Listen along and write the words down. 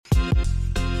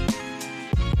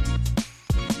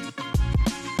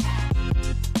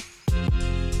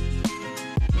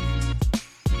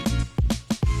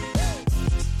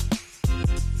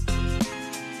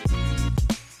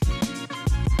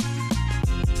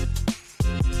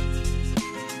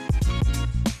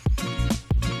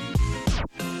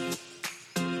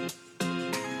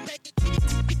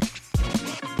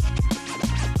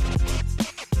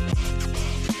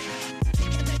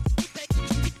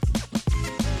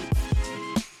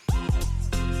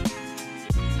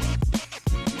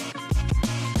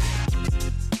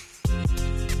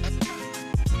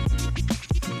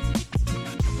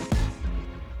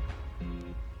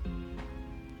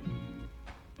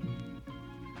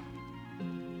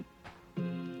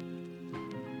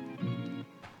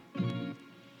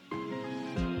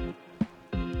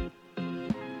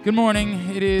Good morning.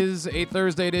 It is a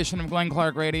Thursday edition of Glenn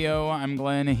Clark Radio. I'm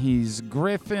Glenn. He's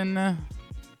Griffin. Man,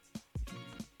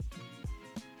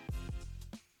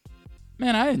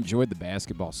 I enjoyed the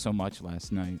basketball so much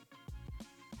last night.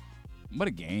 What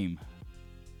a game.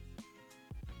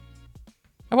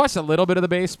 I watched a little bit of the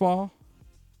baseball.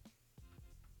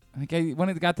 When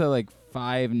it got to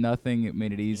 5-0, it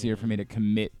made it easier for me to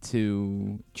commit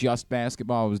to just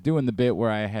basketball. I was doing the bit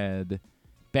where I had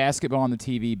basketball on the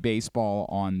TV, baseball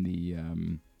on the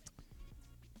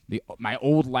my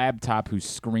old laptop whose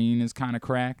screen is kind of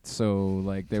cracked. So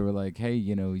they were like, hey,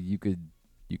 you could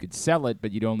sell it,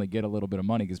 but you'd only get a little bit of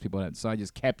money because people had. So I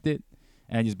just kept it,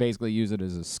 and I just basically use it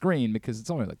as a screen because it's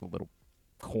only the little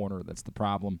corner that's the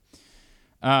problem.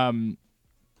 I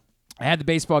had the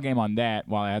baseball game on that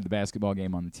while I had the basketball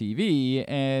game on the TV,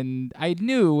 and I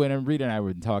knew, and Rita and I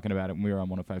were talking about it when we were on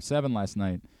 105.7 last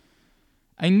night,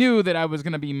 I knew that I was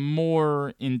going to be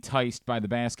more enticed by the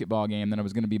basketball game than I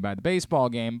was going to be by the baseball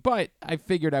game, but I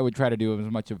figured I would try to do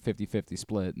as much of a 50-50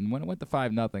 split. And when it went to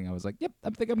 5-0, I was like, yep,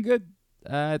 I think I'm good.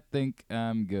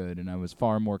 And I was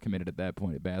far more committed at that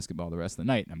point at basketball the rest of the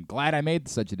night. And I'm glad I made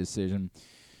such a decision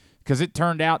because it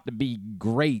turned out to be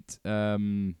great.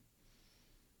 Pretty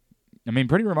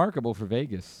remarkable for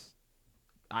Vegas.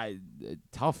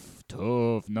 Tough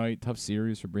night, tough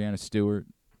series for Breanna Stewart.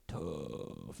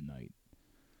 Tough night.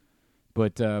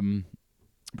 But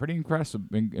pretty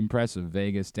impressive.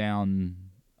 Vegas down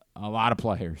a lot of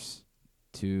players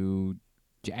to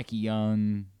Jackie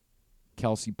Young,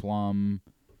 Kelsey Plum.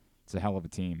 It's a hell of a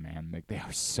team, man. They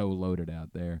are so loaded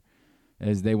out there.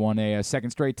 As they won a second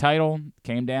straight title,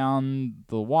 came down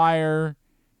the wire,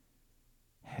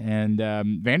 and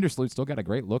Vandersloot still got a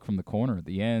great look from the corner at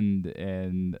the end.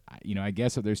 And I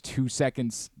guess if there's 2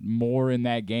 seconds more in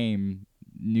that game,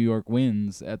 New York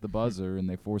wins at the buzzer, and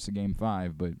they force a Game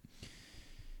 5, but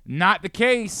not the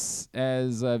case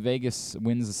as Vegas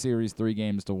wins the series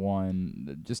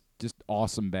 3-1. Just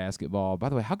awesome basketball. By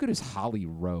the way, how good is Holly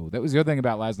Rowe? That was the other thing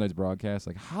about last night's broadcast.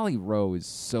 Holly Rowe is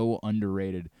so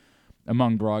underrated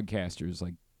among broadcasters.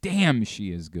 Damn,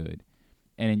 she is good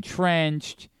and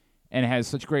entrenched and has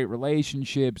such great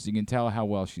relationships. You can tell how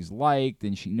well she's liked,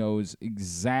 and she knows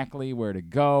exactly where to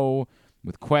go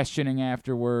with questioning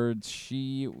afterwards.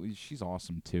 She's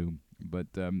awesome too. But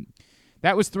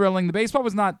that was thrilling. The baseball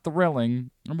was not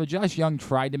thrilling. Remember, Josh Young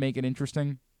tried to make it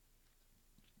interesting.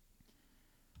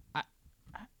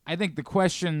 I think the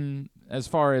question, as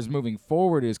far as moving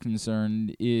forward is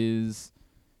concerned, is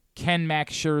can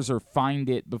Max Scherzer find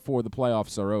it before the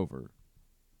playoffs are over?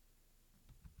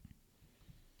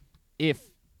 If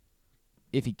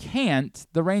he can't,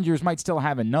 the Rangers might still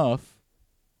have enough.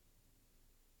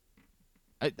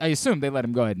 I assume they let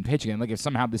him go ahead and pitch again. If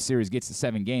somehow this series gets to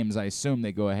 7 games, I assume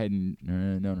they go ahead and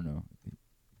no.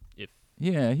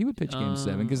 Yeah, he would pitch Game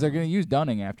 7 because they're going to use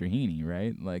Dunning after Heaney,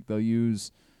 right? They'll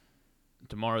use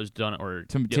tomorrow's Dunning or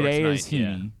today tonight, is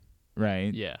Heaney,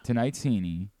 right? Yeah, tonight's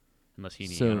Heaney. Unless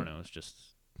Heaney, I don't know. It's just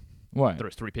what there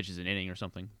was 3 pitches an inning or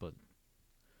something. But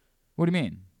what do you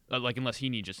mean? Unless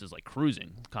Heaney just is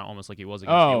cruising, kind of almost like he was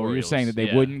against the Orioles. You're saying that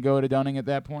they wouldn't go to Dunning at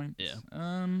that point? Yeah.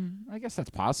 I guess that's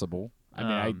possible.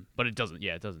 But it doesn't.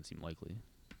 Yeah, it doesn't seem likely.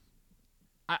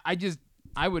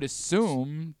 I would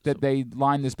assume that they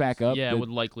line this back up. Yeah, it would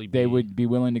likely be. They would be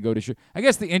willing to go to. I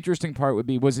guess the interesting part would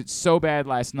be: was it so bad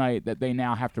last night that they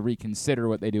now have to reconsider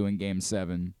what they do in Game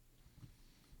 7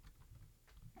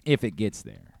 if it gets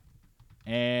there?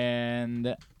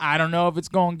 And I don't know if it's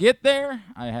going to get there.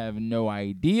 I have no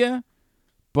idea.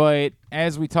 But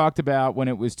as we talked about when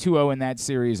it was 2-0 in that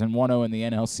series and 1-0 in the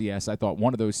NLCS, I thought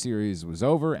one of those series was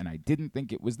over, and I didn't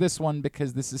think it was this one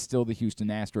because this is still the Houston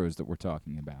Astros that we're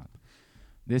talking about.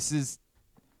 This is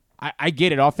 – I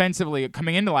get it. Offensively,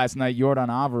 coming into last night, Yordan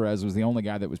Alvarez was the only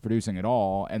guy that was producing at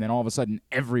all, and then all of a sudden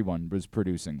everyone was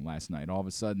producing last night. All of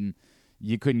a sudden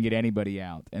you couldn't get anybody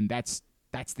out, and that's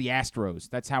the Astros.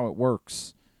 That's how it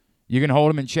works. You can hold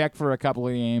them in check for a couple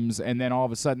of games, and then all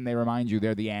of a sudden they remind you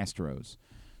they're the Astros.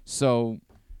 So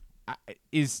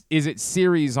is it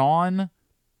series on?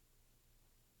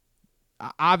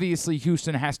 Obviously,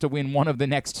 Houston has to win one of the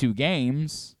next 2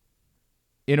 games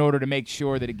in order to make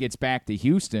sure that it gets back to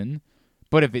Houston.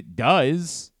 But if it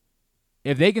does,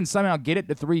 if they can somehow get it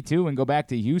to 3-2 and go back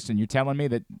to Houston, you're telling me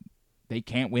that they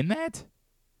can't win that?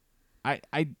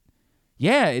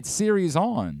 Yeah, it's series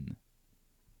on.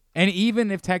 And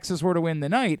even if Texas were to win the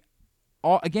night,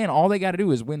 all they got to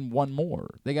do is win one more.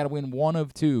 They got to win one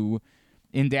of 2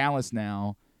 in Dallas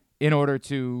now in order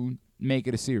to make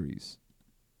it a series.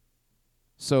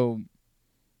 So,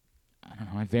 I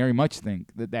don't know. I very much think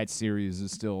that series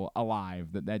is still alive,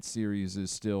 that series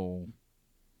is still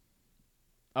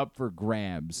up for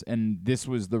grabs, and this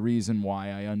was the reason why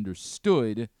I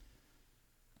understood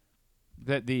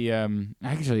that the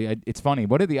it's funny.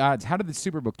 What are the odds? How did the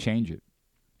Superbook change it?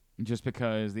 Just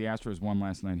because the Astros won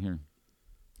last night here.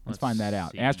 Let's find that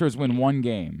out. see. Astros win one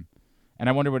game, and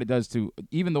I wonder what it does to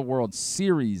even the World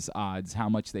Series odds, how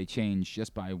much they change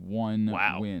just by one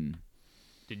win.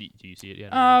 Do you see it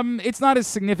yet? It's not as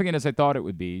significant as I thought it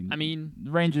would be. I mean,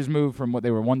 the Rangers moved from what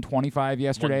they were 125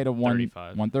 yesterday to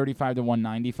 135 to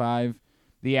 195.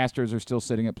 The Astros are still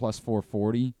sitting at plus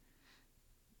 440.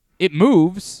 It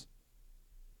moves,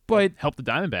 but help the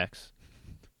Diamondbacks.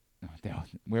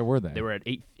 Where were they? They were at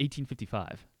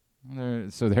 1855.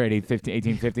 So they're at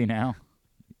 1850 now.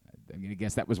 I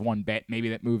guess that was one bet. Maybe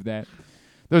that moved that.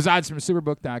 Those odds from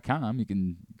Superbook.com. You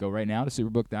can go right now to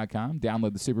Superbook.com,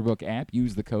 download the Superbook app,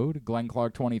 use the code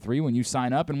GlennClark23 when you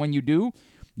sign up, and when you do,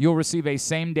 you'll receive a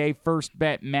same-day first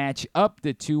bet match up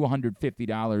to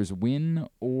 $250, win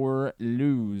or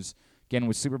lose. Again,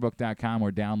 with Superbook.com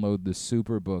or download the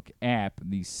Superbook app.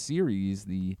 The series,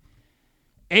 the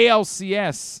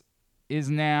ALCS, is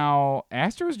now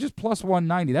Astros just plus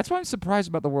 190. That's why I'm surprised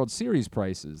about the World Series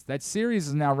prices. That series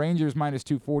is now Rangers minus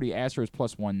 240, Astros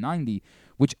plus 190,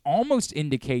 which almost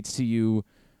indicates to you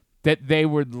that they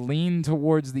would lean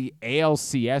towards the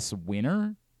ALCS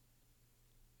winner.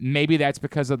 Maybe that's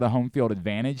because of the home field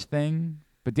advantage thing.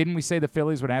 But didn't we say the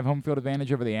Phillies would have home field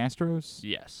advantage over the Astros?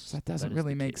 Yes. So that doesn't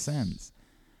really make sense.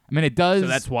 I mean, it does. So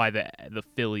that's why the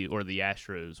Philly or the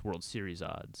Astros World Series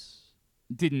odds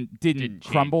didn't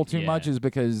crumble too much, is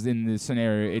because in the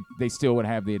scenario they still would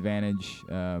have the advantage.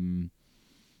 I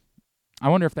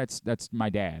wonder if that's my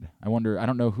dad. I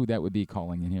don't know who that would be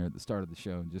calling in here at the start of the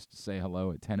show just to say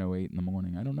hello at 10:08 in the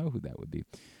morning. I don't know who that would be.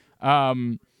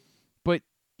 But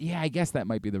yeah, I guess that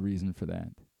might be the reason for that.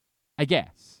 I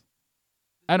guess.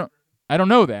 I don't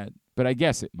know that, but I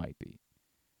guess it might be.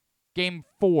 Game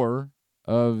 4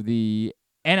 of the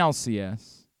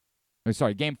NLCS.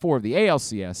 Game 4 of the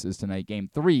ALCS is tonight. Game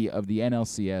 3 of the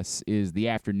NLCS is the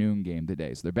afternoon game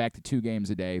today. So they're back to 2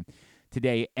 games a day.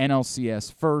 Today,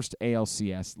 NLCS first,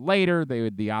 ALCS later. They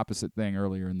did the opposite thing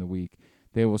earlier in the week.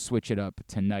 They will switch it up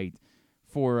tonight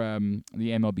for the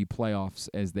MLB playoffs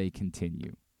as they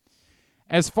continue.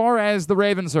 As far as the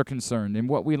Ravens are concerned and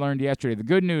what we learned yesterday, the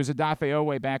good news, Odafe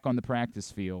Owe back on the practice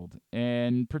field.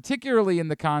 And particularly in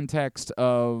the context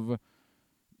of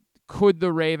could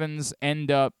the Ravens end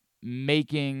up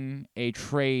making a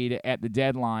trade at the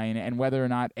deadline and whether or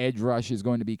not edge rush is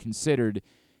going to be considered,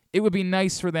 it would be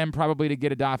nice for them probably to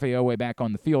get Odafe Owe back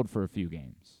on the field for a few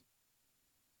games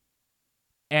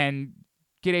and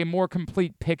get a more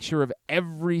complete picture of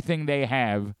everything they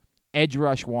have edge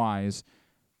rush-wise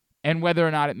and whether or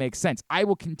not it makes sense. I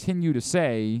will continue to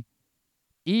say,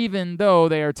 even though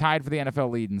they are tied for the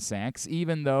NFL lead in sacks,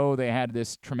 even though they had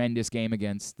this tremendous game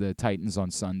against the Titans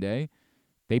on Sunday,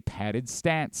 they padded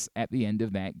stats at the end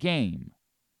of that game,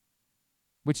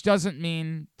 which doesn't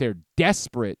mean they're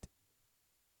desperate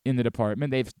in the department.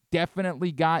 They've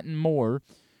definitely gotten more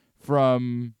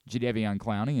from Jadeveon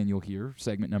Clowney, and you'll hear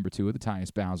segment number 2 of the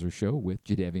Tyus Bowser Show with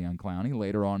Jadeveon Clowney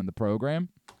later on in the program.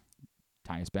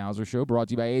 Tyus Bowser Show brought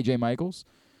to you by AJ Michaels,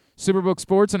 Superbook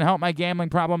Sports, and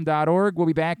HelpMyGamblingProblem.org. We'll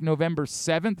be back November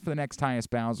 7th for the next Tyus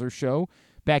Bowser Show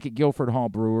back at Guilford Hall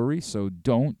Brewery, so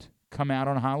don't come out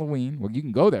on Halloween. Well, you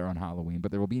can go there on Halloween,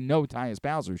 but there will be no Tyus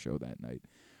Bowser Show that night.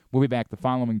 We'll be back the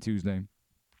following Tuesday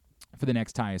for the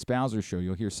next Tyus Bowser Show.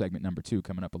 You'll hear segment number 2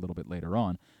 coming up a little bit later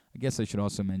on. I guess I should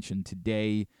also mention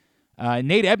today,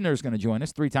 Nate Ebner is going to join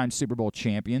us, 3-time Super Bowl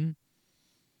champion,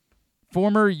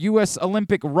 former U.S.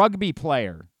 Olympic rugby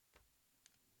player.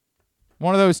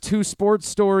 One of those 2 sports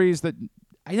stories that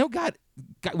I know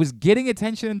was getting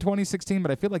attention in 2016,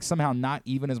 but I feel like somehow not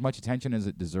even as much attention as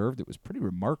it deserved. It was pretty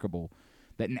remarkable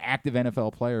that an active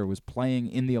NFL player was playing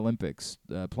in the Olympics,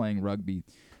 playing rugby.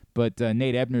 But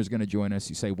Nate Ebner is going to join us.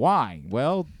 You say, why?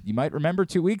 Well, you might remember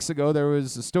 2 weeks ago there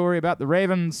was a story about the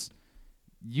Ravens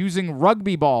using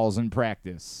rugby balls in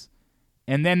practice.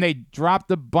 And then they dropped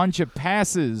a bunch of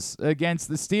passes against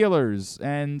the Steelers.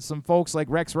 And some folks like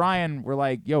Rex Ryan were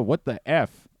like, yo, what the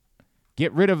F?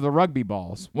 Get rid of the rugby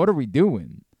balls. What are we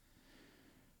doing?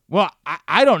 Well,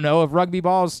 I don't know if rugby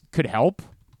balls could help,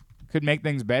 could make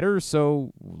things better.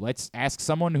 So let's ask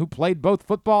someone who played both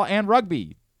football and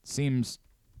rugby. Seems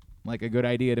like a good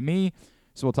idea to me.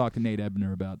 So we'll talk to Nate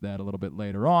Ebner about that a little bit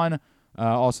later on.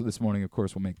 Also this morning, of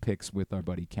course, we'll make picks with our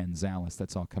buddy Ken Zalis.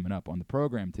 That's all coming up on the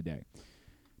program today.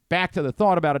 Back to the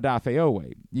thought about Odafe Owe.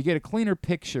 You get a cleaner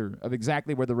picture of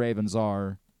exactly where the Ravens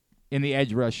are in the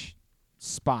edge rush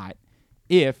spot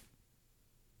if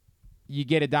you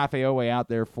get Odafe Owe out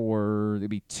there for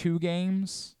maybe 2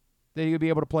 games that he would be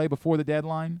able to play before the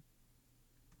deadline.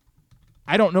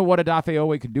 I don't know what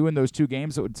Adafeowe could do in those 2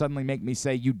 games that would suddenly make me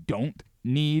say you don't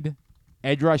need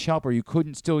edge rush help, or you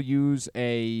couldn't still use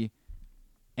an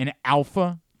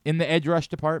alpha in the edge rush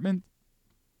department.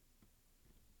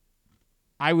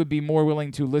 I would be more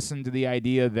willing to listen to the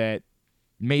idea that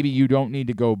maybe you don't need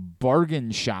to go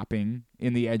bargain shopping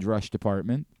in the edge rush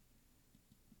department.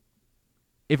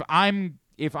 If I'm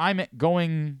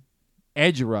going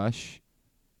edge rush,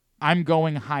 I'm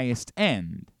going highest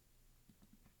end.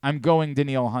 I'm going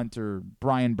Danielle Hunter,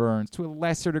 Brian Burns, to a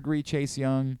lesser degree Chase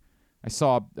Young. I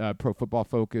saw Pro Football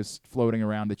Focus floating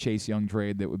around the Chase Young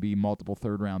trade that would be multiple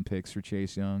third-round picks for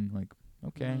Chase Young. Like,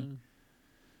 okay,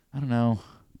 I don't know.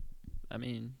 I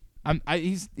mean,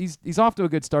 he's off to a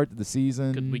good start to the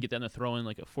season. Could we get them to throw in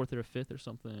like a 4th or a 5th or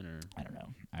something? Or I don't know.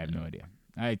 I have no idea.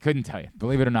 I couldn't tell you.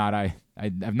 Believe it or not,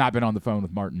 I've not been on the phone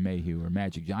with Martin Mayhew or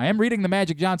Magic Johnson. I am reading the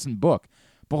Magic Johnson book.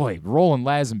 Boy, Roland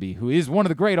Lazenby, who is one of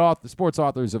the great sports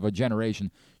authors of a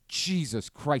generation. Jesus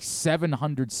Christ,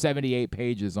 778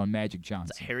 pages on Magic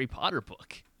Johnson. It's a Harry Potter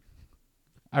book.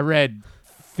 I read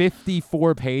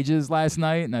 54 pages last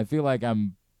night, and I feel like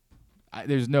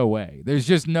there's no way. There's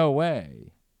just no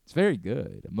way. It's very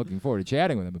good. I'm looking forward to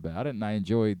chatting with him about it, and I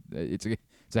enjoyed it's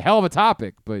a hell of a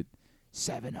topic, but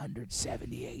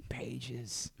 778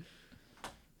 pages.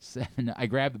 I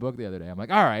grabbed the book the other day. I'm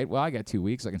like, all right, well, I got 2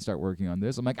 weeks. I can start working on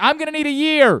this. I'm like, I'm going to need a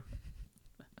year.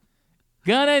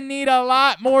 Gonna need a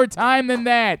lot more time than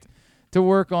that to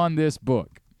work on this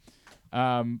book.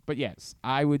 But yes,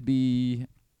 I would be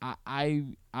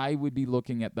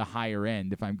looking at the higher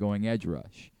end if I'm going edge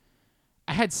rush.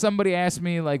 I had somebody ask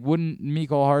me, like, wouldn't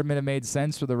Mecole Hardman have made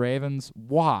sense for the Ravens?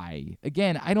 Why?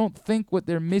 Again, I don't think what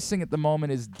they're missing at the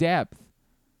moment is depth.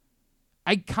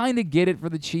 I kind of get it for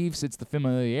the Chiefs. It's the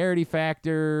familiarity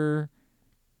factor,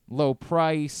 low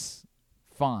price,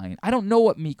 fine. I don't know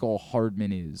what Mecole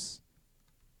Hardman is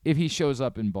if he shows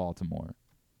up in Baltimore.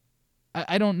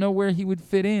 I don't know where he would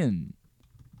fit in.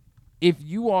 If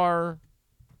you are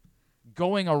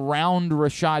going around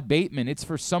Rashad Bateman, it's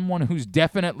for someone who's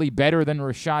definitely better than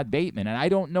Rashad Bateman, and I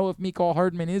don't know if Mecole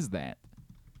Hardman is that.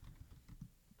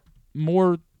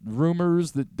 More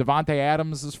rumors that Davante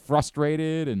Adams is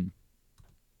frustrated and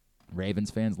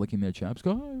Ravens fans licking their chops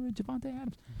go, oh, Davante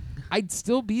Adams. I'd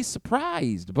still be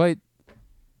surprised, but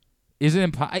is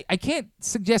it I can't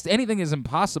suggest anything is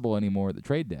impossible anymore at the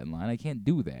trade deadline. I can't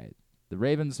do that. The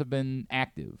Ravens have been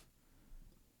active.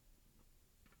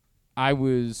 I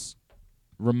was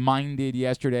reminded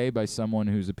yesterday by someone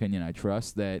whose opinion I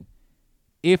trust that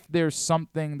if there's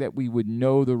something that we would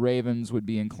know the Ravens would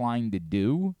be inclined to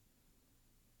do,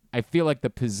 I feel like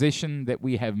the position that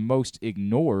we have most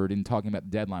ignored in talking about the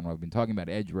deadline, we've been talking about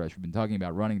edge rush, we've been talking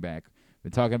about running back,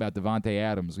 we've been talking about Davante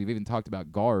Adams, we've even talked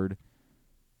about guard,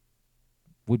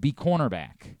 would be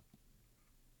cornerback.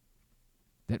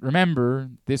 That,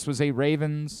 remember, this was a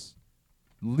Ravens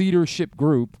leadership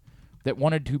group that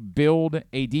wanted to build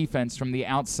a defense from the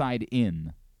outside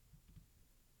in.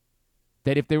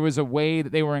 That if there was a way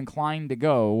that they were inclined to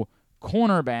go,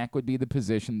 cornerback would be the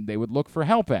position they would look for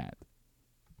help at.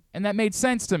 And that made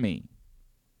sense to me.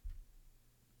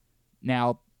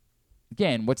 Now,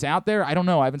 again, what's out there, I don't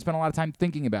know. I haven't spent a lot of time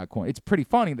thinking about corner. It's pretty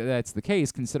funny that that's the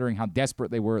case, considering how desperate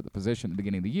they were at the position at the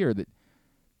beginning of the year, that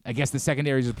I guess the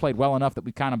secondaries have played well enough that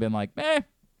we've kind of been like,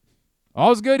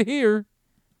 all's good here.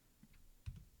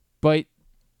 But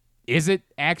is it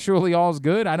actually all's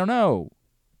good? I don't know.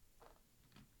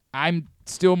 I'm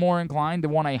still more inclined to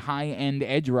want a high-end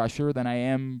edge rusher than I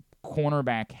am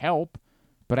cornerback help.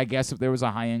 But I guess if there was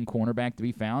a high-end cornerback to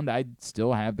be found, I'd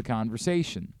still have the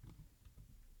conversation.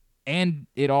 And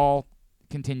it all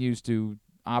continues to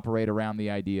operate around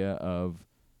the idea of,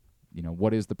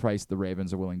 what is the price the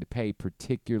Ravens are willing to pay,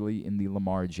 particularly in the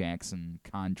Lamar Jackson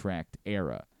contract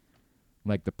era.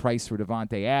 Like the price for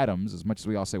Davante Adams, as much as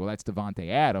we all say, well, that's Davante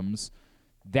Adams,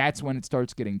 that's when it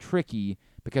starts getting tricky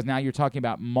because now you're talking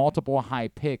about multiple high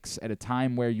picks at a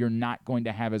time where you're not going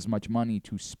to have as much money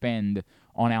to spend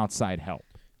on outside help.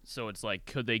 So it's like,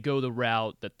 could they go the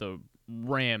route that the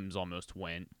Rams almost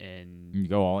went and you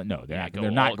go all? No, they're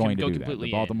not going to do that.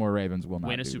 The Baltimore Ravens will not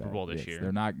win a do Super that. Bowl this year.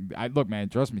 They're not. Look, man,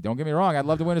 trust me. Don't get me wrong. I'd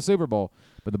love to win a Super Bowl,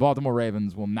 but the Baltimore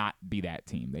Ravens will not be that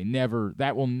team.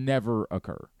 That will never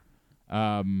occur.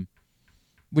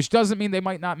 Which doesn't mean they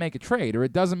might not make a trade, or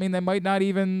it doesn't mean they might not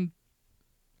even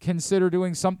consider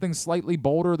doing something slightly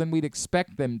bolder than we'd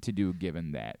expect them to do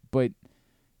given that. But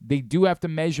they do have to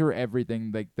measure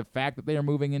everything. Like the fact that they are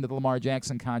moving into the Lamar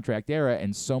Jackson contract era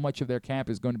and so much of their cap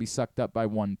is going to be sucked up by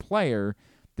one player,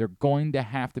 they're going to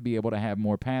have to be able to have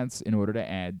more paths in order to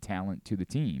add talent to the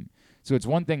team. So it's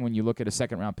one thing when you look at a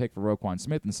second-round pick for Roquan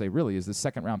Smith and say, really, is this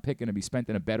second-round pick going to be spent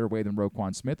in a better way than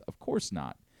Roquan Smith? Of course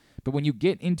not. But when you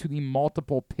get into the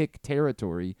multiple pick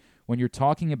territory, when you're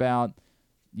talking about,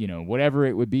 whatever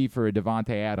it would be for a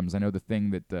Devontae Adams, I know the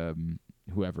thing that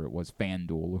whoever it was,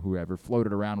 FanDuel or whoever,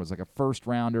 floated around was like a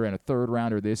first-rounder and a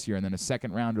third-rounder this year and then a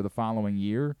second-rounder the following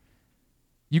year.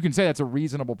 You can say that's a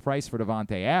reasonable price for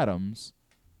Devontae Adams,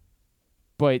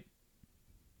 but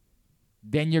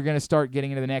then you're going to start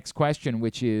getting into the next question,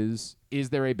 which is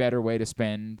there a better way to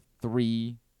spend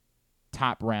 3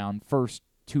 top-round first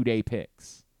 2-day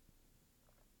picks?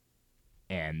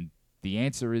 And the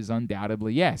answer is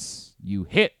undoubtedly yes. You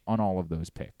hit on all of those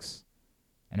picks.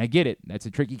 And I get it. That's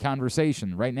a tricky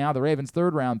conversation. Right now, the Ravens'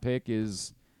 third-round pick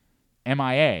is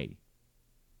MIA.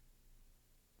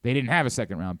 They didn't have a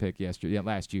second-round pick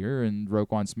last year, and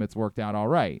Roquan Smith's worked out all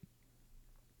right.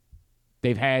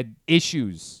 They've had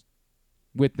issues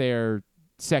with their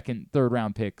second,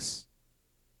 third-round picks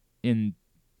in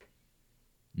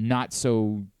not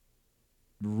so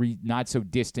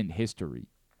distant history.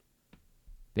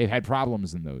 They've had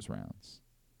problems in those rounds.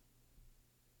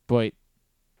 But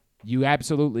you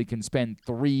absolutely can spend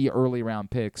 3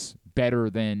 early-round picks better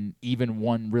than even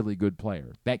one really good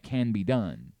player. That can be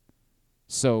done.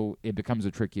 So it becomes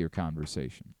a trickier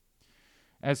conversation.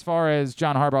 As far as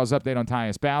John Harbaugh's update on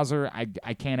Tyus Bowser,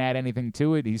 I can't add anything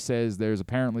to it. He says there's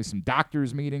apparently some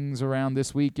doctors' meetings around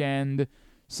this weekend.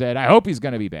 Said, I hope he's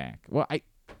going to be back. Well,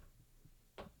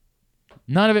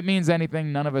 none of it means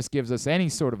anything. None of us gives us any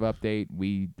sort of update.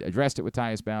 We addressed it with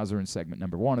Tyus Bowser in segment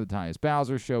number 1 of the Tyus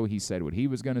Bowser Show. He said what he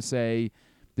was going to say.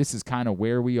 This is kind of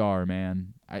where we are,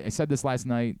 man. I said this last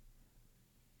night.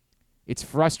 It's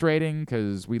frustrating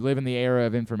because we live in the era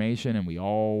of information and we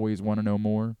always want to know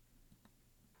more.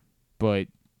 But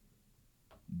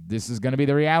this is going to be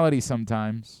the reality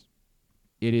sometimes.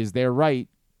 It is their right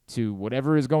to,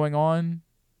 whatever is going on,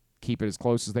 keep it as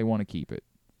close as they want to keep it.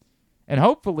 And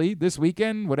hopefully this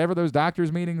weekend, whatever those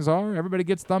doctors' meetings are, everybody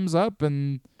gets thumbs up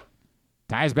and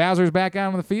Tyus Bowser's back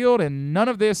out on the field, and none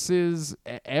of this is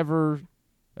ever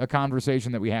a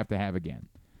conversation that we have to have again.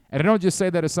 And I don't just say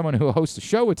that as someone who hosts a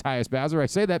show with Tyus Bowser. I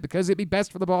say that because it'd be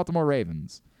best for the Baltimore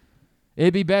Ravens.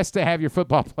 It'd be best to have your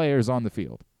football players on the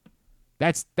field.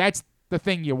 That's the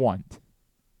thing you want.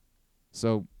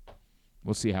 So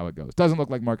we'll see how it goes. Doesn't look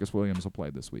like Marcus Williams will play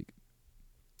this week.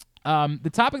 The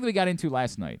topic that we got into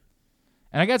last night,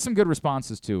 and I got some good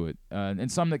responses to it, and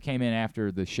some that came in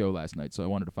after the show last night, so I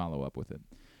wanted to follow up with it.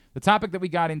 The topic that we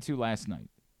got into last night,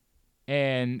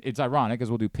 and it's ironic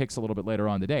because we'll do picks a little bit later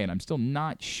on today, and I'm still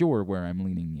not sure where I'm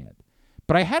leaning yet.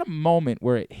 But I had a moment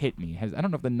where it hit me. I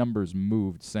don't know if the numbers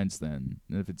moved since then,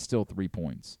 and if it's still 3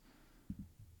 points.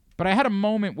 But I had a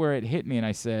moment where it hit me, and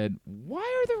I said, why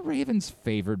are the Ravens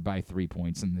favored by 3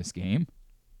 points in this game?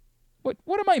 What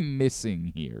am I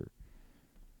missing here?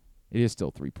 It is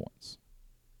still 3 points.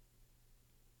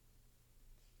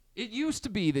 It used to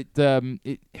be that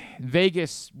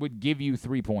Vegas would give you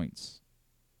 3 points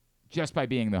just by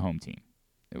being the home team.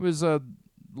 It was a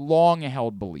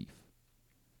long-held belief.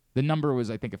 The number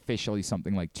was, I think, officially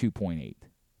something like 2.8.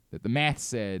 That the math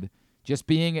said just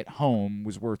being at home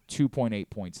was worth 2.8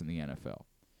 points in the NFL.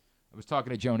 I was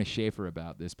talking to Jonas Schaefer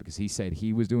about this because he said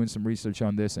he was doing some research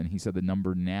on this, and he said the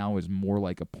number now is more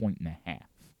like 1.5 points.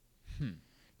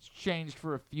 It's changed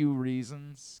for a few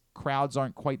reasons. Crowds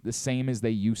aren't quite the same as they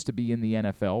used to be in the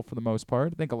NFL for the most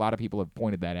part. I think a lot of people have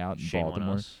pointed that out in Shame Baltimore.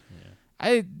 on us.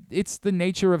 Yeah. It's the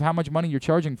nature of how much money you're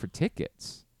charging for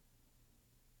tickets.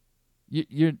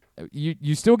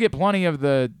 You still get plenty of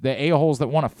the a-holes that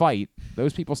want to fight.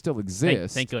 Those people still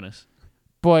exist. Thank goodness.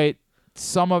 But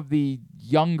some of the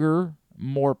younger,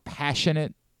 more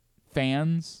passionate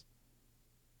fans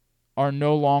are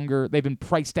no longer, they've been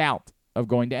priced out of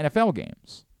going to NFL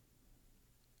games.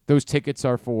 Those tickets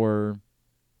are for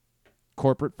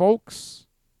corporate folks.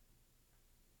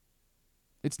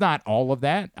 It's not all of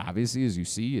that. Obviously, as you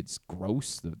see, it's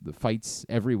gross. The fights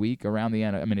every week around the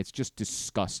NFL. I mean, it's just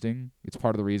disgusting. It's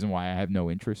part of the reason why I have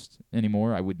no interest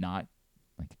anymore. I would not.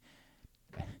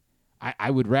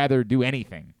 I would rather do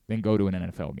anything than go to an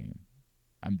NFL game.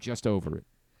 I'm just over it.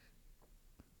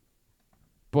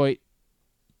 But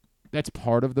that's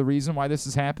part of the reason why this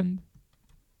has happened.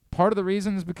 Part of the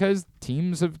reason is because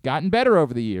teams have gotten better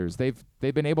over the years. They've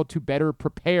been able to better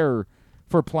prepare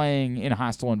for playing in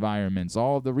hostile environments.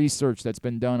 All of the research that's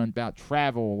been done about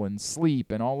travel and sleep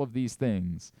and all of these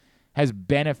things has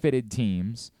benefited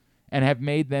teams and have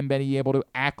made them be able to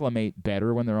acclimate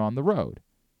better when they're on the road.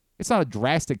 It's not a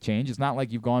drastic change. It's not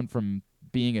like you've gone from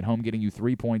being at home getting you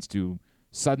 3 points to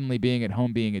suddenly being at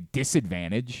home being a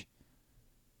disadvantage.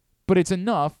 But it's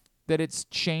enough that it's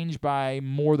changed by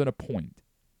more than a point.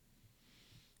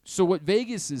 So what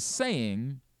Vegas is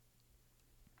saying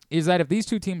is that if these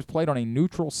two teams played on a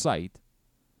neutral site,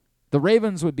 the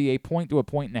Ravens would be a point to a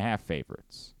point and a half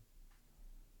favorites.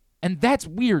 And that's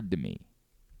weird to me.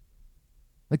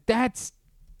 Like, that's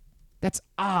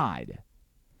odd.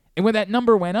 And when that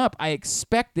number went up, I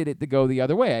expected it to go the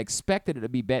other way. I expected it to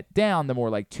be bet down to more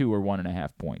like 2 or 1.5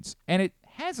 points. And it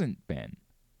hasn't been.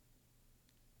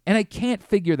 And I can't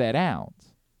figure that out.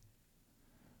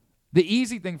 The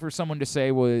easy thing for someone to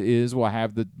say is,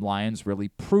 have the Lions really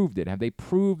proved it? Have they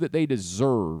proved that they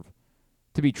deserve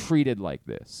to be treated like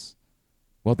this?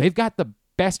 Well, they've got the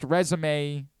best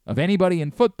resume of anybody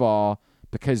in football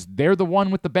because they're the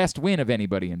one with the best win of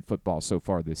anybody in football so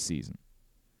far this season.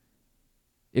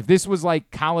 If this was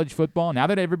like college football, now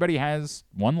that everybody has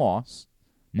one loss,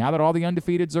 now that all the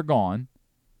undefeateds are gone,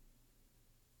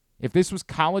 if this was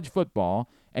college football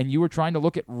and you were trying to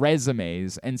look at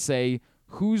resumes and say,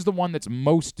 who's the one that's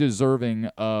most deserving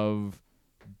of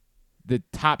the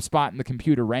top spot in the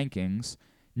computer rankings,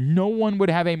 no one would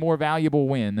have a more valuable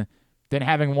win than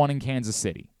having won in Kansas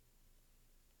City.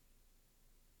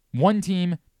 One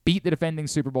team beat the defending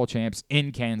Super Bowl champs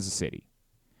in Kansas City.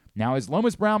 Now, as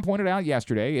Lomas Brown pointed out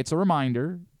yesterday, it's a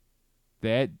reminder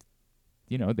that,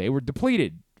 they were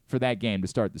depleted for that game to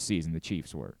start the season, the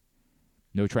Chiefs were.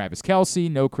 No Travis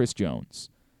Kelce, no Chris Jones.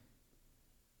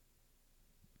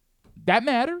 That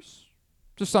matters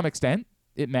to some extent.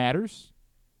 It matters.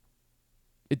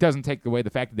 It doesn't take away the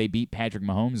fact that they beat Patrick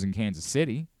Mahomes in Kansas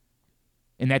City.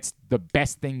 And that's the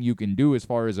best thing you can do as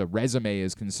far as a resume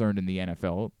is concerned in the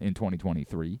NFL in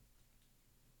 2023.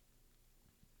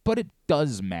 But it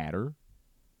does matter.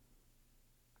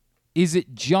 Is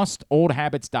it just old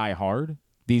habits die hard?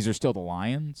 These are still the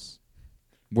Lions.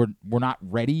 We're not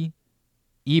ready,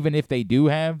 even if they do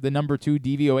have the number 2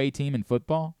 DVOA team in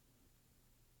football.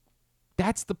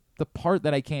 That's the part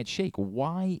that I can't shake.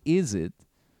 Why is it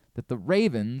that the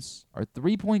Ravens are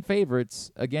 3-point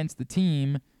favorites against the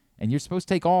team, and you're supposed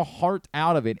to take all heart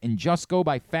out of it and just go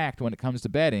by fact when it comes to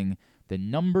betting, the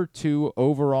number 2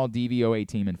 overall DVOA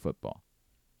team in football?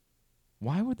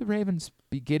 Why would the Ravens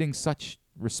be getting such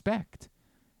respect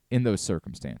in those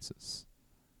circumstances?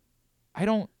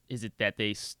 Is it that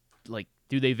they,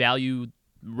 do they value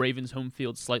Ravens home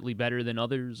field slightly better than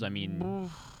others? I mean,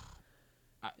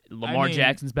 Lamar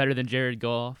Jackson's better than Jared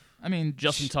Goff. I mean,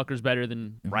 Justin Tucker's better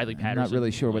than Riley Patterson. I'm not really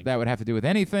sure what that would have to do with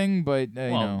anything, but, these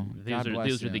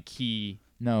are the key.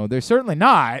 No, they're certainly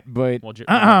not, but... Well,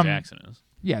 Lamar Jackson is.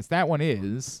 Yes, that one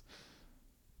is.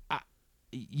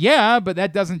 Yeah, but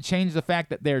that doesn't change the fact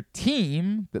that their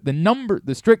team, that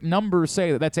the strict numbers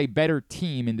say that that's a better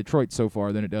team in Detroit so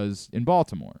far than it does in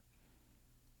Baltimore.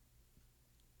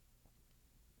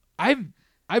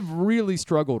 I've really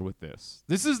struggled with this.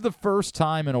 This is the first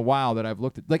time in a while that I've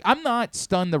looked at, I'm not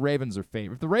stunned the Ravens are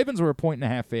favored. If the Ravens were a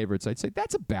 1.5 favorites, I'd say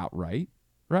that's about right?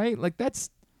 That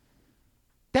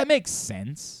makes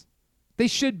sense. They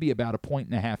should be about a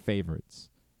 1.5 favorites.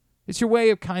 It's your way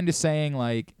of kind of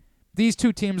saying, these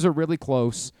two teams are really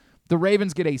close. The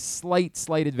Ravens get a slight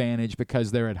advantage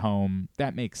because they're at home.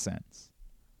 That makes sense.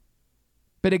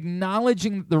 But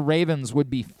acknowledging the Ravens would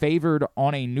be favored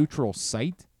on a neutral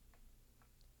site,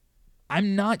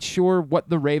 I'm not sure what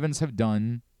the Ravens have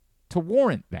done to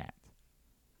warrant that.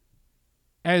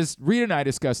 As Rita and I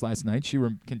discussed last night, she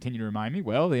continued to remind me,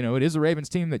 it is a Ravens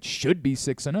team that should be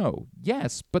 6-0.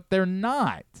 Yes, but they're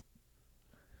not.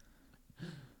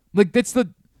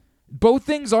 Both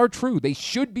things are true. They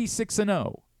should be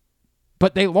 6-0.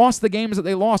 But they lost the games that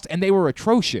they lost, and they were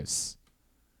atrocious.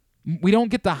 We don't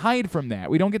get to hide from that.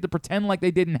 We don't get to pretend like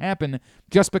they didn't happen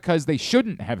just because they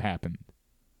shouldn't have happened.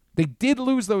 They did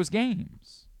lose those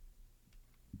games.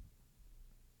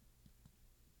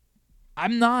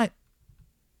 I'm not.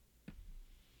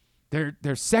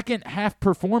 Their second half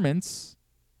performance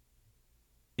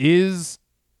is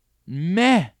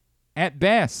meh at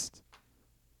best.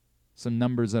 Some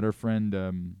numbers that our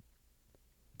friend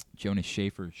Jonas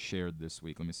Schaefer shared this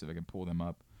week. Let me see if I can pull them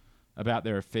up. About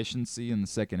their efficiency in the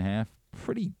second half.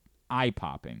 Pretty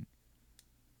eye-popping.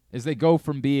 As they go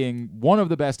from being one of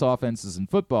the best offenses in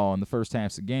football in the first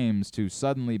halves of games to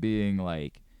suddenly being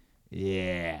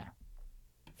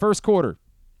First quarter.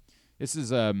 This is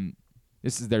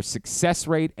their success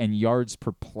rate and yards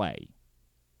per play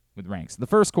with ranks. The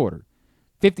first quarter,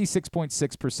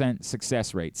 56.6%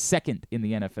 success rate, second in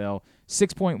the NFL,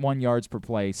 6.1 yards per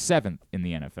play, seventh in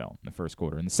the NFL in the first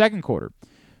quarter. In the second quarter,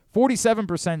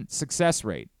 47% success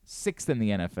rate, sixth in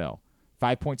the NFL,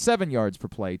 5.7 yards per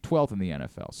play, 12th in the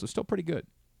NFL. So still pretty good.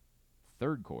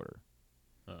 Third quarter,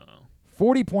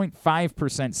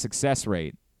 40.5% success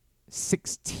rate,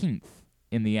 16th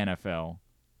in the NFL.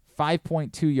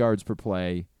 5.2 yards per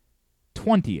play,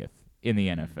 20th in the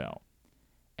NFL.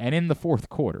 And in the fourth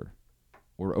quarter,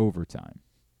 or overtime,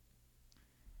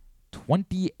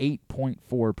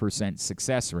 28.4%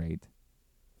 success rate,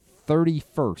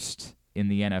 31st in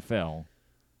the NFL,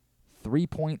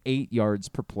 3.8 yards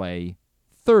per play,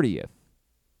 30th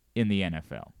in the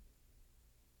NFL.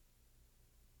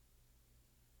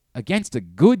 Against a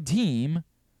good team,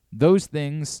 those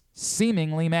things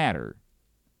seemingly matter.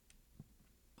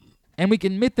 And we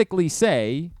can mythically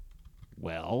say,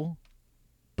 well,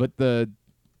 but the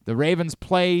Ravens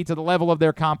play to the level of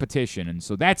their competition, and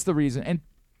so that's the reason. And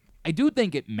I do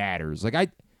think it matters.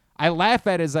 Like I laugh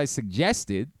at it as I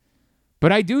suggested,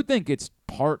 but I do think it's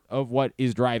part of what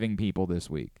is driving people this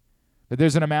week. That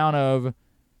there's an amount of,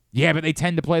 yeah, but they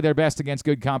tend to play their best against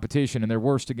good competition and their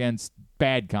worst against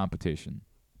bad competition.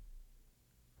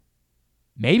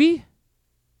 Maybe?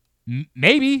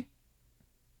 Maybe.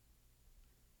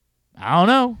 I don't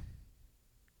know.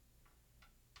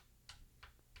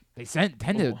 They tend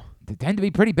to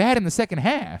be pretty bad in the second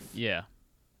half. Yeah.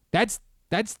 That's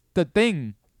the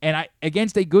thing. And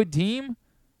against a good team,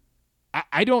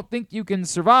 I don't think you can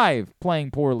survive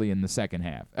playing poorly in the second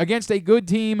half. Against a good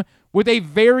team with a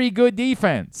very good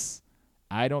defense,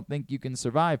 I don't think you can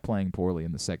survive playing poorly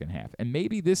in the second half. And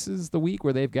maybe this is the week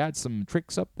where they've got some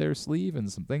tricks up their sleeve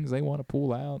and some things they want to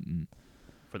pull out. And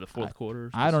for the fourth quarter?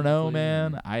 I don't know,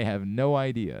 man. I have no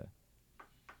idea.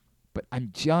 But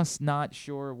I'm just not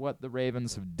sure what the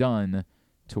Ravens have done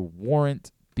to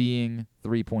warrant being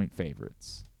 3-point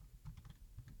favorites.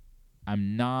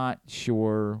 I'm not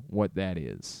sure what that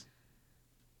is.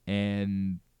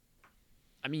 And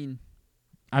I mean,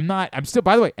 I'm still,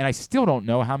 by the way, and I still don't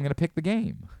know how I'm going to pick the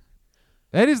game.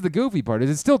 That is the goofy part.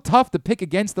 It's still tough to pick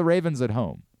against the Ravens at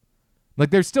home.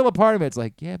 Like, there's still a part of it. It's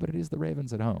like, yeah, but it is the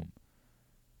Ravens at home.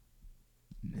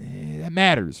 That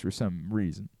matters for some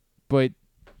reason. But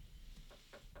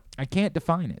I can't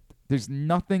define it. There's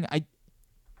nothing.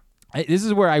 This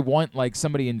is where I want like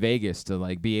somebody in Vegas to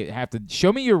like have to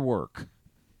show me your work.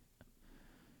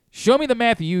 Show me the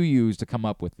math you used to come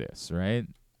up with this, right?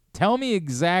 Tell me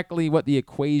exactly what the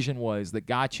equation was that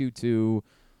got you to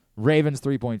Ravens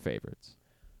 3-point favorites.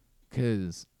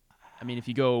 Because I mean, if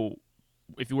you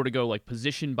were to go like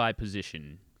position by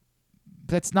position,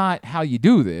 that's not how you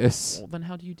do this. Well, then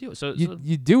how do you do it? So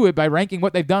you do it by ranking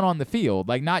what they've done on the field,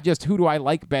 like not just who do I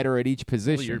like better at each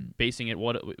position. Well, you're basing it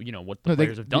what the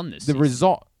players have done this the season.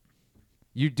 Result.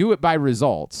 You do it by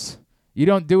results. You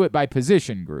don't do it by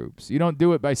position groups. You don't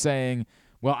do it by saying,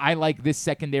 well, I like this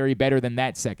secondary better than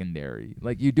that secondary.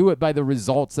 Like, you do it by the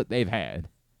results that they've had.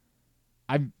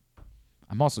 I'm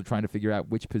also trying to figure out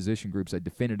which position groups I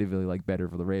definitively like better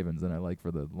for the Ravens than I like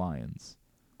for the Lions.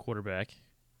 Quarterback.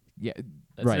 Yeah,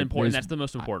 that's right. That's the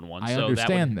most important one. I so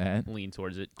understand that would lean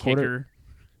towards it. Kicker,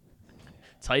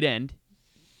 tight end.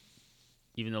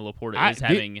 Even though Laporta is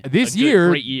having a great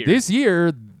year. This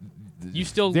year, you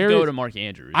still go to Mark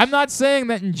Andrews. I'm not saying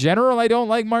that in general I don't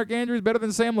like Mark Andrews better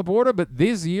than Sam Laporta, but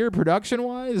this year,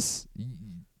 production-wise,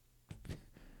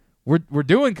 we're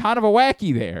doing kind of a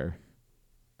wacky there.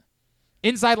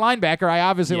 Inside linebacker, I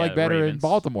obviously like better Ravens. in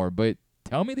Baltimore, but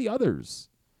tell me the others.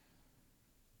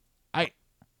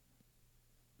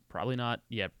 Probably not.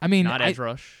 Yeah, I mean, not edge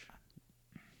rush.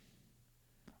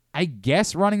 I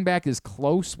guess running back is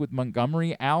close with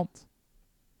Montgomery out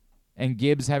and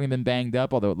Gibbs having been banged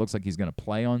up, although it looks like he's going to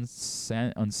play on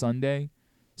Sunday.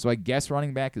 So I guess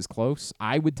running back is close.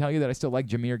 I would tell you that I still like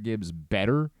Jahmyr Gibbs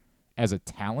better as a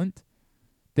talent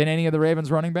than any of the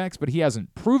Ravens running backs, but he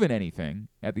hasn't proven anything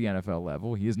at the NFL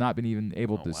level. He has not been even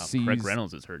able to seize. Craig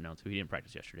Reynolds is hurt now, too. He didn't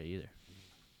practice yesterday either.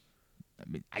 I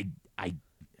mean,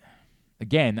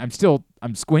 Again, I'm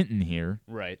squinting here.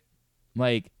 Right.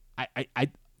 Like,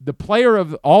 the player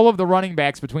of all of the running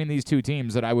backs between these two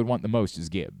teams that I would want the most is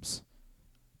Gibbs.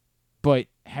 But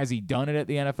has he done it at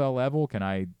the NFL level? Can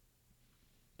I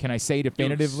say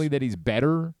definitively that he's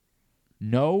better?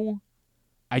 No.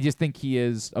 I just think he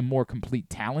is a more complete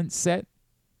talent set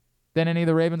than any of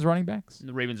the Ravens running backs.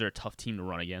 The Ravens are a tough team to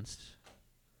run against.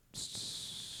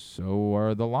 So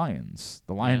are the Lions.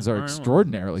 The Lions are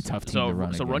extraordinarily tough team to run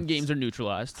against. So run games are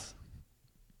neutralized.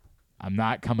 I'm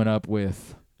not coming up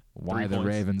with why the 3 points.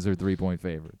 Ravens are 3-point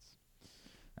favorites.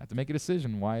 I have to make a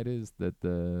decision why it is that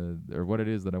or what it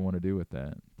is that I want to do with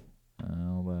that.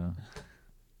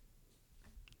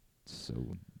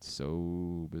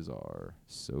 So bizarre.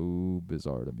 So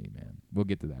bizarre to me, man. We'll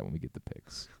get to that when we get the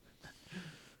picks.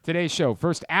 Today's show,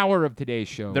 first hour of today's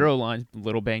show. Their O-line's a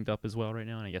little banged up as well right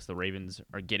now, and I guess the Ravens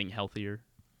are getting healthier.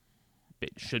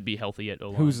 should be healthy at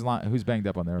O-line. Who's banged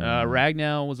up on their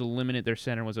Ragnow was a limited. Their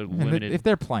center was a limited. If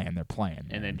they're playing, they're playing.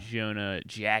 And then Jonah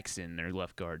Jackson, their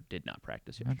left guard, did not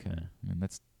practice yesterday. Okay, I mean,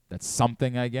 that's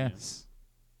something, I guess. Yeah.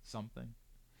 Something.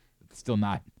 It's still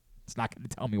not. It's not going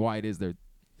to tell me why it is they're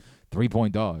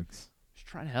 3-point dogs. Just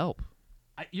trying to help.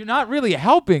 You're not really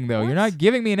helping, though. What? You're not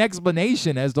giving me an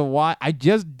explanation as to why. I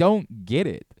just don't get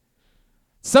it.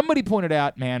 Somebody pointed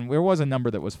out, man, there was a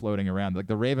number that was floating around. Like,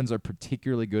 the Ravens are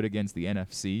particularly good against the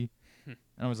NFC. And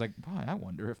I was like, boy, I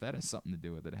wonder if that has something to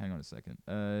do with it. Hang on a second.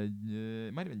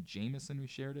 It might have been Jameson who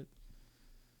shared it.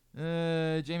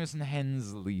 Jameson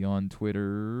Hensley on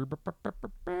Twitter.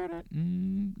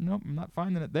 Nope, I'm not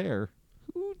finding it there.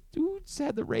 Who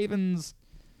said the Ravens?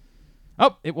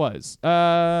 Oh, it was.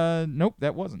 Nope,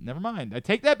 that wasn't. Never mind. I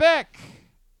take that back.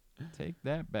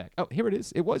 Oh, here it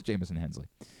is. It was Jameson Hensley.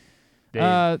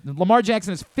 Lamar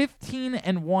Jackson is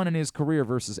 15-1 in his career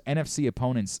versus NFC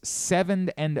opponents,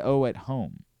 7-0 at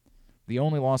home. The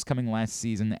only loss coming last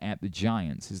season at the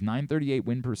Giants. His .938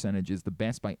 win percentage is the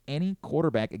best by any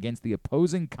quarterback against the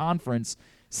opposing conference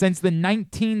since the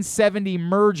 1970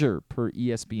 merger, per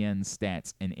ESPN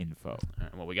stats and info. All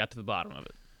right, well, we got to the bottom of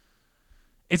it.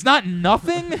 It's not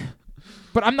nothing,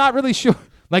 but I'm not really sure.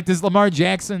 Like, does Lamar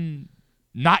Jackson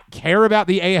not care about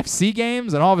the AFC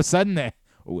games? And all of a sudden, an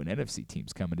NFC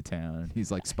team's coming to town. He's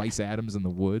like Spice Adams in the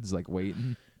woods, like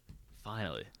waiting.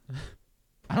 Finally.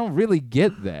 I don't really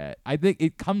get that. I think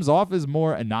it comes off as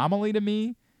more anomaly to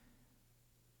me.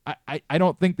 I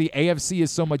don't think the AFC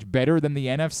is so much better than the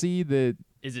NFC that...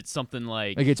 Is it something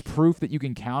like it's proof that you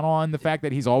can count on the fact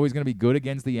that he's always going to be good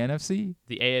against the NFC?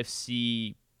 The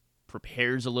AFC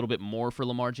prepares a little bit more for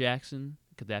Lamar Jackson?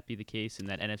 Could that be the case? And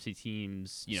that NFC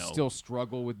teams, still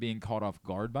struggle with being caught off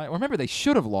guard by it? Remember, they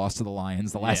should have lost to the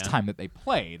Lions the last time that they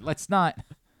played. Let's not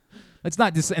and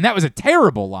that was a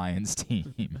terrible Lions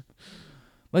team.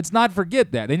 Let's not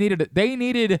forget that. They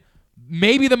needed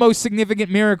maybe the most significant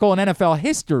miracle in NFL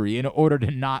history in order to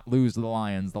not lose to the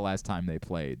Lions the last time they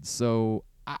played. So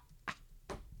I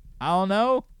don't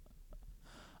know.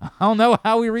 I don't know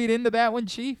how we read into that one,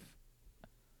 Chief.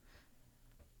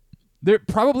 There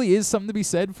probably is something to be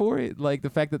said for it, like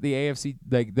the fact that the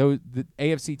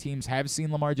AFC teams have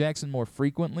seen Lamar Jackson more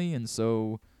frequently, and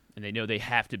they know they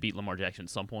have to beat Lamar Jackson at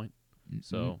some point.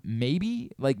 So maybe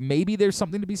there's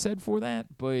something to be said for that,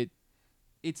 but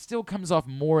it still comes off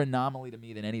more anomaly to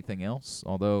me than anything else.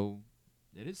 Although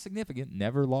it is significant,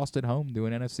 never lost at home to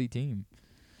an NFC team.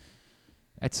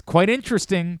 That's quite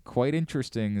interesting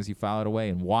as you file it away,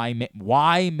 and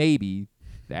why maybe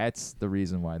that's the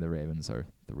reason why the Ravens are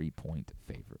 3-point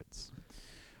favorites.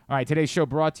 All right, today's show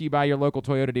brought to you by your local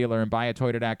Toyota dealer and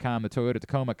buyatoyota.com. The Toyota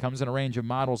Tacoma comes in a range of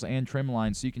models and trim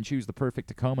lines, so you can choose the perfect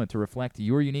Tacoma to reflect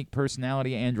your unique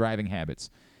personality and driving habits.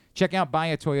 Check out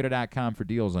buyatoyota.com for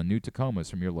deals on new Tacomas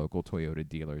from your local Toyota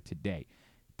dealer today.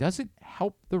 Does it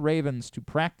help the Ravens to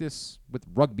practice with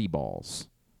rugby balls?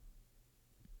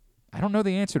 I don't know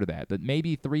the answer to that, but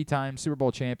maybe 3-time Super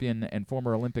Bowl champion and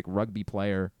former Olympic rugby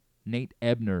player Nate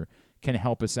Ebner can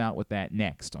help us out with that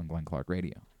next on Glenn Clark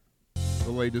Radio. The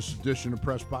latest edition of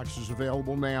Press Box is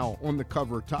available now. On the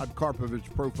cover, Todd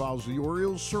Karpovich profiles the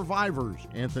Orioles' survivors,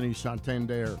 Anthony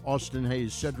Santander, Austin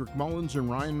Hayes, Cedric Mullins,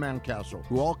 and Ryan Mountcastle,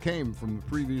 who all came from the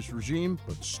previous regime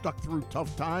but stuck through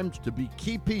tough times to be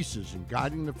key pieces in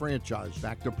guiding the franchise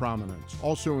back to prominence.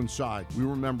 Also inside, we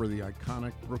remember the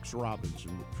iconic Brooks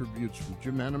Robinson with tributes from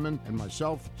Jim Henneman and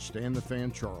myself, Stan the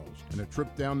Fan Charles, and a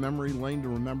trip down memory lane to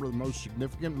remember the most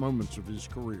significant moments of his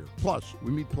career. Plus, we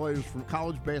meet players from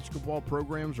college basketball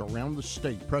programs around the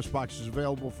state. Pressbox is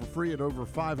available for free at over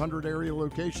 500 area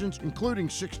locations, including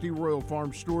 60 Royal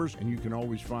Farm stores, and you can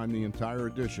always find the entire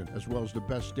edition, as well as the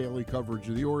best daily coverage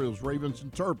of the Orioles, Ravens,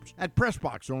 and Terps at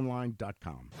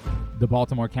PressBoxOnline.com. The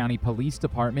Baltimore County Police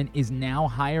Department is now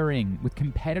hiring with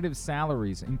competitive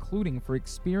salaries, including for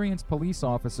experienced police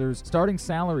officers, starting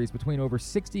salaries between over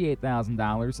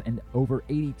 $68,000 and over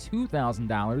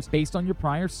 $82,000 based on your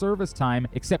prior service time,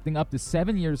 accepting up to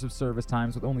 7 years of service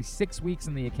times with only 6 weeks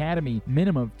in the academy,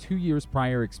 minimum of 2 years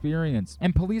prior experience.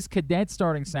 And police cadet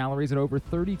starting salaries at over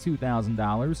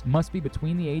 $32,000 must be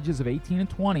between the ages of 18 and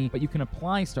 20, but you can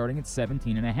apply starting at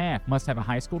 17 and a half. Must have a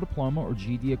high school diploma or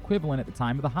GED equivalent at the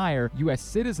time of the hire, U.S.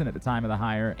 citizen at the time of the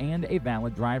hire, and a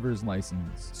valid driver's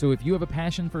license. So if you have a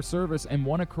passion for service and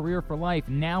want a career for life,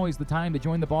 now is the time to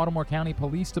join the Baltimore County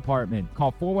Police Department.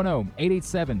 Call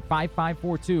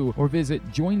 410-887-5542 or visit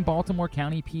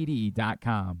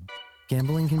joinbaltimorecountypd.com.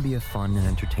 Gambling can be a fun and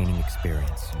entertaining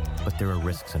experience, but there are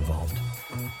risks involved.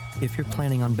 If you're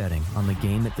planning on betting on the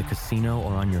game at the casino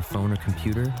or on your phone or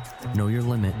computer, know your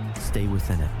limit, stay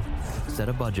within it. Set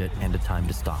a budget and a time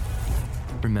to stop.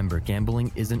 Remember,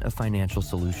 gambling isn't a financial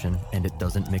solution, and it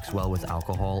doesn't mix well with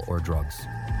alcohol or drugs.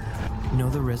 Know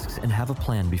the risks and have a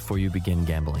plan before you begin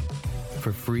gambling.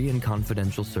 For free and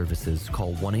confidential services,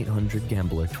 call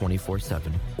 1-800-GAMBLER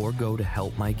 24/7 or go to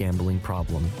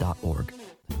helpmygamblingproblem.org.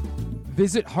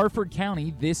 Visit Harford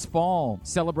County this fall.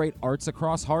 Celebrate Arts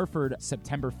Across Harford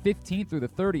September 15th through the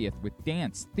 30th with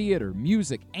dance, theater,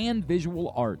 music, and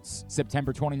visual arts.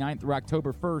 September 29th through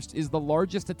October 1st is the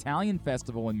largest Italian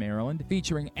festival in Maryland,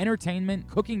 featuring entertainment,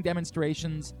 cooking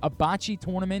demonstrations, a bocce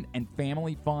tournament, and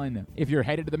family fun. If you're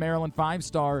headed to the Maryland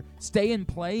 5-Star, stay and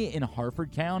play in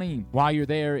Harford County. While you're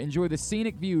there, enjoy the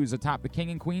scenic views atop the King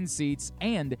and Queen seats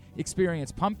and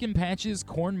experience pumpkin patches,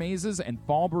 corn mazes, and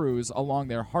fall brews along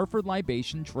their Harford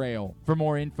Libation Trail. For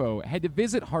more info, head to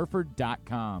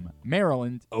visitharford.com.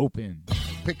 Maryland open.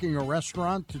 Picking a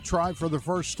restaurant to try for the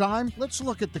first time? Let's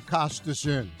look at the Costas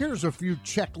Inn. Here's a few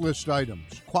checklist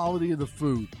items. Quality of the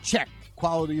food? Check.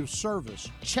 Quality of service?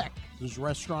 Check. Does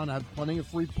restaurant have plenty of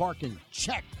free parking?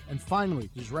 Check. And finally,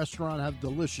 does restaurant have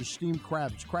delicious steamed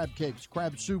crabs, crab cakes,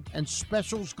 crab soup, and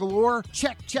specials galore?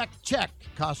 Check, check, check.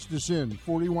 Costas Inn,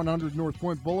 4100 North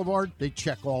Point Boulevard. They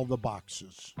check all the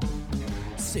boxes.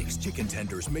 6 chicken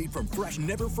tenders made from fresh,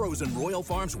 never frozen Royal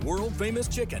Farms world-famous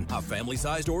chicken, a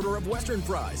family-sized order of Western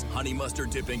fries, honey mustard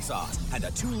dipping sauce, and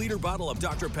a 2-liter bottle of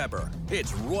Dr. Pepper.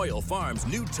 It's Royal Farms'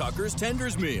 new Tucker's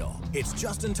Tenders Meal. It's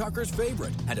Justin Tucker's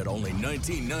favorite, and at only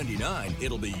 $19.99,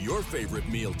 it'll be your favorite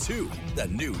meal, too. The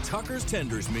new Tucker's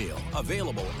Tenders Meal,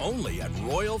 available only at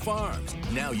Royal Farms.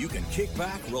 Now you can kick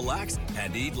back, relax,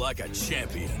 and eat like a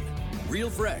champion.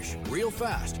 Real fresh, real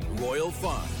fast, Royal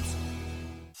Farms.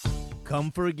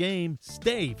 Come for a game,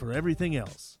 stay for everything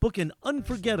else. Book an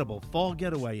unforgettable fall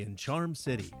getaway in Charm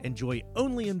City. Enjoy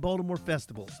only in Baltimore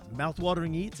festivals,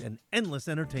 mouthwatering eats, and endless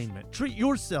entertainment. Treat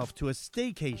yourself to a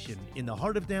staycation in the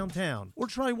heart of downtown, or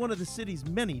try one of the city's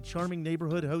many charming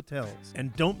neighborhood hotels.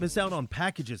 And don't miss out on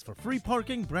packages for free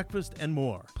parking, breakfast, and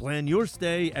more. Plan your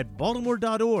stay at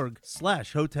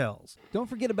baltimore.org/hotels. Don't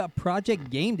forget about Project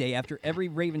Game Day after every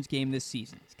Ravens game this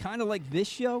season. It's kind of like this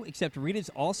show, except Rita's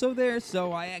also there,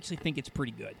 so I actually think it's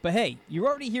pretty good. But hey, you're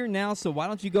already here now, so why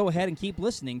don't you go ahead and keep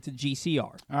listening to GCR.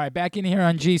 All right, back in here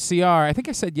on GCR. I think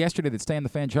I said yesterday that Stan the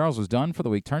Fan Charles was done for the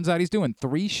week. Turns out he's doing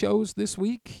 3 shows this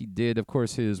week. He did, of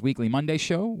course, his weekly Monday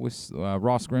show with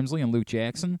Ross Grimsley and Luke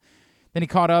Jackson. Then he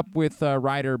caught up with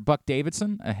writer Buck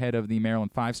Davidson ahead of the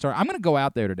Maryland 5-Star. I'm going to go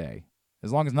out there today,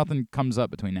 as long as nothing comes up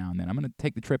between now and then. I'm going to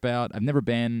take the trip out. I've never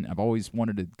been. I've always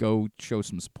wanted to go show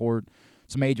some support.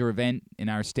 It's a major event in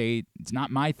our state. It's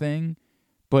not my thing,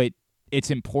 but it's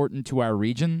important to our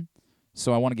region,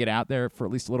 so I want to get out there for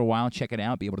at least a little while, check it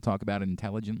out, be able to talk about it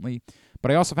intelligently.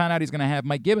 But I also found out he's going to have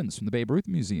Mike Gibbons from the Babe Ruth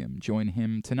Museum join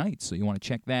him tonight, so you want to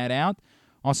check that out.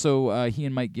 Also, he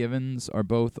and Mike Gibbons are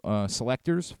both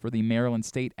selectors for the Maryland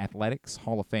State Athletics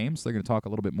Hall of Fame, so they're going to talk a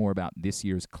little bit more about this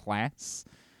year's class.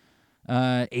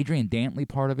 Adrian Dantley,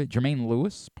 part of it. Jermaine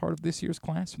Lewis, part of this year's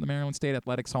class for the Maryland State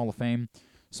Athletics Hall of Fame.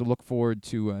 So look forward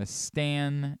to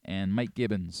Stan and Mike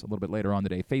Gibbons a little bit later on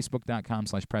today.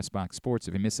 Facebook.com/PressBoxSports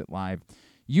if you miss it live.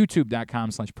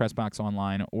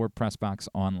 YouTube.com/PressBoxOnline or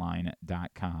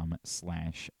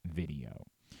PressBoxOnline.com/video.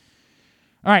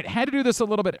 All right, had to do this a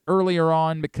little bit earlier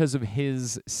on because of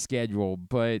his schedule,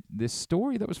 but this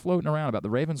story that was floating around about the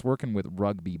Ravens working with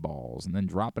rugby balls and then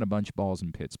dropping a bunch of balls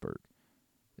in Pittsburgh.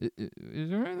 Is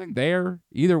there anything there?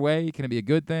 Either way, can it be a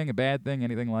good thing, a bad thing,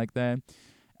 anything like that?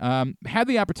 Had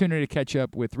the opportunity to catch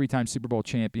up with 3-time Super Bowl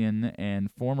champion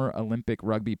and former Olympic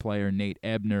rugby player Nate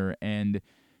Ebner, and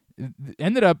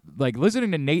ended up like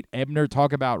listening to Nate Ebner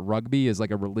talk about rugby is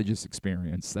like a religious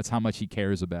experience. That's how much he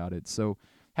cares about it. So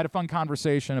had a fun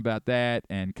conversation about that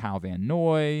and Kyle Van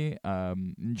Noy.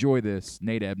 Enjoy this,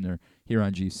 Nate Ebner, here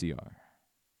on GCR.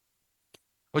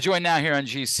 We're joined now here on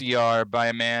GCR by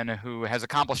a man who has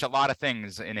accomplished a lot of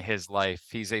things in his life.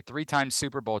 He's a 3-time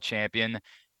Super Bowl champion,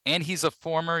 and he's a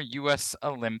former U.S.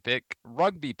 Olympic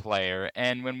rugby player.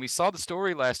 And when we saw the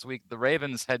story last week, the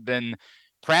Ravens had been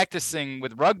practicing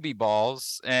with rugby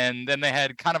balls, and then they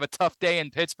had kind of a tough day in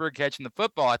Pittsburgh catching the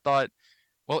football. I thought,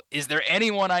 well, is there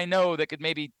anyone I know that could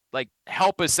maybe like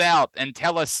help us out and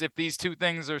tell us if these two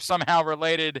things are somehow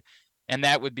related? And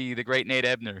that would be the great Nate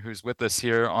Ebner, who's with us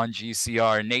here on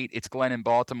GCR. Nate, it's Glenn in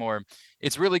Baltimore.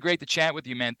 It's really great to chat with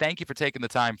you, man. Thank you for taking the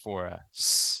time for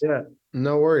us. Yeah,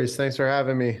 no worries. Thanks for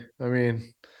having me. I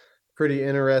mean, pretty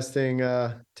interesting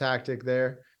tactic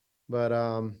there, but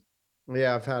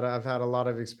yeah, I've had a lot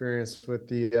of experience with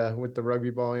the rugby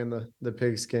ball and the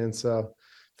pigskin, so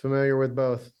familiar with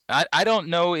both. I don't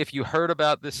know if you heard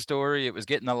about this story. It was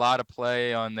getting a lot of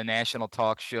play on the national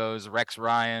talk shows. Rex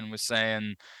Ryan was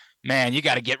saying, Man, you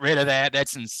got to get rid of that.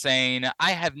 That's insane.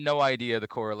 I have no idea the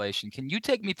correlation. Can you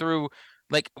take me through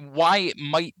like why it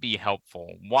might be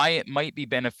helpful, why it might be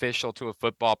beneficial to a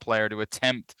football player to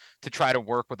attempt to try to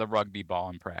work with a rugby ball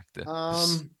in practice?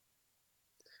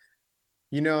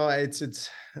 It's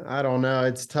I don't know.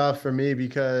 It's tough for me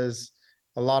because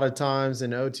a lot of times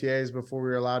in OTAs before we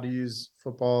were allowed to use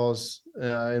footballs,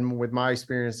 and with my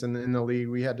experience in the league,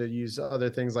 we had to use other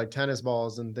things like tennis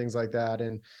balls and things like that.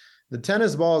 And the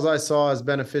tennis balls I saw as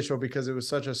beneficial because it was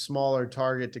such a smaller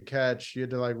target to catch. You had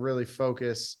to like really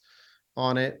focus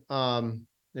on it.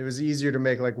 It was easier to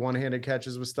make like one-handed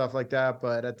catches with stuff like that,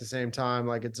 but at the same time,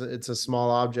 like it's a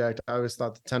small object. I always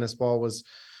thought the tennis ball was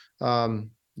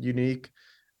unique.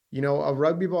 A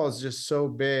rugby ball is just so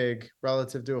big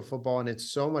relative to a football, and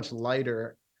it's so much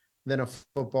lighter than a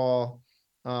football.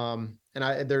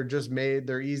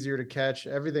 They're easier to catch.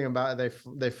 Everything about it,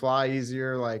 they fly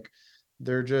easier. Like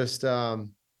they're just, so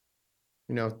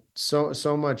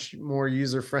much more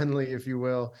user friendly, if you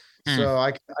will. So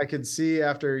I could see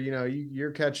after,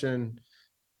 you're catching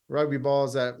rugby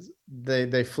balls that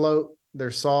they float,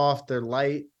 they're soft, they're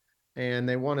light, and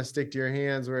they want to stick to your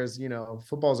hands. Whereas,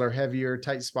 footballs are heavier,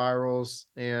 tight spirals.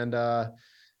 And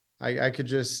I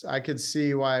could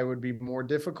see why it would be more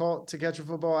difficult to catch a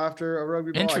football after a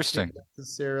rugby ball. Interesting. I can't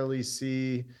necessarily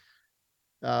see,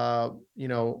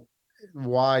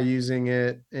 why using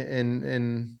it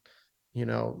in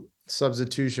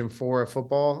substitution for a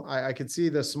football. I could see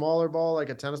the smaller ball, like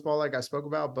a tennis ball, like I spoke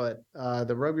about, but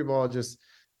the rugby ball just,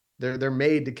 they're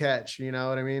made to catch, you know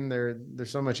what I mean? They're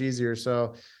so much easier.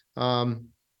 So I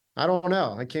don't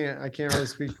know. I can't really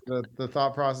speak to the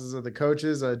thought process of the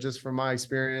coaches, just from my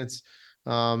experience.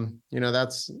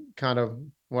 That's kind of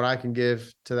what I can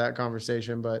give to that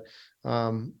conversation, but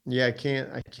I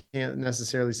can't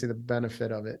necessarily see the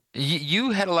benefit of it.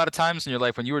 You had a lot of times in your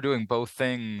life when you were doing both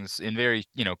things in very,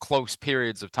 close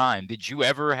periods of time. Did you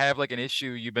ever have like an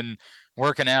issue? You've been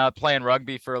working out, playing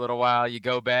rugby for a little while, you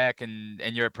go back and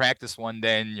you're at practice one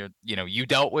day and you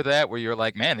dealt with that where you're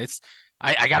like, man,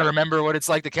 I got to remember what it's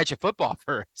like to catch a football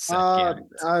for a second.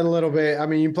 A little bit. I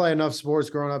mean, you play enough sports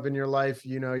growing up in your life,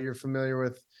 you're familiar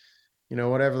with,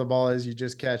 whatever the ball is, you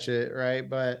just catch it. Right.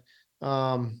 But,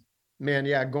 man,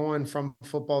 yeah, going from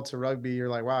football to rugby, you're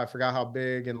like, wow, I forgot how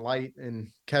big and light and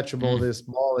catchable this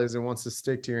ball is. It wants to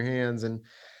stick to your hands. And,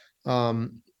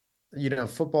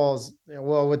 footballs,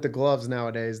 well, with the gloves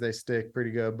nowadays, they stick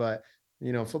pretty good, but,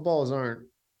 footballs aren't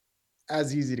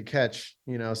as easy to catch,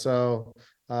 so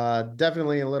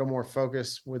definitely a little more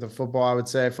focus with a football, I would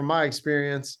say. From my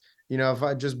experience, if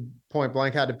I just point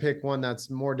blank had to pick one that's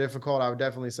more difficult, I would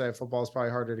definitely say football is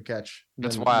probably harder to catch.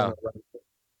 That's wild.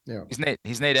 Yeah.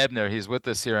 He's Nate Ebner. He's with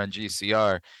us here on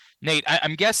GCR. Nate,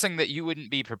 I'm guessing that you wouldn't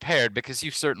be prepared because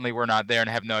you certainly were not there and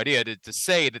have no idea to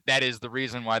say that is the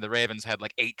reason why the Ravens had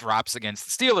like 8 drops against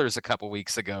the Steelers a couple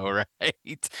weeks ago,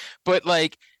 right? But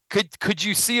like, could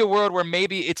you see a world where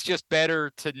maybe it's just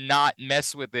better to not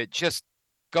mess with it? Just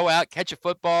go out, catch a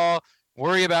football,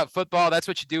 worry about football. That's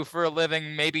what you do for a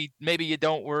living. Maybe you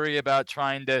don't worry about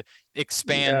trying to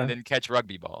expand and catch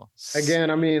rugby balls.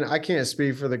 Again, I mean, I can't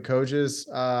speak for the coaches.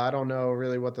 I don't know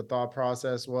really what the thought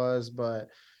process was, but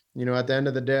at the end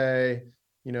of the day,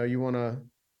 you want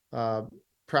to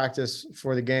practice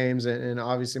for the games and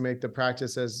obviously make the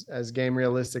practice as game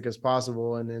realistic as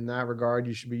possible. And in that regard,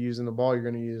 you should be using the ball you're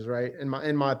going to use, right? In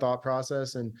my thought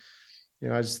process. And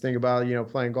I just think about,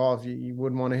 playing golf, you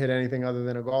wouldn't want to hit anything other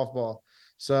than a golf ball.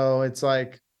 So it's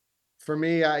like, for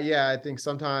me, I think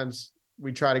sometimes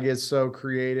we try to get so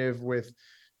creative with,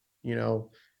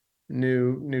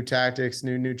 new tactics,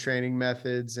 new training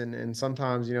methods. And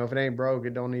sometimes, if it ain't broke,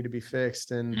 it don't need to be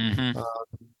fixed. And,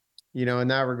 in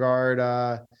that regard,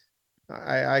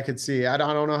 I could see, I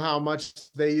don't know how much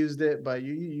they used it, but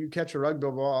you catch a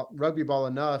rugby ball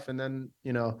enough. And then,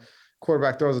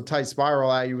 quarterback throws a tight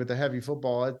spiral at you with a heavy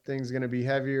football, that thing's going to be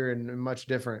heavier and much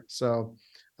different. So,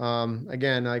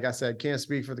 again, like I said, can't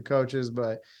speak for the coaches,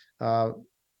 but,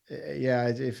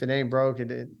 if it ain't broke,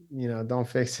 don't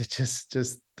fix it.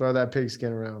 Just throw that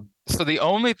pigskin around. So the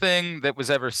only thing that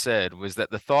was ever said was that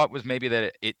the thought was maybe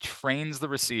that it trains the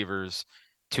receivers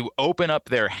to open up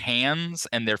their hands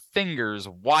and their fingers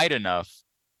wide enough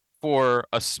for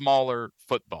a smaller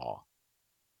football.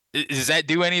 Does that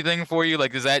do anything for you?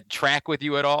 Like, does that track with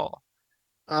you at all?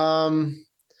 Well,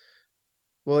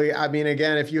 I mean,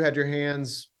 again, if you had your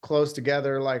hands close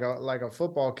together like a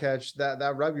football catch,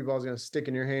 that rugby ball is going to stick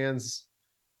in your hands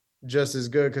just as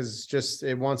good because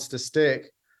it wants to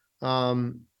stick.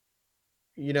 To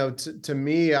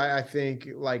me, I think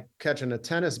like catching a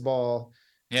tennis ball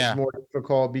It's more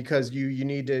difficult because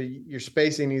your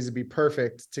spacing needs to be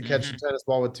perfect to catch the tennis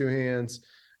ball with two hands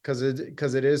because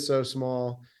it is so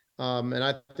small. And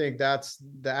I think that's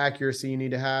the accuracy you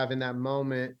need to have in that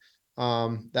moment,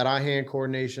 that eye-hand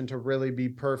coordination to really be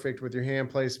perfect with your hand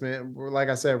placement. Like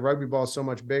I said, rugby ball is so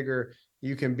much bigger.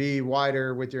 You can be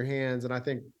wider with your hands. And I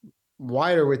think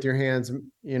wider with your hands,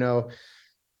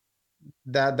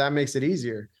 that makes it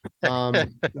easier.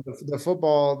 The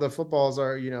footballs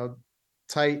are,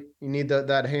 tight. You need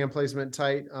that hand placement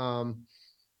tight.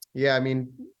 Yeah, I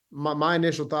mean, my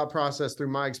initial thought process through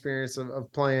my experience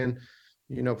of playing,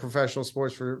 professional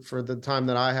sports for the time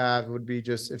that I have would be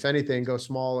just, if anything, go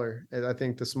smaller. I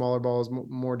think the smaller ball is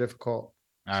more difficult.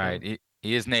 All right.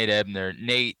 He is Nate Ebner.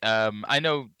 Nate, I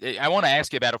know I want to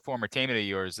ask you about a former teammate of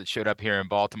yours that showed up here in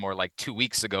Baltimore like 2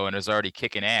 weeks ago and is already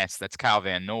kicking ass. That's Kyle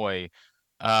Van Noy.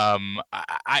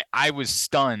 I was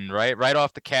stunned, right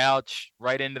off the couch,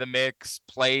 right into the mix,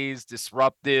 plays,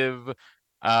 disruptive.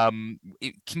 Can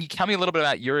you tell me a little bit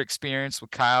about your experience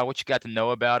with Kyle? What you got to know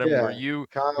about him? Yeah,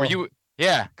 Kyle.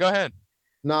 Yeah, go ahead.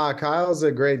 Nah, Kyle's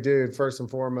a great dude, first and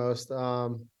foremost.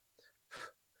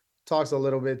 Talks a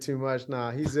little bit too much.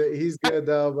 Nah, he's good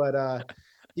though, but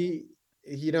he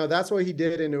that's what he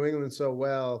did in New England so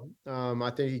well.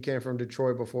 I think he came from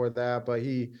Detroit before that, but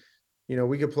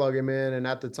we could plug him in, and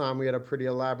at the time we had a pretty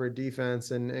elaborate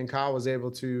defense, and Kyle was able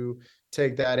to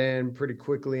take that in pretty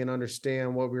quickly and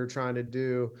understand what we were trying to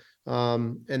do.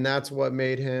 And that's what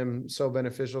made him so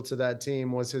beneficial to that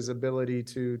team, was his ability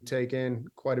to take in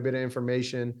quite a bit of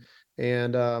information.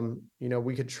 And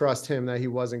we could trust him that he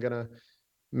wasn't going to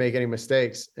make any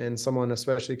mistakes. And someone,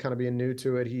 especially kind of being new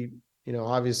to it, he,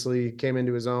 obviously came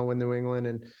into his own with New England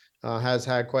and has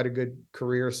had quite a good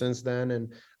career since then.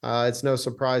 And it's no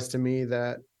surprise to me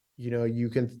that, you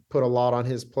can put a lot on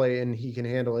his plate and he can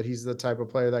handle it. He's the type of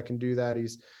player that can do that.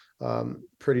 He's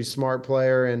pretty smart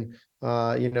player and,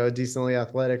 decently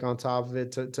athletic on top of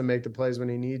it to make the plays when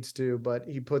he needs to, but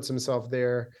he puts himself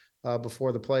there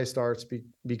before the play starts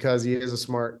because he is a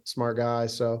smart guy.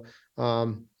 So,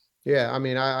 yeah, I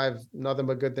mean, I've nothing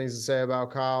but good things to say about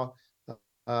Kyle.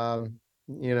 He's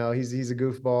a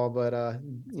goofball, but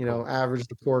average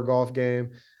the poor golf game.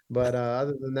 But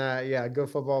other than that, yeah, good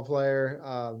football player,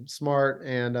 smart,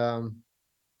 and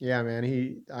yeah,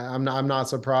 man, I'm not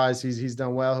surprised. He's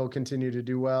done well. He'll continue to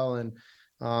do well, and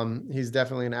he's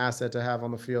definitely an asset to have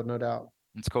on the field, no doubt.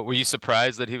 It's cool. Were you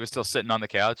surprised that he was still sitting on the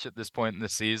couch at this point in the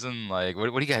season? Like,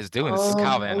 what are you guys doing? This is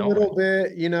Kyle Van Noy. A little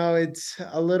bit, it's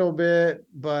a little bit,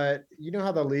 but you know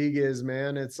how the league is,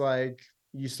 man. It's like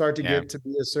you start to get to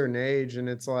be a certain age, and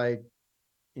it's like,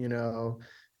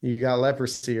 you got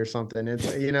leprosy or something. It's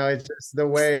it's just the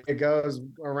way it goes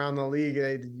around the league.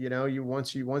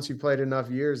 Once you played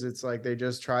enough years, it's like they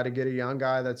just try to get a young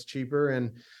guy that's cheaper,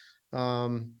 and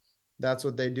that's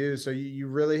what they do. So you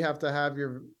really have to have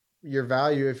your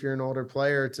value if you're an older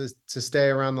player to stay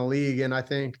around the league. And I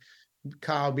think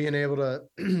Kyle being able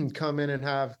to come in and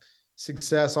have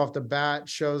success off the bat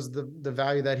shows the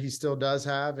value that he still does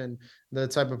have and the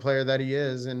type of player that he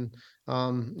is. And,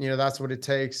 that's what it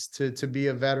takes to be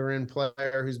a veteran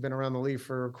player who's been around the league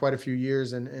for quite a few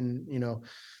years and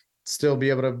still be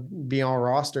able to be on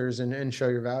rosters and show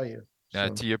your value.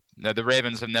 The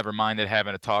Ravens have never minded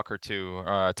having a talker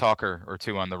or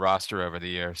two on the roster over the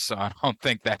years, so I don't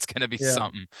think that's going to be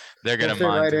something they're going to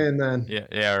mind. Right in then.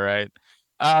 Yeah, right.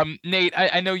 Nate,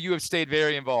 I know you have stayed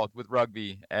very involved with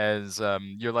rugby as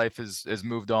your life has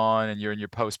moved on and you're in your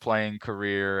post-playing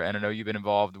career, and I know you've been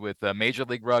involved with Major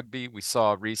League Rugby. We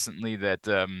saw recently that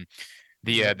the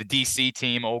DC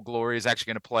team, Old Glory, is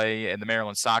actually going to play in the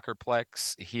Maryland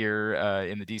Soccerplex here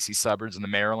in the DC suburbs in the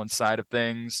Maryland side of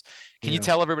things. Can you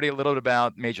tell everybody a little bit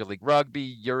about Major League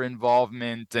Rugby, your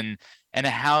involvement, and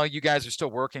how you guys are still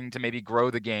working to maybe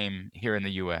grow the game here in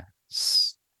the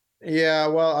U.S.? Yeah,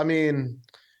 well, I mean,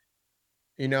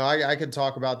 I could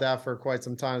talk about that for quite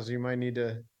some time, so you might need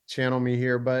to channel me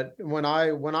here. But when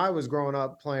I was growing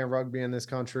up playing rugby in this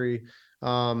country,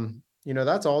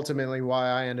 that's ultimately why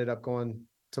I ended up going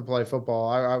to play football.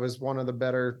 I was one of the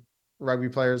better rugby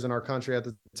players in our country at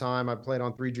the time. I played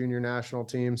on 3 junior national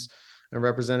teams and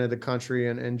represented the country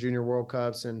in junior World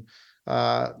Cups. And,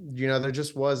 there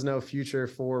just was no future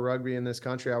for rugby in this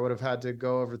country. I would have had to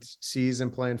go overseas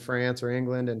and play in France or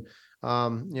England. And, I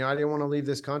didn't want to leave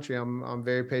this country. I'm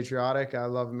very patriotic. I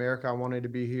love America. I wanted to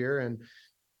be here. And,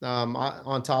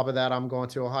 on top of that, I'm going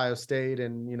to Ohio State,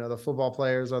 and, the football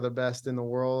players are the best in the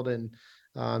world. And,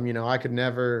 I could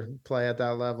never play at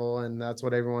that level, and that's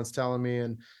what everyone's telling me.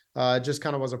 And it just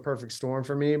kind of was a perfect storm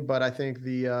for me. But I think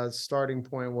the starting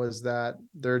point was that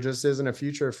there just isn't a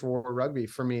future for rugby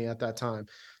for me at that time.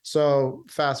 So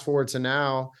fast forward to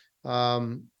now,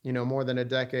 more than a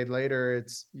decade later,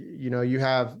 it's, you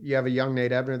have a young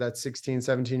Nate Ebner that's 16,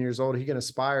 17 years old. He can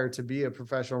aspire to be a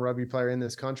professional rugby player in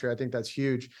this country. I think that's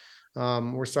huge.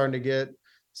 We're starting to get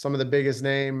some of the biggest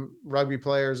name rugby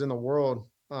players in the world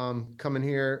coming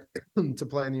here to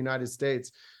play in the United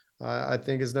States. I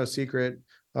think is no secret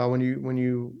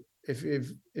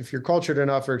if you're cultured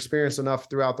enough or experienced enough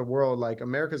throughout the world, like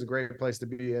America's a great place to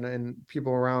be, and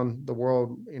people around the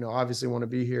world, obviously want to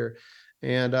be here.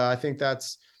 And I think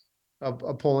that's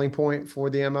a pulling point for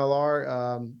the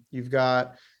MLR. You've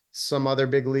got some other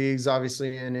big leagues,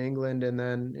 obviously in England, and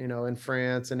then, in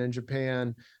France and in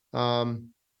Japan.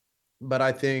 But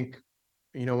I think,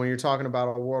 when you're talking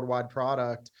about a worldwide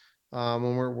product,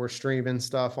 when we're streaming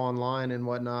stuff online and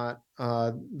whatnot,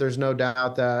 there's no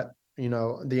doubt that, the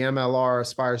MLR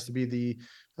aspires to be the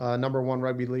number one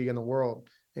rugby league in the world.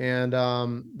 And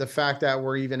the fact that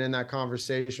we're even in that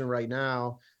conversation right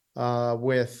now,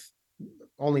 with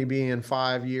only being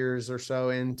 5 years or so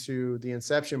into the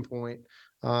inception point,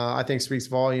 I think speaks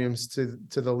volumes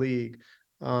to the league.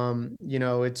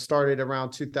 It started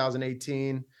around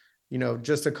 2018.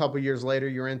 Just a couple years later,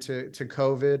 you're into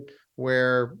COVID,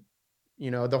 where,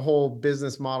 the whole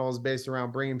business model is based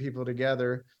around bringing people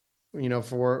together,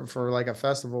 for like a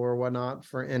festival or whatnot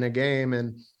in a game.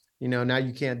 And, now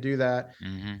you can't do that.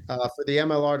 For the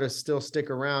MLR to still stick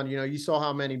around, you saw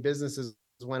how many businesses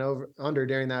went under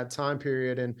during that time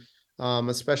period. And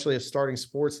especially a starting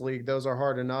sports league, those are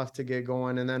hard enough to get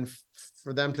going. And then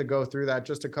for them to go through that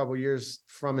just a couple years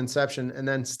from inception and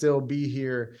then still be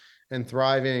here and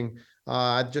thriving,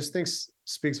 I just think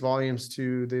speaks volumes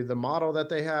to the model that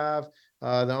they have,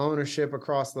 the ownership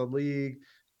across the league,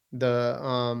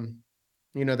 the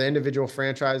individual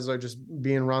franchises are just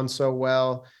being run so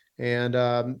well, and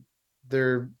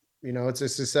they're, it's a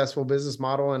successful business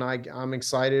model, and I'm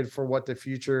excited for what the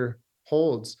future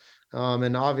holds.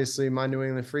 And obviously my New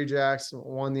England Free Jacks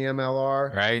won the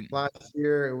MLR last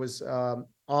year. It was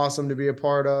awesome to be a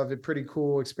part of. A pretty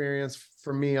cool experience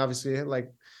for me, obviously,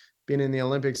 like being in the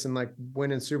Olympics and like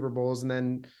winning Super Bowls, and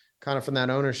then kind of from that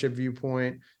ownership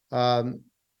viewpoint,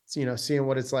 seeing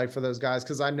what it's like for those guys.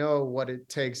 Cause I know what it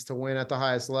takes to win at the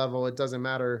highest level. It doesn't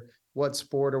matter what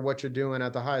sport or what you're doing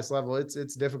at the highest level.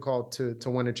 It's difficult to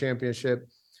win a championship.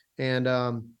 And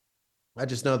I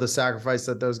just know the sacrifice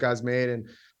that those guys made, and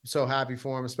I'm so happy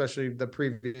for them, especially the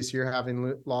previous year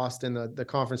having lost in the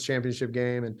conference championship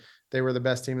game. And they were the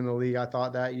best team in the league, I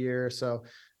thought, that year. So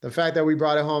the fact that we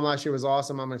brought it home last year was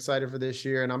awesome. I'm excited for this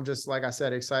year. And I'm just, like I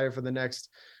said, excited for the next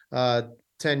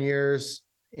 10 years.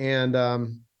 And,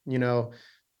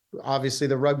 obviously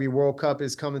the Rugby World Cup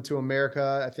is coming to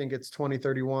America. I think it's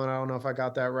 2031. I don't know if I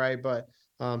got that right, but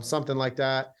something like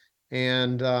that.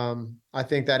 And I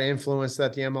think that influence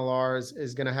that the MLR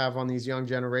is going to have on these young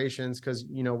generations, because,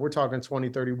 we're talking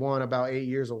 2031, about 8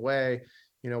 years away.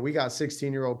 We got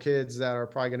 16-year-old kids that are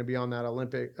probably going to be on that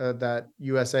that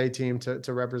USA team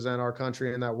to represent our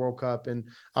country in that World Cup. And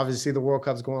obviously the World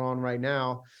Cup's going on right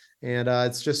now. And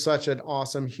it's just such an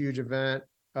awesome, huge event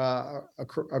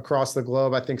across the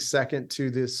globe. I think second to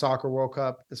the Soccer World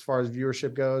Cup as far as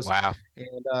viewership goes. Wow.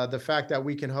 And the fact that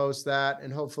we can host that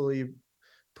and hopefully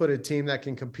put a team that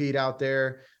can compete out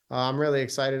there, I'm really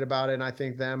excited about it. And I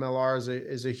think the MLR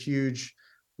is a huge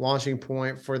launching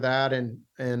point for that.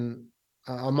 And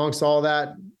amongst all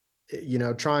that,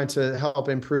 trying to help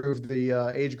improve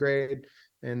the age grade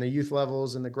and the youth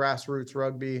levels and the grassroots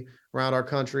rugby around our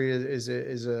country is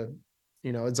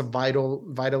it's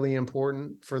vitally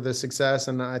important for the success.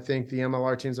 And I think the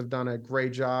MLR teams have done a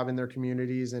great job in their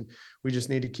communities, and we just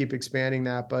need to keep expanding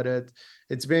that. But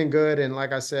it's been good. And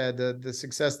like I said, the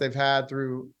success they've had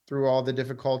through all the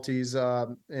difficulties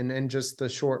and just the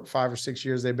short 5 or 6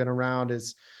 years they've been around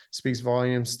speaks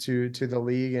volumes to the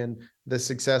league, and the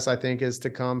success I think is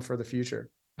to come for the future.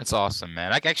 That's awesome,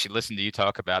 man. I actually listened to you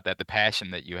talk about that, the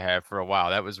passion that you have for a while.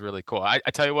 That was really cool. I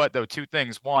tell you what, though, two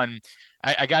things. One,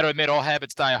 I got to admit, all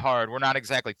habits die hard. We're not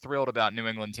exactly thrilled about New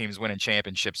England teams winning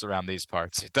championships around these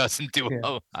parts. It doesn't do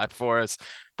a lot for us.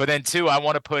 But then, two, I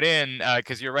want to put in,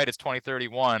 because you're right, it's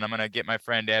 2031. I'm going to get my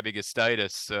friend Abby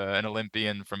Gustitis, an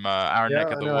Olympian from our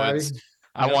neck of the woods.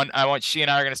 Abby. I want she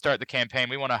and I are going to start the campaign.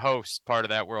 We want to host part of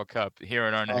that World Cup here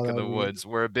in our neck of the woods.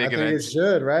 We're a big event. It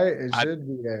should, right? It should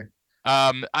be there.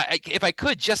 If I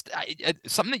could just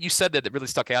something that you said that really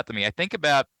stuck out to me. I think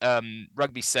about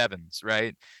rugby sevens,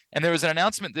 right? And there was an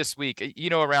announcement this week,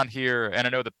 around here, and I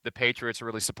know that the Patriots are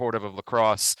really supportive of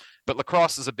lacrosse, but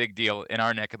lacrosse is a big deal in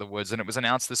our neck of the woods. And it was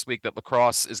announced this week that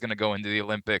lacrosse is going to go into the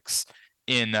Olympics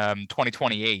in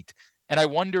 2028. And I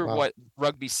wonder what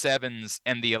rugby sevens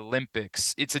and the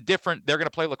Olympics, they're going to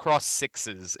play lacrosse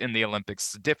sixes in the Olympics.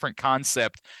 It's a different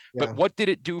concept. Yeah. But what did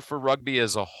it do for rugby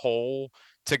as a whole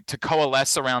to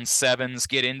coalesce around sevens,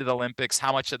 get into the Olympics?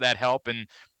 How much did that help? And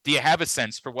do you have a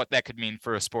sense for what that could mean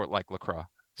for a sport like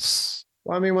lacrosse?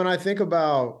 Well, I mean, when I think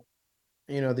about,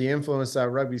 the influence that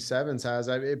rugby sevens has,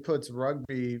 it puts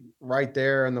rugby right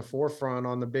there in the forefront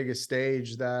on the biggest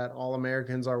stage that all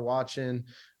Americans are watching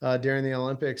during the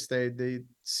Olympics. They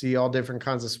see all different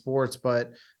kinds of sports,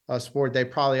 but a sport they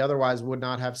probably otherwise would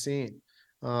not have seen.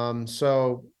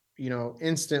 So,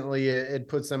 instantly it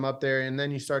puts them up there, and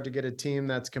then you start to get a team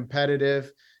that's competitive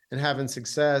and having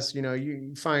success.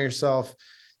 You find yourself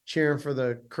cheering for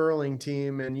the curling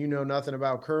team and nothing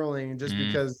about curling just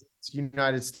because it's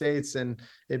United States and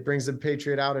it brings the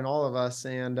patriot out in all of us.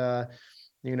 And,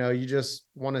 you just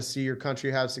want to see your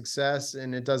country have success,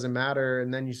 and it doesn't matter.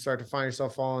 And then you start to find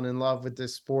yourself falling in love with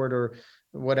this sport or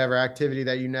whatever activity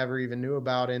that you never even knew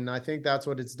about. And I think that's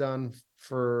what it's done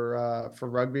for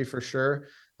rugby for sure.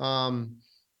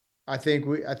 I think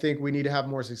we need to have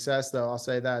more success, though. I'll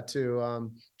say that too.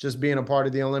 Just being a part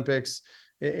of the Olympics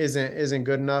isn't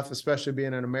good enough, especially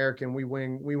being an American. We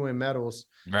win medals,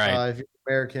 right? If you're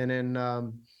American,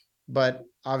 and but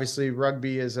obviously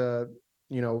rugby is a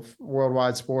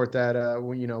worldwide sport that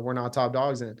we're not top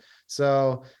dogs in.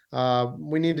 So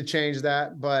we need to change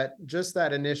that. But just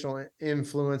that initial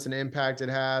influence and impact it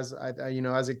has.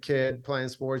 As a kid playing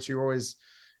sports, you always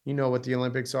what the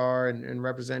Olympics are and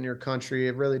represent your country.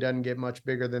 It really doesn't get much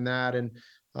bigger than that. And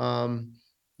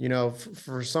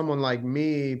for someone like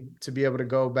me to be able to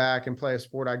go back and play a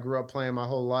sport I grew up playing my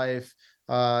whole life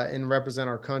and represent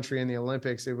our country in the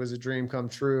Olympics, it was a dream come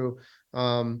true.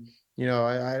 I'm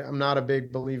not a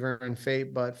big believer in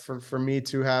fate, but for me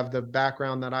to have the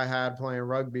background that I had playing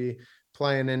rugby,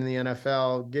 playing in the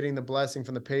NFL, getting the blessing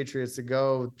from the Patriots to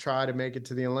go try to make it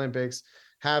to the Olympics,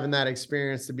 having that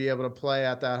experience to be able to play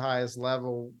at that highest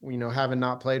level, having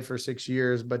not played for 6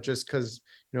 years, but just because,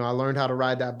 I learned how to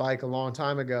ride that bike a long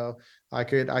time ago, I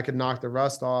could knock the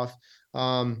rust off.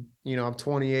 I'm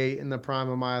 28 in the prime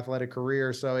of my athletic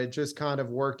career. So it just kind of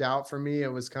worked out for me.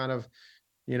 It was kind of,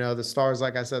 the stars,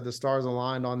 like I said, the stars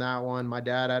aligned on that one. My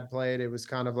dad had played. It was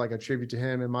kind of like a tribute to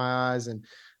him in my eyes, and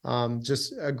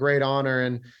just a great honor.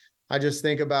 And I just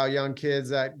think about young kids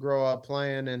that grow up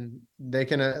playing, and they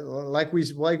can, like we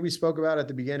spoke about at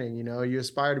the beginning, you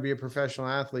aspire to be a professional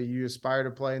athlete, you aspire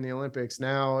to play in the Olympics.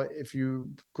 Now, if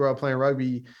you grow up playing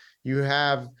rugby, you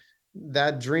have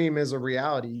that dream is a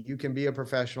reality. You can be a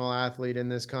professional athlete in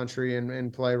this country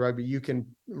and play rugby. You can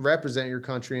represent your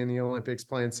country in the Olympics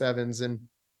playing sevens, and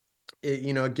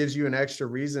it gives you an extra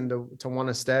reason to want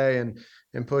to stay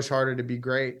and push harder to be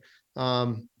great.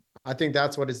 I think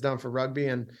that's what it's done for rugby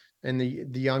and the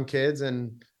young kids,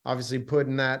 and obviously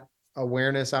putting that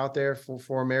awareness out there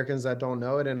for Americans that don't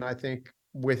know it. And I think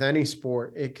with any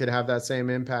sport, it could have that same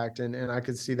impact. And I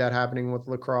could see that happening with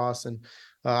lacrosse. And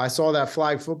I saw that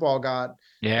flag football got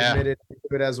admitted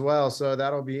to it as well. So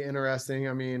that'll be interesting.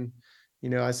 I mean,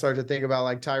 I started to think about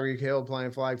like Tyreek Hill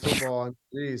playing flag football and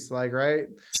geez, like, right.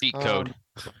 Cheat code.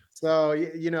 So,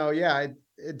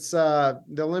 it's the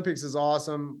Olympics is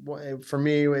awesome. For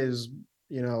me, is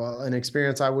an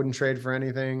experience I wouldn't trade for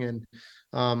anything. And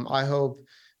I hope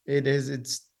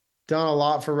it's done a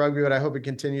lot for rugby, but I hope it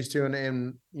continues to.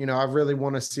 And I really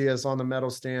want to see us on the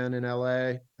medal stand in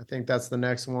LA. I think that's the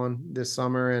next one this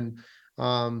summer. And,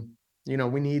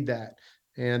 we need that.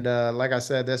 And like I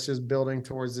said, that's just building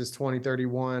towards this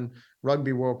 2031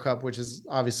 Rugby World Cup, which is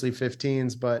obviously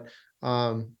 15s. But,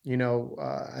 I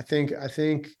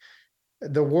think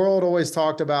the world always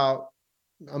talked about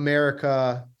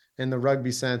America in the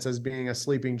rugby sense as being a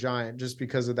sleeping giant just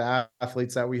because of the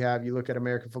athletes that we have. You look at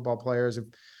American football players,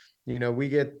 we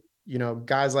get,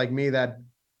 guys like me that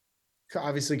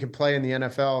obviously could play in the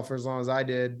NFL for as long as I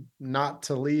did, not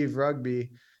to leave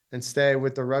rugby and stay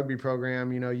with the rugby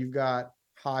program. You've got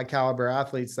high caliber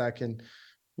athletes that can,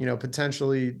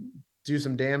 potentially do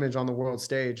some damage on the world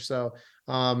stage. So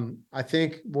I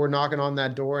think we're knocking on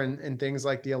that door, and things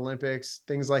like the Olympics,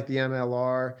 things like the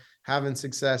MLR, having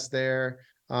success there.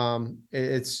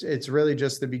 It's really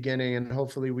just the beginning, and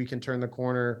hopefully we can turn the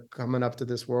corner coming up to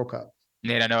this World Cup.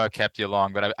 Nate, I know I kept you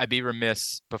long, but I'd be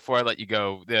remiss before I let you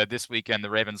go. This weekend, the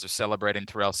Ravens are celebrating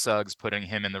Terrell Suggs, putting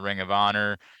him in the Ring of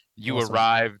Honor. you Awesome.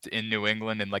 arrived in New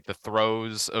England in like the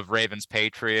throes of Ravens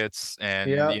Patriots, and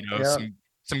Yep, yep,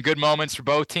 some good moments for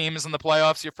both teams in the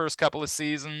playoffs your first couple of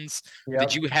seasons.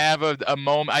 Did yep. you have a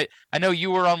moment? I know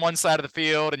you were on one side of the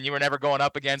field and you were never going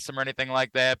up against him or anything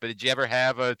like that, but did you ever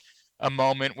have a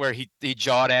moment where he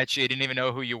jawed at you, didn't even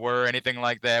know who you were, anything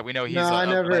like that? We know No, he's a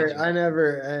legend. I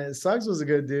never. Suggs was a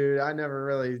good dude. I never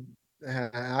really,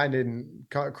 I didn't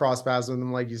cross paths with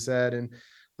him like you said, and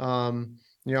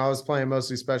I was playing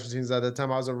mostly special teams at the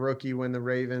time. I was a rookie when the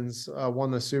Ravens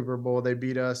won the Super Bowl. They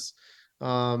beat us.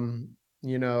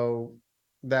 You know,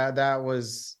 that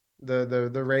was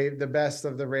the best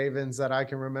of the Ravens that I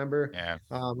can remember. Yeah.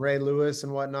 Ray Lewis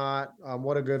and whatnot.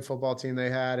 What a good football team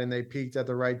they had, and they peaked at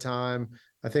the right time.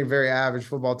 I think very average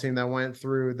football team that went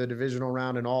through the divisional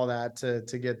round and all that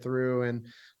to get through, and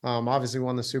obviously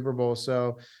won the Super Bowl.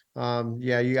 So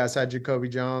you guys had Jacoby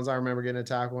Jones. I remember getting a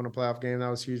tackle in a playoff game. That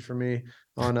was huge for me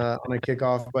on a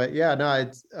kickoff. But yeah, no,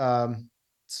 it's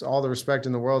all the respect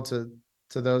in the world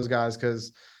to those guys,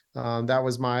 because that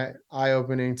was my eye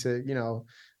opening to,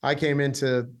 I came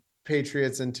into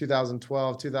Patriots in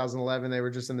 2012, 2011. They were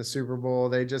just in the Super Bowl.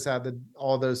 They just had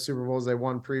all those Super Bowls they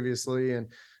won previously, and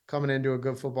coming into a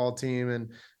good football team, and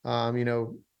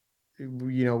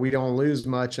we don't lose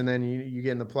much, and then you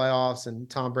get in the playoffs and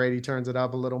Tom Brady turns it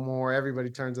up a little more,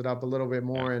 everybody turns it up a little bit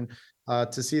more, and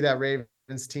to see that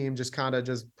Ravens team just kind of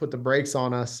just put the brakes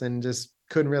on us and just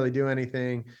couldn't really do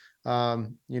anything,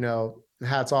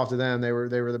 hats off to them. They were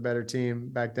the better team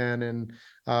back then, and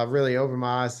really opened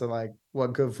my eyes to like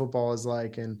what good football is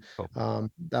like, and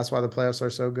that's why the playoffs are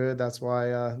so good. That's why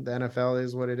the NFL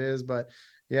is what it is. But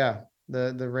yeah,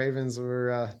 the Ravens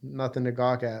were nothing to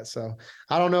gawk at. So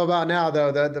I don't know about now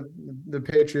though. The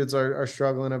Patriots are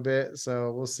struggling a bit.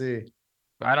 So we'll see.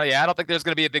 I don't think there's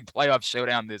going to be a big playoff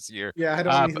showdown this year. Yeah, I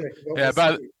don't either.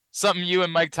 But something you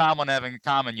and Mike Tomlin have in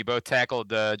common, you both tackled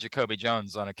Jacoby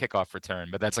Jones on a kickoff return,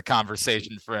 but that's a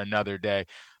conversation for another day.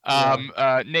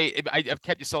 Nate, I've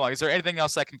kept you so long. Is there anything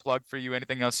else I can plug for you?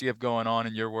 Anything else you have going on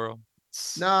in your world?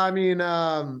 No, I mean,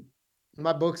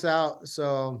 my book's out,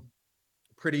 so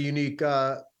pretty unique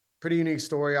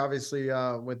story, obviously,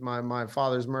 with my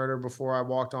father's murder before I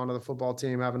walked onto the football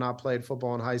team, having not played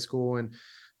football in high school, and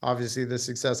obviously the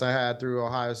success I had through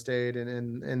Ohio State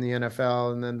and in the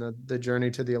NFL, and then the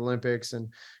journey to the Olympics,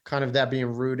 and kind of that being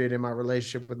rooted in my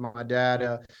relationship with my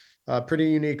dad. A pretty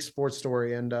unique sports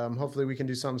story, and hopefully we can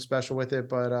do something special with it.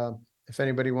 But if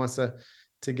anybody wants to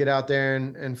get out there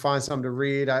and find something to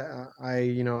read, I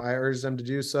urge them to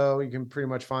do so. You can pretty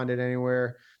much find it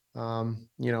anywhere.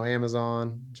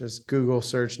 Amazon, just Google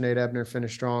search Nate Ebner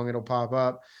Finish Strong, it'll pop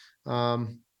up.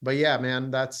 But yeah,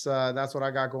 man, that's what I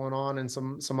got going on, and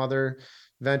some other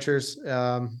ventures.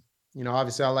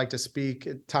 Obviously I like to speak.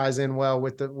 It ties in well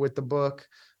with the book.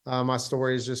 My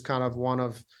story is just kind of one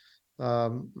of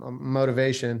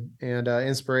motivation and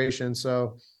inspiration.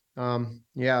 So love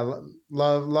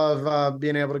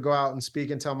being able to go out and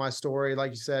speak and tell my story.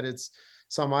 Like you said, it's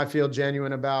something I feel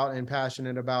genuine about and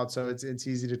passionate about, so it's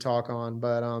easy to talk on.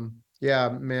 But yeah,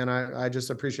 man, I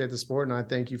just appreciate the sport, and I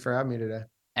thank you for having me today.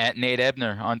 At Nate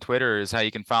Ebner on Twitter is how you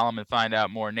can follow him and find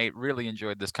out more. Nate, really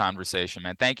enjoyed this conversation,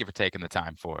 man. Thank you for taking the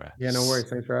time for us. Yeah, no worries.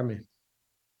 Thanks for having me.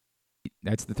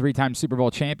 That's the three-time Super Bowl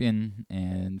champion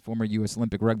and former U.S.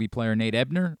 Olympic rugby player Nate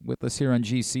Ebner with us here on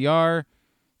GCR.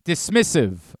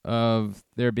 Dismissive of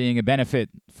there being a benefit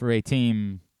for a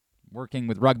team working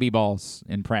with rugby balls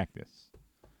in practice.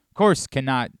 Of course,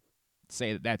 cannot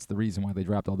say that that's the reason why they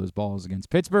dropped all those balls against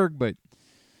Pittsburgh, but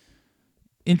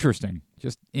interesting.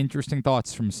 Just interesting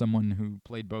thoughts from someone who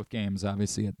played both games,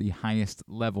 obviously, at the highest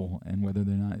level, and whether or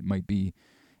not it might be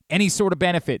any sort of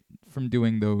benefit from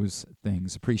doing those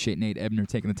things. Appreciate Nate Ebner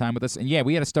taking the time with us. And yeah,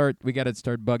 we got to start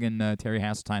bugging Terry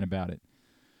Hasseltine about it.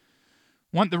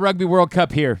 Want the Rugby World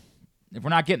Cup here. If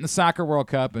we're not getting the Soccer World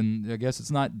Cup, and I guess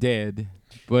it's not dead,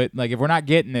 but like if we're not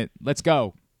getting it, let's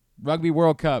go. Rugby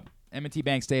World Cup, M&T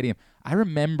Bank Stadium. I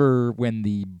remember when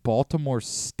the Baltimore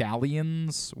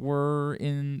Stallions were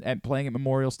playing at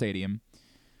Memorial Stadium.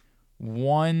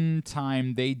 One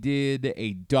time they did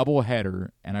a doubleheader,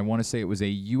 and I want to say it was a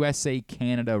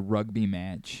USA-Canada rugby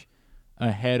match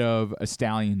ahead of a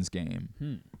Stallions game.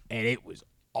 And it was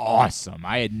awesome.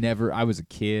 I was a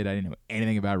kid. I didn't know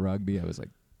anything about rugby. I was like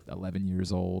 11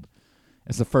 years old.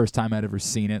 It's the first time I'd ever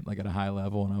seen it like at a high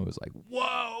level, and I was like,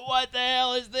 whoa, what the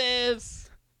hell is this?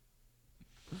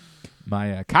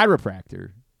 My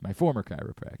chiropractor, my former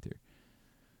chiropractor.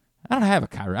 I don't have a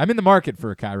chiropractor. I'm in the market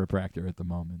for a chiropractor at the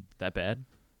moment. That bad?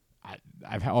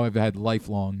 I've had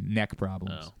lifelong neck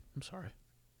problems. Oh, I'm sorry.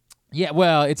 Yeah,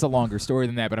 well, it's a longer story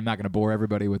than that, but I'm not going to bore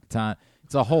everybody with the time.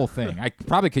 It's a whole thing. I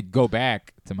probably could go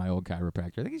back to my old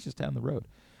chiropractor. I think he's just down the road.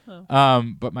 Oh.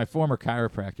 But my former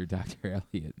chiropractor, Dr.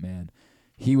 Elliott, man,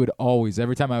 he would always,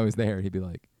 every time I was there, he'd be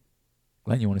like,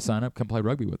 Glenn, you want to sign up? Come play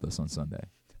rugby with us on Sunday.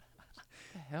 What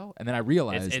the hell? And then I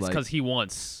realized it's because he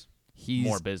wants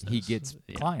more business. He gets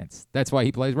clients. That's why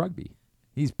he plays rugby.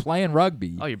 He's playing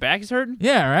rugby. Oh, your back is hurting?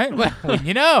 Yeah, right? Well,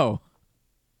 you know.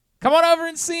 Come on over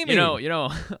and see me. You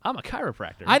know, I'm a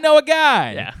chiropractor. I know a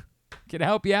guy. Yeah. Can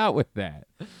help you out with that.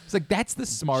 It's like, that's the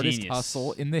smartest Genius.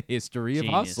 hustle in the history of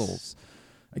Genius. hustles.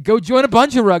 Go join a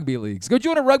bunch of rugby leagues. Go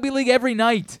join a rugby league every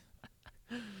night.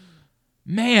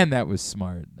 Man, that was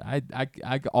smart.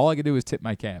 All I could do was tip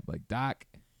my cap. Like, Doc,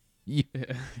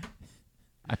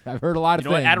 I've heard a lot of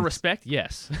things. Out of respect,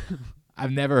 yes.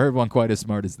 I've never heard one quite as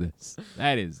smart as this.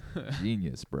 That is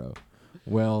genius, bro.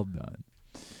 Well done.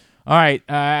 All right,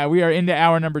 we are into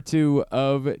hour number 2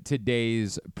 of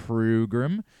today's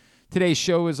program. Today's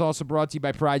show is also brought to you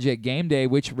by Project Game Day,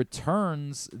 which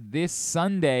returns this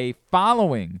Sunday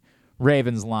following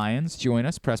Ravens-Lions. Join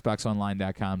us,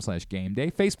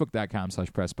 PressBoxOnline.com/GameDay,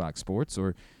 Facebook.com/PressBoxSports,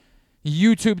 or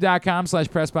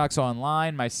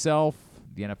YouTube.com/PressBoxOnline. Myself,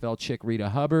 the NFL chick Rita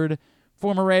Hubbard,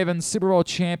 former Ravens Super Bowl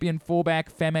champion fullback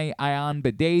Femi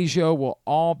Ayan-Badejo will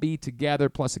all be together,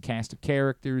 plus a cast of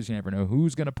characters. You never know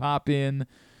who's going to pop in.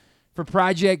 For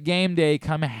Project Game Day,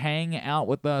 come hang out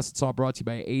with us. It's all brought to you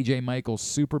by AJ Michaels,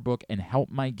 Superbook, and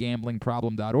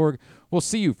HelpMyGamblingProblem.org. We'll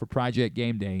see you for Project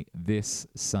Game Day this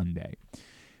Sunday.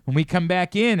 When we come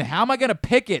back in, how am I going to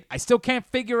pick it? I still can't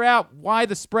figure out why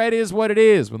the spread is what it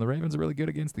is when the Ravens are really good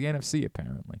against the NFC,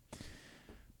 apparently.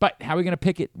 But how are we going to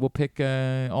pick it? We'll pick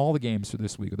all the games for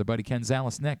this week with our buddy Ken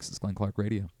Zalis next. It's Glenn Clark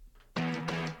Radio.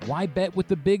 Why bet with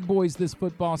the big boys this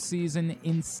football season?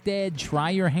 Instead, try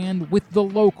your hand with the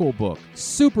local book,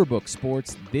 Superbook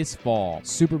Sports, this fall.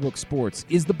 Superbook Sports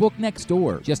is the book next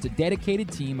door. Just a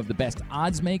dedicated team of the best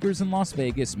odds makers in Las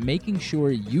Vegas, making sure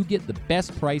you get the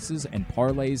best prices and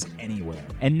parlays anywhere.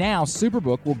 And now,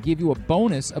 Superbook will give you a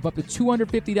bonus of up to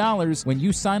 $250 when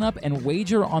you sign up and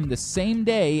wager on the same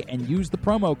day and use the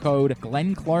promo code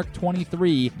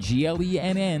GlennClark23,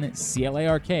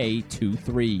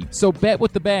 GLENNCLARK23. So bet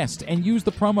with the best and use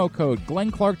the promo code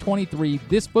GlennClark23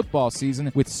 this football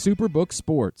season with Superbook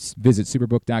Sports. Visit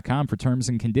superbook.com for terms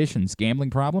and conditions.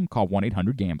 Gambling problem? Call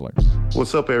 1-800-GAMBLER.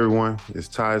 What's up, everyone? It's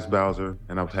Tyus Bowser,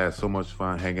 and I've had so much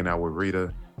fun hanging out with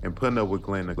Rita and putting up with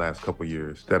Glenn the last couple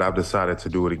years that I've decided to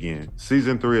do it again.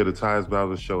 Season 3 of the Tyus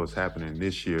Bowser Show is happening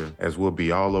this year, as we'll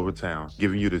be all over town,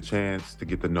 giving you the chance to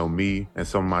get to know me and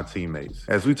some of my teammates.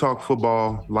 As we talk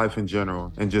football, life in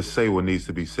general, and just say what needs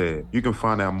to be said. You can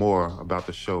find out more about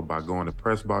the show by going to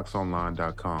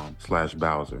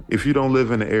PressBoxOnline.com/Bowser. If you don't live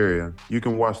in the area, you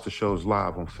can watch the shows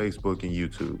live on Facebook and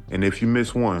YouTube. And if you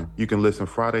miss one, you can listen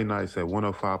Friday nights at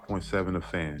 105.7 The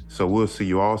Fan. So we'll see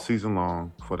you all season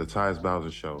long for the Tyus Bowser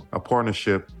Show, a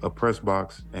partnership of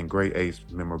PressBox and Great Ace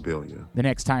Memorabilia. The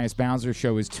next Tyus Bowser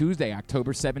Show is Tuesday,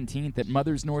 October 17th at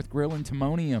Mother's North Grill in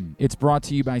Timonium. It's brought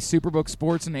to you by Superbook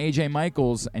Sports and AJ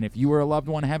Michaels. And if you or a loved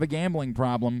one have a gambling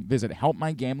problem, visit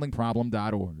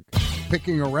HelpMyGamblingProblem.org.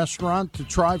 Picking a restaurant to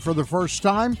try for the first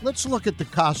time? Let's look at the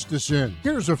Costas Inn.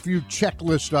 Here's a few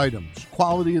checklist items.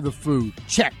 Quality of the food?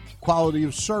 Check. Quality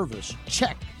of service?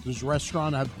 Check. Does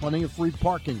restaurant have plenty of free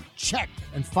parking? Check.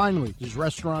 And finally, does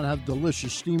restaurant have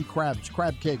delicious steamed crabs,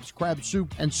 crab cakes, crab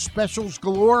soup, and specials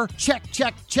galore? Check,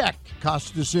 check, check.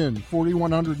 Costas Inn,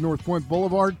 4100 North Point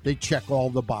Boulevard. They check all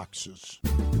the boxes.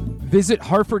 Visit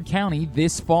Harford County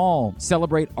this fall.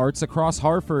 Celebrate arts across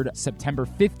Harford September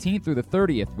 15th through the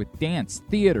 30th with dance,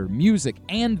 theater, music,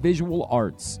 and visual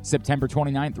arts. September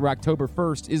 29th through October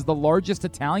 1st is the largest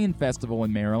Italian festival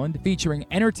in Maryland, featuring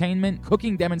entertainment,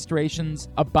 cooking demonstrations,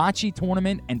 a bocce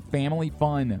tournament, and family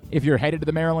fun. If you're headed to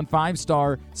the Maryland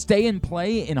 5-Star, stay and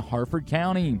play in Harford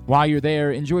County. While you're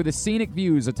there, enjoy the scenic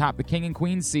views atop the King and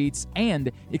Queen seats and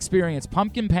experience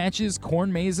pumpkin patches,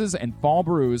 corn mazes, and fall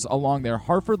brews along their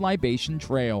Harford Libation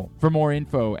Trail. For more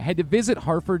info, head to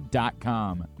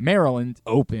visitharford.com. Maryland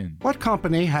open. What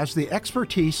company has the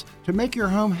expertise to make your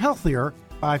home healthier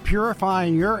by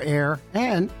purifying your air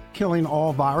and killing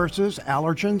all viruses,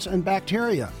 allergens, and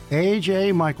bacteria?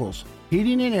 AJ Michaels,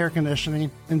 Heating and Air Conditioning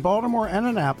in Baltimore and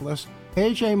Annapolis,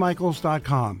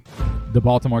 ajmichaels.com. The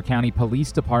Baltimore County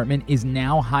Police Department is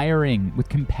now hiring with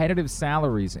competitive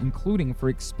salaries, including for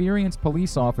experienced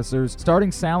police officers,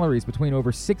 starting salaries between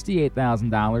over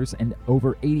 $68,000 and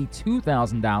over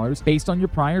 $82,000 based on your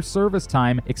prior service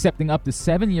time, accepting up to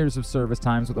 7 years of service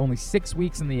times with only 6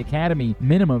 weeks in the academy,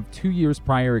 minimum of 2 years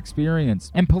prior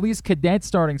experience. And police cadet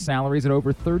starting salaries at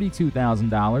over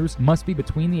 $32,000 must be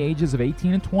between the ages of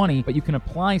 18 and 20, but you can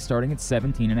apply starting at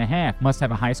 17 and a half. Must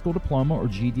have a high school diploma or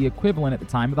GED equivalent at the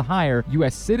time of the hire,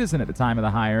 U.S. citizen at the time of the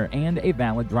hire, and a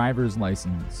valid driver's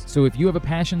license. So if you have a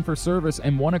passion for service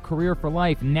and want a career for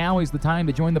life, now is the time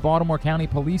to join the Baltimore County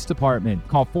Police Department.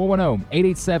 Call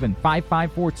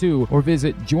 410-887-5542 or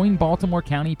visit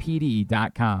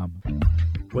joinbaltimorecountypd.com.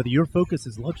 Whether your focus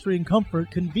is luxury and comfort,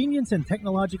 convenience and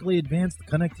technologically advanced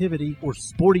connectivity, or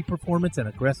sporty performance and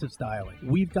aggressive styling,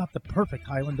 we've got the perfect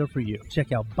Highlander for you.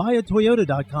 Check out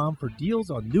buyatoyota.com for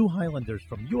deals on new Highlanders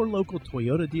from your local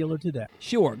Toyota dealer today.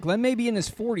 Sure, Glenn may be in his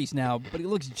 40s now, but he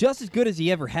looks just as good as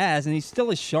he ever has, and he's still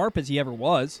as sharp as he ever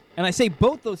was. And I say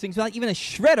both those things without even a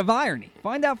shred of irony.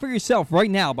 Find out for yourself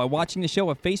right now by watching the show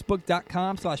at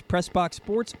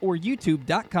facebook.com/PressBoxSports or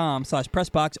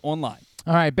youtube.com/PressBoxOnline.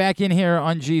 All right, back in here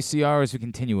on GCR as we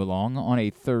continue along on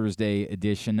a Thursday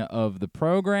edition of the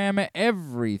program.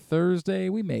 Every Thursday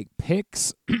we make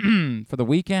picks for the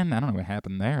weekend. I don't know what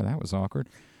happened there. That was awkward.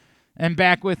 And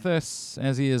back with us,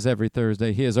 as he is every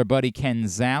Thursday, he is our buddy Ken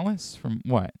Zalis from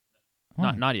what?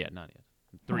 Not yet.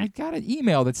 3. I got an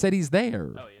email that said he's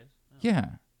there. Oh, he is? Oh. Yeah.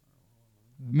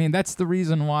 I mean, that's the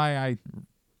reason why I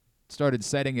started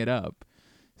setting it up,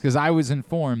 because I was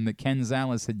informed that Ken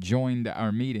Zalis had joined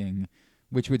our meeting,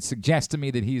 which would suggest to me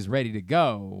that he's ready to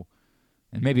go,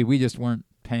 and maybe we just weren't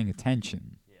paying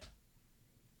attention. Yeah.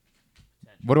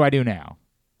 What do I do now?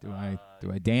 Do I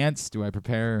dance? Do I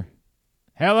prepare?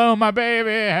 Hello, my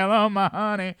baby. Hello, my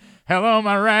honey. Hello,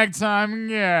 my ragtime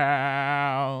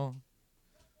gal.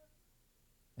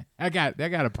 I got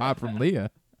a pop from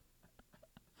Leah.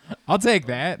 I'll take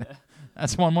that.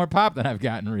 That's one more pop that I've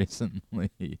gotten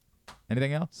recently.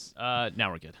 Anything else?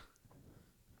 Now we're good.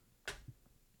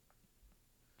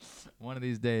 One of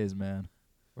these days, man,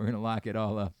 we're going to lock it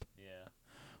all up. Yeah.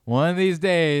 One of these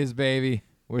days, baby,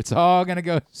 where it's all going to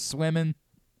go swimming,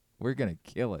 we're going to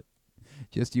kill it.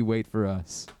 Just you wait for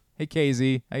us. Hey,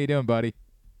 KZ, how you doing, buddy?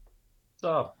 What's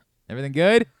up? Everything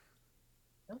good?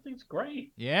 Everything's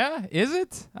great. Yeah? Is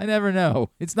it? I never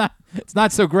know. It's not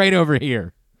so great over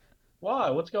here. Why?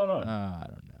 What's going on? I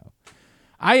don't know.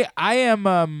 I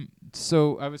am,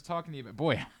 so I was talking to you about,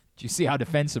 boy, did you see how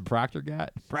defensive Proctor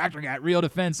got? Proctor got real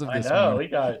defensive this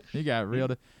morning. He got real.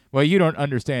 Well, you don't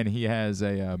understand. He has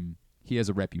a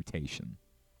reputation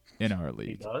in our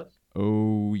league. He does?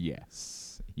 Oh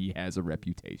yes, he has a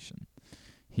reputation.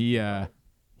 He's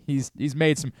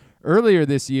made some. Earlier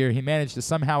this year, he managed to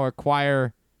somehow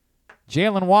acquire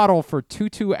Jalen Waddle for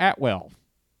Tutu Atwell.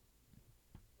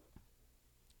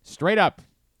 Straight up.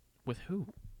 With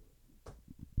who?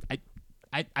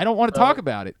 I don't want to talk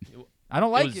about it. I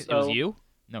don't like it. It was you?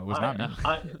 No, it was not me.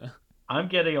 I'm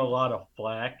getting a lot of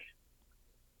flack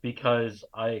because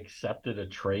I accepted a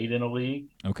trade in a league.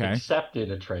 Okay.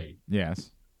 Accepted a trade.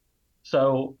 Yes.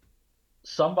 So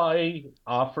somebody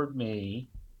offered me,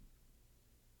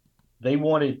 they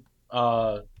wanted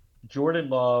Jordan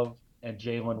Love and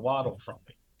Jalen Waddle from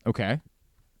me. Okay.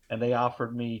 And they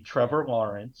offered me Trevor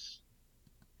Lawrence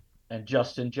and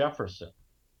Justin Jefferson.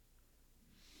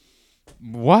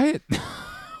 What?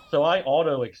 So I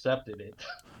auto accepted it.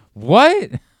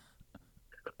 What?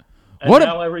 And what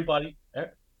now everybody,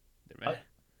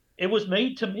 it was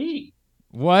made to me.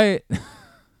 What?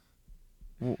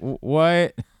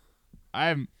 What?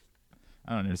 I don't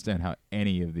understand how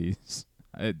any of these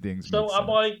things. So I'm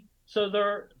like, so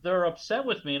they're upset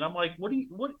with me, and I'm like, why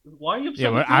are you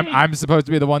upset with me? I'm supposed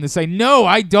to be the one to say no.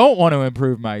 I don't want to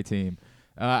improve my team.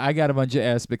 I got a bunch of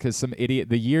S because some idiot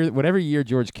whatever year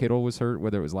George Kittle was hurt,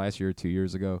 whether it was last year or 2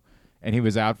 years ago, and he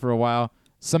was out for a while,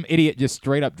 some idiot just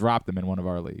straight up dropped him in one of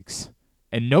our leagues.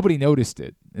 And nobody noticed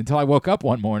it until I woke up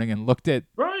one morning and looked at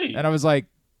and I was like,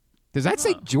 does that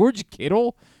say George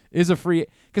Kittle is a free?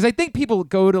 Because I think people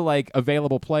go to like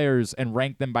available players and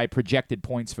rank them by projected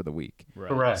points for the week. Right.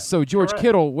 Correct. So George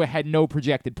Kittle had no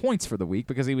projected points for the week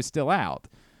because he was still out.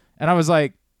 And I was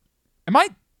like, am I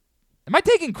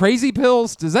taking crazy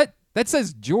pills? Does that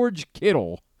says George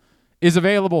Kittle is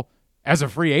available as a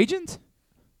free agent?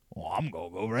 Well, I'm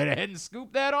going to go right ahead and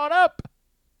scoop that on up.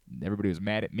 Everybody was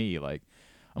mad at me.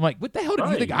 I'm like, what the hell did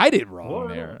you think I did wrong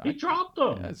there? He dropped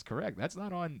them. Yeah, that's correct. That's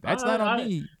not on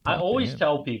me. I always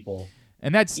tell people.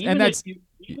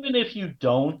 Even if you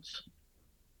don't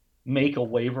make a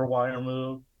waiver wire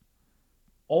move,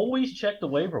 always check the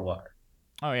waiver wire.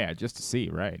 Oh, yeah, just to see,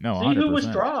 right. No, See 100%. who was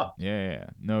dropped. Yeah,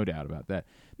 no doubt about that.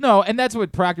 No, and that's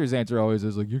what Proctor's answer always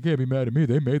is, like, you can't be mad at me.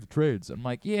 They made the trades. I'm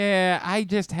like, yeah, I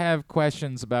just have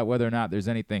questions about whether or not there's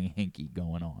anything hinky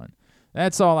going on.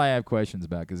 That's all I have questions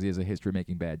about because he has a history of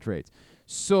making bad trades.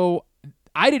 So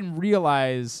I didn't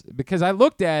realize, because I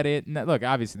looked at it, and look,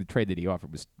 obviously the trade that he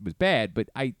offered was bad, but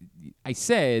I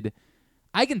said,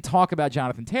 I can talk about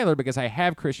Jonathan Taylor because I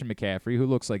have Christian McCaffrey, who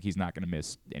looks like he's not going to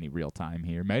miss any real time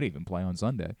here, might even play on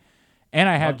Sunday. And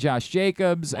I have Josh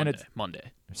Jacobs. Monday, and it's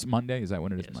Monday. It's Monday? Is that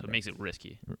when it is? So Monday? it makes it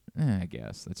risky. I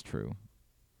guess. That's true.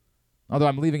 Although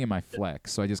I'm leaving in my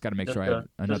flex, so I just got to make sure I have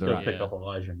another. Just go pick up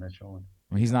Elijah Mitchell.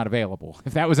 Well, he's not available.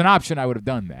 If that was an option, I would have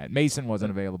done that. Mason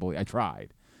wasn't available. I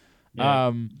tried.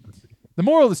 Yeah. The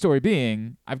moral of the story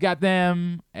being, I've got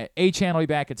them. A-Chan will be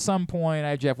back at some point.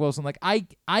 I have Jeff Wilson. Like, I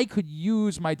could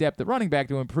use my depth at running back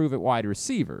to improve at wide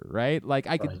receiver, right? Like,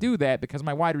 I could do that because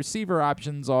my wide receiver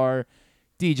options are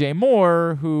DJ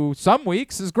Moore, who some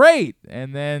weeks is great,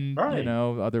 and then,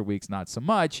 other weeks not so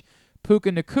much.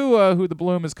 Puka Nacua, who the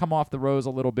bloom has come off the rose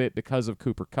a little bit because of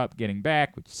Cooper Kupp getting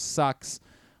back, which sucks.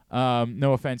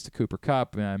 No offense to Cooper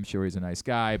Kupp. I'm sure he's a nice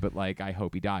guy, but, like, I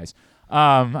hope he dies.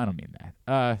 I don't mean that.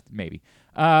 Maybe.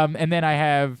 And then I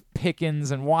have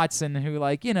Pickens and Watson, who,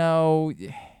 like, you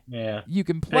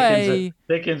can play.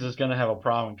 Pickens is going to have a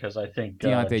problem because I think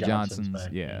Deontay Johnson's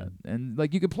yeah. And,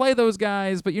 like, you could play those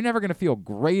guys, but you're never going to feel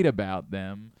great about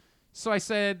them. So I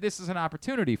said, this is an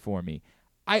opportunity for me.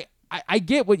 I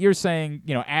get what you're saying,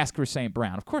 ask for St.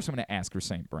 Brown. Of course I'm going to ask for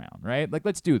St. Brown, right? Like,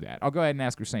 let's do that. I'll go ahead and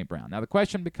ask for St. Brown. Now, the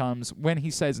question becomes when he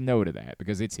says no to that,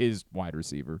 because it's his wide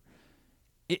receiver.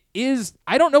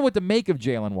 I don't know what to make of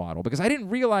Jalen Waddle, because I didn't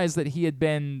realize that he had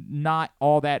been not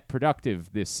all that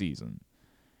productive this season.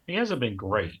 He hasn't been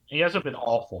great. He hasn't been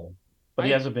awful, but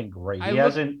he hasn't been great. He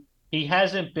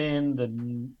hasn't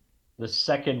been the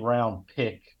second round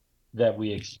pick that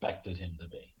we expected him to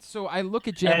be. So I look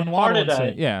at Jalen Waddle and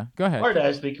say, yeah, go ahead. Part of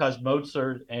that is because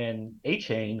Mozart and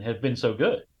A-Chain have been so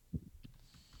good.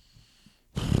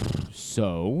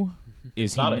 So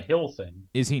it's not a Hill thing.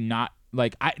 Is he not?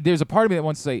 Like, there's a part of me that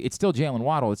wants to say it's still Jalen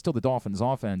Waddle. It's still the Dolphins'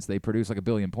 offense. They produce like 1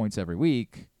 billion points every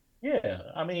week. Yeah,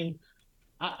 I mean,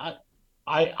 I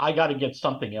got to get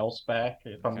something else back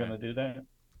if I'm going to do that.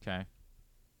 Okay.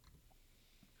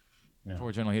 Yeah.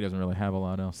 Fortunately, he doesn't really have a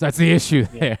lot else. That's the issue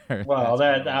there. Well,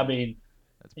 that's an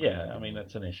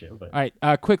issue. But all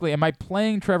right, quickly, am I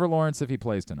playing Trevor Lawrence if he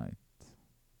plays tonight?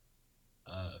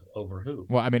 Over who?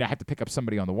 Well, I mean, I have to pick up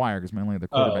somebody on the wire because my only other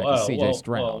quarterback is C.J.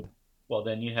 Stroud. Well,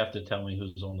 then you have to tell me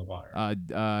who's on the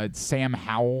wire. Sam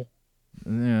Howell,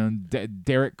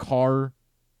 Derek Carr,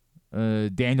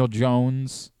 Daniel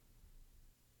Jones.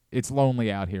 It's lonely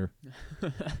out here.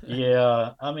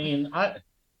 Yeah, I mean, I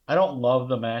don't love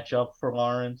the matchup for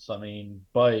Lawrence. I mean,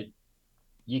 but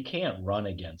you can't run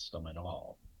against him at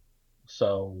all.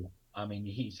 So, I mean,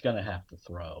 he's going to have to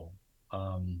throw.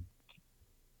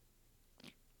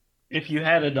 If you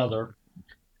had another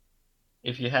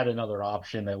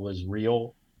option that was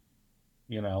real,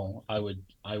 I would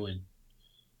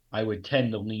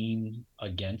tend to lean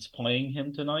against playing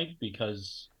him tonight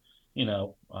because, he's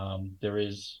not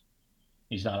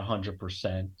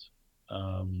 100%.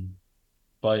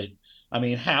 But I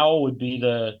mean, Howell would be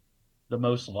the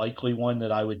most likely one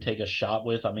that I would take a shot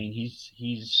with. I mean,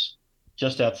 he's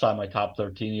just outside my top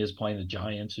 13. He is playing the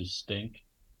Giants, who stink.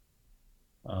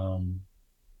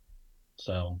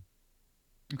 So.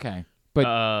 Okay.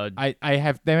 But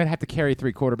they would have to carry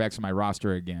 3 quarterbacks on my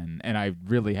roster again, and I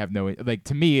really have no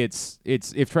to me it's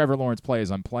if Trevor Lawrence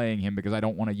plays, I'm playing him because I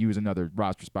don't want to use another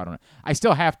roster spot on it. I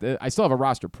still have a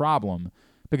roster problem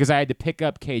because I had to pick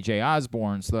up KJ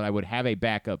Osborne so that I would have a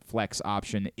backup flex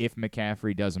option if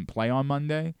McCaffrey doesn't play on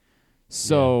Monday.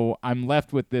 So I'm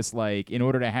left with this, like, in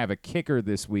order to have a kicker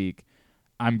this week,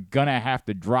 I'm gonna have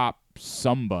to drop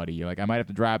somebody. Like, I might have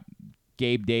to drop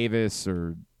Gabe Davis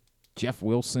or Jeff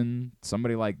Wilson,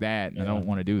 somebody like that, and I don't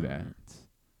want to do that.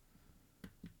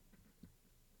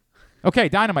 Okay,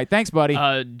 Dynamite. Thanks, buddy.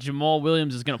 Jamal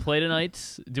Williams is going to play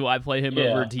tonight. Do I play him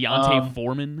over Deontay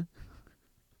Foreman?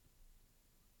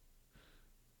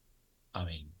 I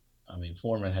mean,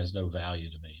 Foreman has no value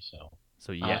to me, so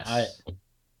yes.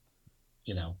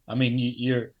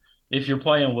 If you're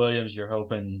playing Williams, you're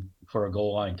hoping for a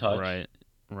goal line touch.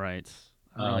 Right.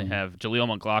 I really have Jaleel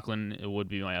McLaughlin. It would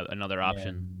be another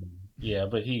option. Yeah,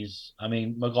 but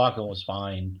McLaughlin was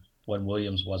fine when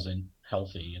Williams wasn't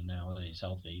healthy, and now that he's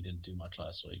healthy, he didn't do much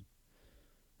last week.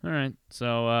 All right,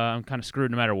 so I'm kind of screwed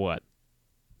no matter what.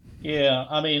 Yeah,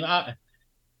 I mean,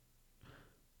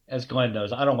 as Glenn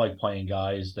knows, I don't like playing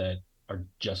guys that are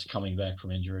just coming back from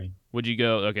injury. Would you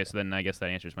go? Okay, so then I guess that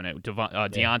answers my name.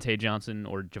 Deontay Johnson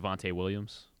or Javonte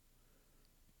Williams?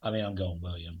 I mean, I'm going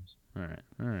Williams. All right.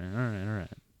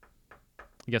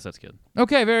 I guess that's good.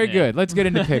 Okay, very good. Let's get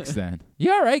into picks then.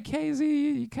 You all right, KZ?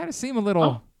 You kind of seem a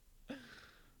little...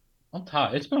 I'm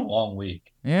tired. It's been a long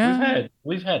week. Yeah?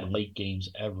 We've had late games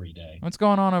every day. What's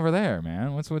going on over there,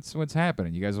 man? What's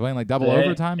happening? You guys playing like double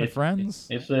overtime with friends?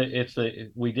 We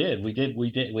actually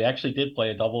did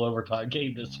play a double overtime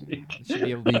game this week.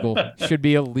 Should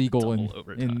be illegal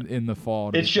in the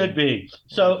fall. It should be.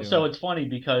 So it's funny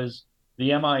because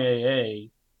the MIAA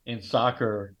in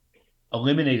soccer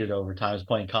eliminated overtimes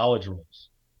playing college rules,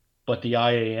 but the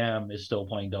IAM is still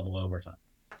playing double overtime.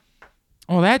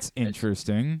 Oh, that's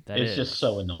interesting. It's just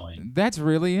so annoying. That's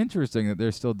really interesting that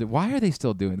they're still why are they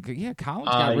still doing it? Yeah, college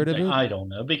got rid of it. I don't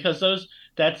know because the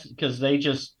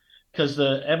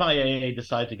MIAA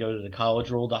decided to go to the college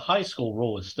rule. The high school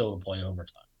rule is still to play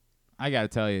overtime. I got to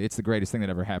tell you, it's the greatest thing that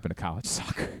ever happened to college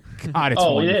soccer. God, it's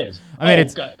wonderful. It is. I mean,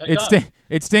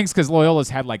 it stinks because Loyola's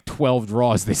had like 12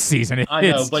 draws this season. I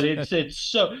know, but it's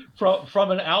so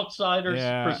from an outsider's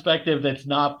perspective that's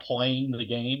not playing the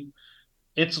game.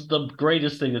 It's the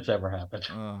greatest thing that's ever happened.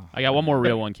 I got one more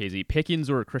real one, KZ. Pickens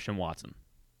or Christian Watson?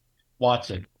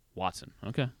 Watson.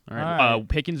 Okay. All right.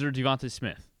 Pickens or Devonta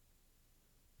Smith?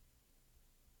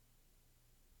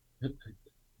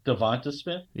 Devonta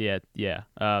Smith? Yeah.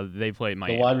 They played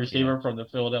Miami. The wide receiver from the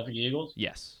Philadelphia Eagles?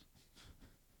 Yes.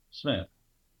 Smith.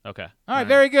 Okay. All right,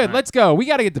 very good. Let's go. We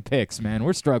got to get the picks, man.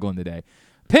 We're struggling today.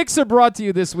 Picks are brought to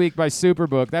you this week by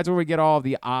Superbook. That's where we get all of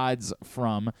the odds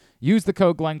from. Use the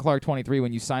code GlennClark23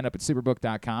 when you sign up at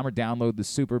Superbook.com or download the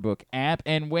Superbook app.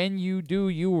 And when you do,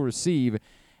 you will receive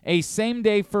a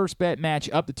same-day first bet match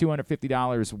up to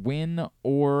 $250, win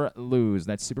or lose.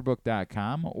 That's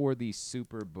Superbook.com or the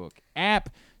Superbook app.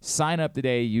 Sign up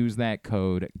today. Use that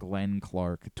code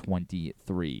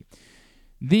GlennClark23.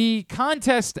 The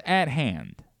contest at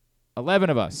hand, 11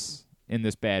 of us in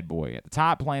this bad boy. At the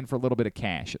top, playing for a little bit of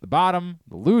cash. At the bottom,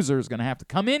 the loser is going to have to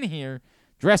come in here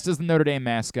dressed as the Notre Dame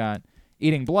mascot,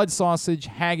 eating blood sausage,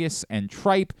 haggis, and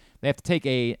tripe. They have to take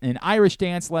an Irish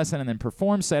dance lesson and then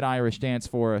perform said Irish dance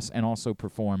for us and also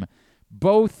perform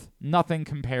both Nothing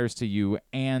Compares to You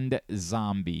and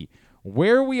Zombie.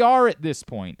 Where we are at this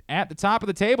point, at the top of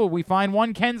the table, we find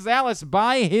one Ken Zalis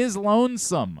by his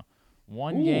lonesome.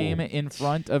 One game in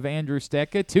front of Andrew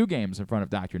Stecca, 2 games in front of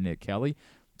Dr. Nick Kelly,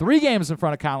 3 games in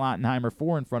front of Kyle Ottenheimer,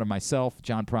 4 in front of myself,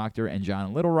 John Proctor, and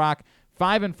John Little Rock,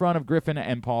 5 in front of Griffin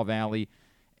and Paul Valley.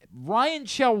 Ryan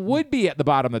Chell would be at the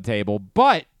bottom of the table,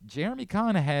 but Jeremy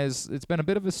Kahn it's been a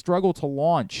bit of a struggle to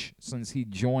launch since he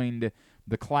joined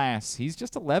the class. He's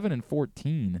just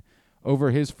 11-14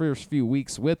 over his first few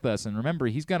weeks with us, and remember,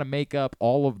 he's got to make up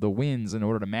all of the wins in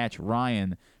order to match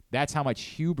Ryan. That's how much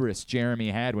hubris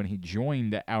Jeremy had when he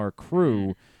joined our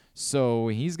crew. So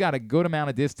he's got a good amount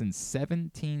of distance,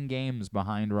 17 games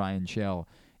behind Ryan Chell,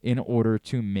 in order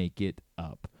to make it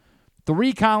up.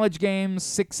 3 college games,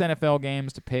 6 NFL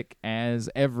games to pick as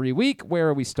every week. Where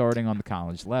are we starting on the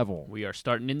college level? We are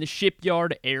starting in the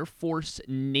Shipyard, Air Force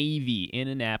Navy in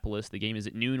Annapolis. The game is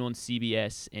at noon on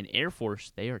CBS. And Air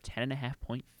Force, they are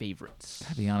 10.5-point favorites.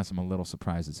 To be honest, I'm a little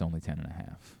surprised it's only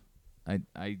 10.5.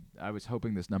 I was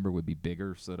hoping this number would be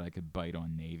bigger so that I could bite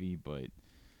on Navy, but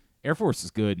Air Force is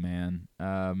good, man.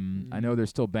 I know they're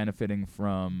still benefiting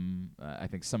from, I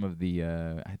think some of the,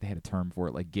 they had a term for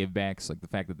it, like givebacks, like the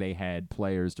fact that they had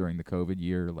players during the COVID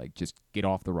year, like just get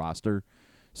off the roster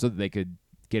so that they could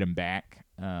get them back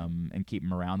and keep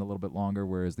them around a little bit longer,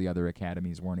 whereas the other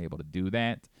academies weren't able to do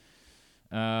that.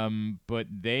 But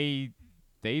they've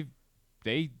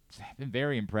been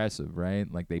very impressive, right?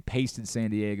 Like they pasted San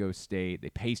Diego State,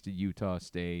 they pasted Utah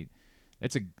State.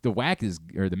 The WAC is,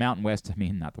 or the Mountain West,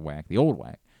 not the WAC, the old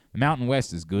WAC. The Mountain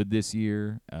West is good this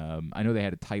year. I know they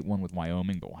had a tight one with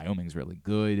Wyoming, but Wyoming's really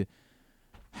good.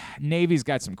 Navy's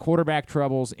got some quarterback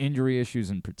troubles, injury issues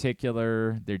in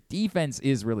particular. Their defense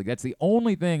is really, that's the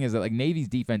only thing is that like Navy's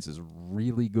defense is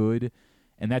really good,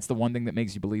 and that's the one thing that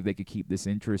makes you believe they could keep this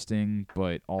interesting,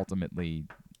 but ultimately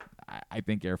I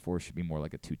think Air Force should be more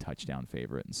like a 2-touchdown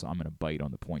favorite, and so I'm going to bite on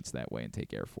the points that way and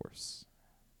take Air Force.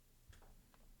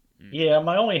 Yeah,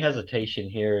 my only hesitation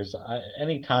here is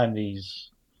anytime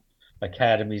these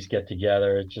academies get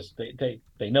together, it's just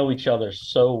they know each other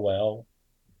so well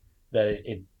that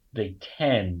they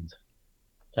tend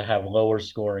to have lower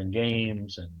scoring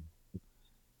games and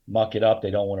muck it up.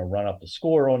 They don't want to run up the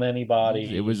score on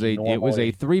anybody. It was a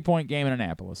 3-point game in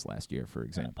Annapolis last year, for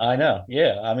example. I know.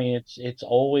 Yeah, I mean it's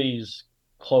always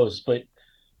close, but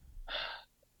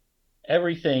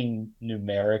everything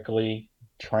numerically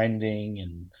trending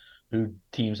and who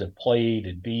teams have played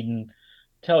and beaten,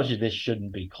 tells you this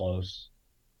shouldn't be close.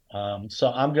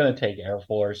 So I'm going to take Air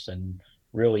Force and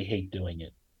really hate doing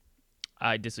it.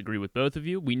 I disagree with both of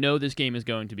you. We know this game is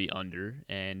going to be under,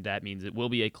 and that means it will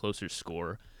be a closer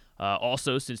score.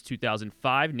 Also, since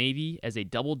 2005, Navy as a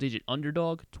double-digit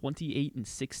underdog,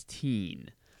 28-16.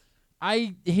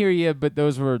 I hear you, but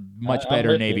those were much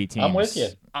better Navy teams. I'm with you.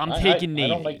 I'm taking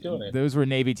Navy. I don't like doing it. Those were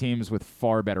Navy teams with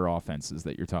far better offenses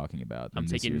that you're talking about. I'm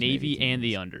taking Navy and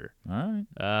the under. All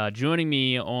right. Joining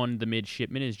me on the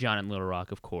midshipman is John in Little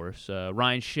Rock, of course.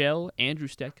 Ryan Schell, Andrew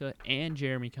Stetka, and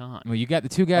Jeremy Kahn. Well, you got the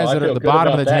two guys that are at the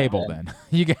bottom of the table. Then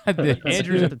you got the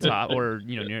Andrew's at the top, or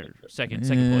near second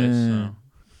place. So.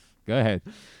 Go ahead.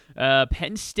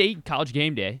 Penn State College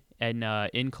Game Day. And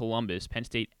in Columbus, Penn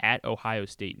State at Ohio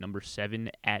State, number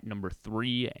 7 at number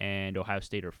 3, and Ohio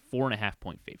State are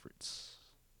 4.5-point favorites.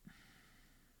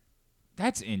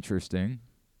 That's interesting.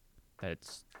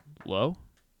 That's low?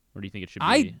 Or do you think it should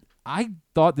be? I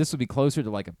thought this would be closer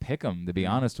to like a pick'em, to be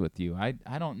honest with you.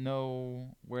 I don't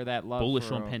know where that love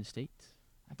bullish on Penn State.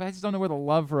 But I just don't know where the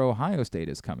love for Ohio State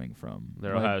is coming from.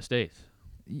 They're Ohio State.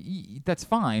 That's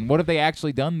fine. What have they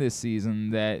actually done this season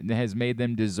that has made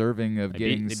them deserving of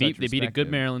getting such respect? They beat a good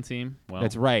Maryland team. Well,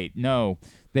 that's right. No,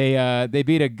 they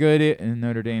beat a good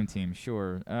Notre Dame team.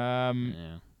 Sure.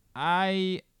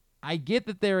 I get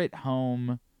that they're at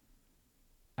home.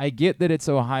 I get that it's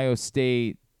Ohio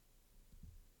State.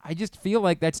 I just feel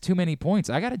like that's too many points.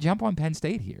 I got to jump on Penn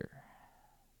State here.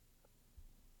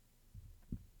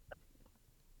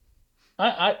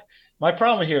 My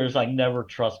problem here is I never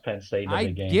trust Penn State in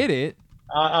the game. I get it.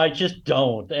 I just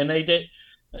don't. And they did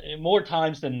more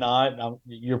times than not.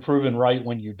 You're proven right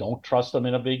when you don't trust them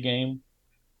in a big game.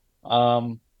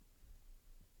 But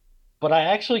I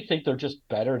actually think they're just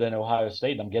better than Ohio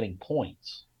State, and I'm getting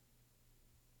points.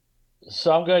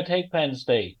 So I'm going to take Penn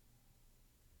State.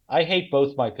 I hate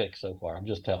both my picks so far. I'm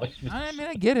just telling you. I mean,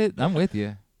 I get it. I'm with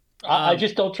you. I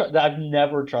just don't trust. I've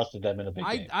never trusted them in a big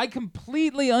game. I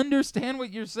completely understand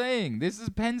what you're saying. This is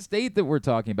Penn State that we're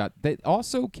talking about. They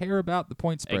also care about the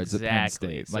point spreads at Penn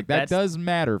State. So that does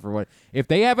matter for what if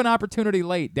they have an opportunity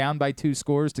late, down by 2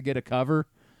 scores to get a cover.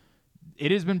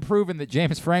 It has been proven that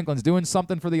James Franklin's doing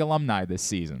something for the alumni this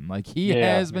season. Like he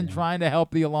has been trying to help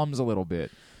the alums a little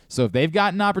bit. So if they've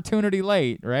got an opportunity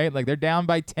late, right? Like they're down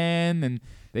by 10 and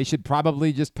they should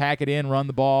probably just pack it in, run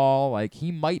the ball. Like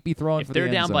he might be throwing for the end zone.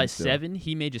 If they're down by still. 7,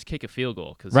 he may just kick a field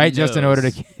goal just in order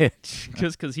to get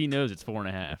because he knows it's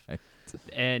 4.5.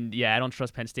 And I don't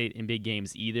trust Penn State in big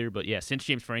games either. But since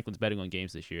James Franklin's betting on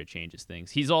games this year, it changes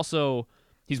things. He's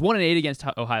 1-8 against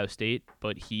Ohio State,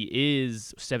 but he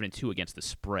is 7-2 against the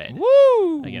spread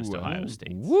against Ohio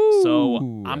State. Woo!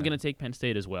 So I'm gonna take Penn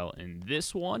State as well in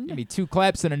this one. Give me 2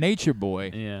 claps and a nature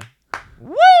boy. Yeah.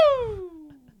 Woo!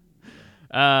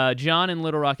 John in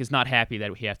Little Rock is not happy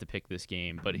that we have to pick this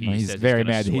game, but he's very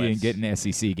mad that he didn't get an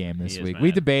SEC game this week.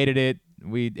 We debated it.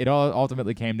 It all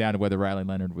ultimately came down to whether Riley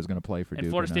Leonard was going to play for Duke.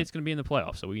 And Florida State's going to be in the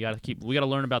playoffs, so we got to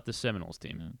learn about the Seminoles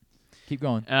team. Yeah. Keep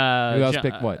going. Who else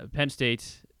picked what? Penn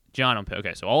State. John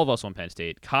okay, so all of us on Penn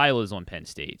State. Kyle is on Penn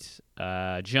State.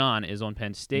 John is on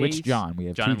Penn State. Which John? We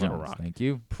have John 2 in Little Johns. Rock. Thank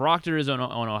you. Proctor is on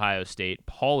Ohio State.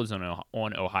 Paul is on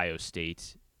Ohio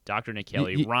State. Dr. Nick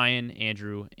Kelly, Ryan,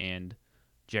 Andrew, and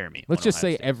Jeremy. Let's just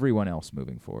say State. everyone else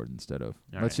moving forward instead of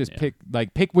let's just pick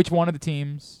which one of the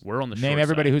teams. We're on the name short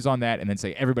everybody side. who's on that, and then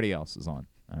say everybody else is on.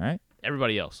 All right.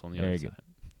 Everybody else on the other side.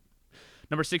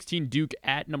 Number 16, Duke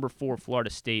at number 4, Florida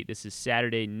State. This is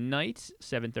Saturday night,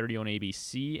 7:30 on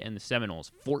ABC, and the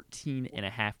Seminoles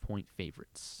 14.5-point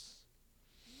favorites.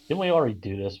 Didn't we already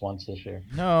do this once this year?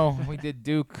 No, we did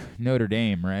Duke Notre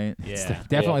Dame, right? Yeah, it's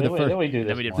definitely the first. Didn't we do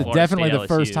this once? Definitely State, the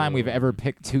first LSU. time we've ever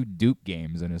picked 2 Duke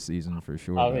games in a season for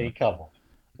sure. I mean, a couple.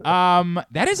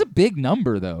 That is a big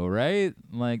number, though, right?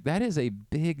 Like that is a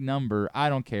big number. I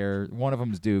don't care. One of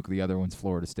them's Duke, the other one's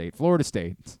Florida State. Florida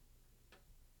State.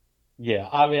 Yeah,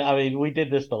 I mean, we did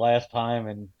this the last time,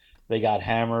 and they got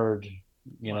hammered.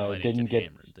 Well, It didn't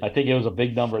get. I think it was a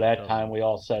big number that time. We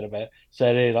all said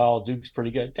it all. Duke's pretty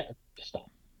good. Just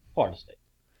stop. Florida State.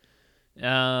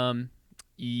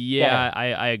 Yeah,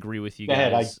 I agree with you Go guys.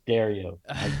 ahead, I dare you.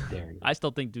 I dare you. I still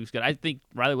think Duke's good. I think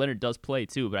Riley Leonard does play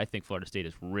too, but I think Florida State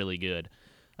is really good,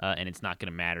 and it's not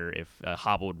going to matter if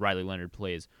hobbled Riley Leonard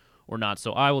plays or not.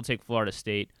 So I will take Florida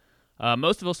State.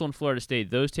 Most of us on Florida State,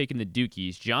 those taking the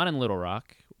Dukies, John in Little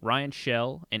Rock, Ryan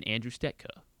Schell, and Andrew Stetka,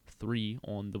 3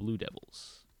 on the Blue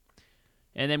Devils.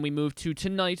 And then we move to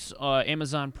tonight's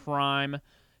Amazon Prime,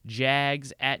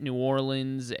 Jags at New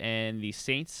Orleans, and the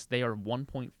Saints, they are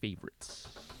 1-point favorites.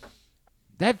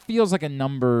 That feels like a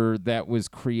number that was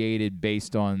created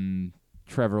based on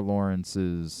Trevor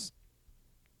Lawrence's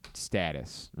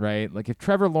status, right? Like if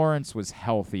Trevor Lawrence was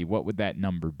healthy, what would that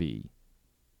number be?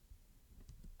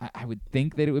 I would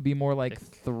think that it would be more like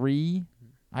 3.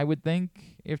 I would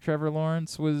think if Trevor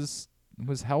Lawrence was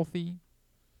healthy.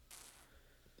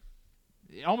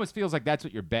 It almost feels like that's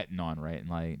what you're betting on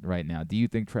right now. Do you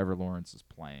think Trevor Lawrence is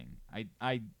playing?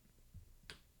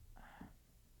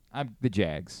 I'm the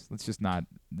Jags. Let's just not.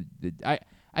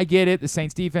 I get it. The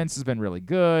Saints defense has been really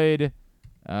good.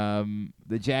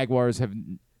 The Jaguars have.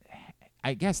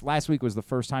 I guess last week was the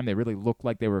first time they really looked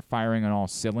like they were firing on all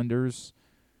cylinders.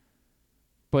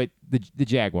 But the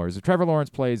Jaguars. If Trevor Lawrence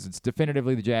plays, it's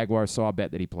definitively the Jaguars. So I'll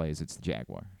bet that he plays. It's the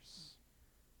Jaguars.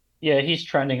 Yeah, he's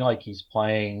trending like he's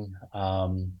playing.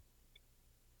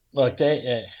 Look,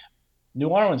 New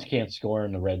Orleans can't score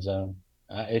in the red zone.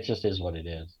 It just is what it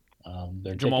is.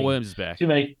 Jamal Williams is back. Too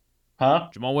many, huh?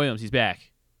 Jamal Williams, he's back.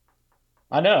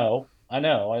 I know.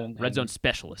 Red zone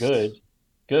specialist.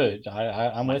 Good.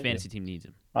 I'm My with fantasy you. team needs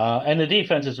him. And the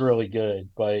defense is really good,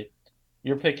 but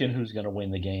you're picking who's going to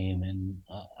win the game, and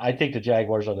I think the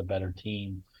Jaguars are the better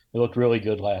team. They looked really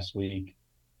good last week.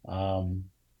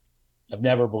 I've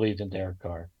never believed in Derek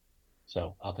Carr,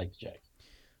 so I'll take the Jags.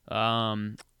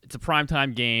 It's a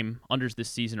primetime game. Unders this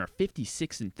season are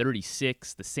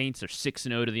 56-36. The Saints are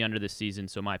 6-0 to the under this season,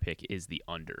 so my pick is the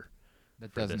under.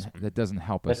 That doesn't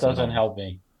help us. That doesn't help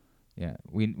me. Yeah,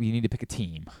 we need to pick a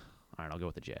team. All right, I'll go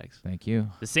with the Jags. Thank you.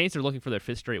 The Saints are looking for their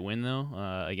 5th straight win,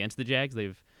 though, against the Jags.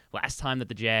 Last time that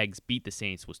the Jags beat the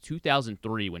Saints was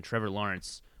 2003 when Trevor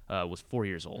Lawrence was 4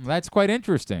 years old. That's quite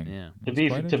interesting. Yeah.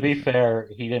 To be fair,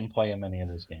 he didn't play in many of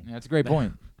those games. Yeah, that's a great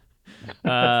point.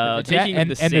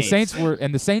 The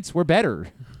Saints were better.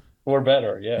 We're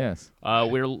better, yeah. Yes.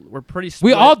 We're pretty split.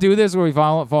 We all do this where we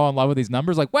fall in love with these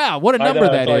numbers. Like, wow, what a number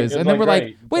that is. And then we're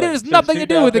like, wait, it has nothing to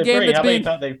do with the game that's being.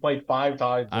 They played 5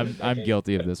 times. I'm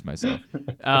guilty of this myself.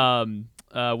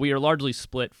 We are largely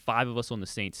split. 5 of us on the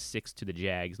Saints, 6 to the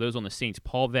Jags. Those on the Saints: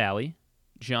 Paul Valley,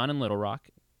 John in Little Rock,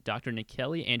 Dr. Nick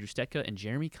Kelly, Andrew Stetka, and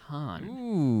Jeremy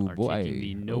Kahn are taking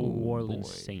the New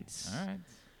Orleans Saints. All right.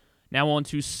 Now on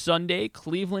to Sunday,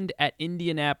 Cleveland at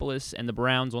Indianapolis, and the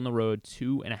Browns on the road,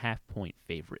 2.5-point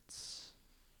favorites.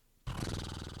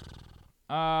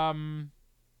 Wow.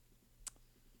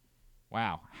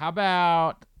 How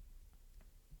about?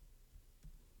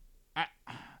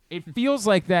 It feels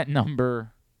like that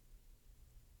number.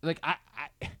 Like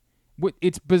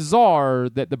it's bizarre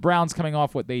that the Browns coming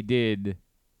off what they did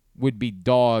would be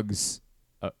dogs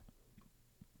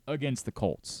against the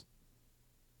Colts.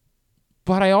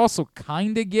 But I also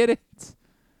kind of get it.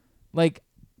 Like,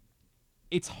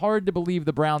 it's hard to believe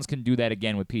the Browns can do that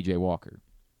again with P.J. Walker.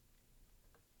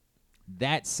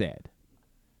 That said,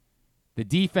 the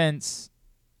defense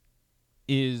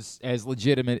is as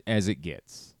legitimate as it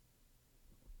gets.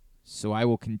 So I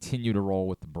will continue to roll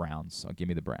with the Browns. So give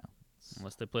me the Browns.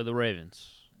 Unless they play the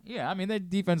Ravens. Yeah, I mean, the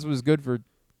defense was good for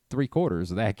 3 quarters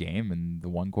of that game, and the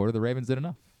 1 quarter the Ravens did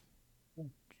enough.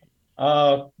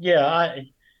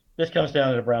 This comes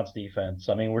down to the Browns defense.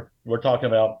 I mean, we're talking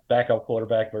about backup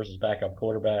quarterback versus backup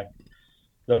quarterback.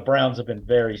 The Browns have been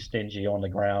very stingy on the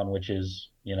ground, which is,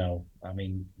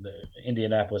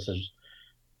 Indianapolis is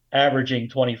averaging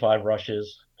 25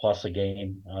 rushes plus a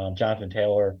game. Jonathan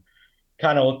Taylor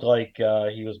kind of looked like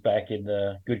he was back in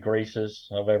the good graces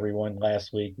of everyone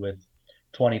last week with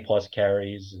 20-plus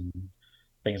carries and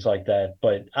things like that.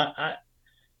 But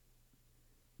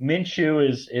Minshew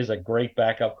is a great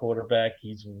backup quarterback.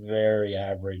 He's very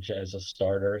average as a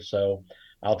starter. So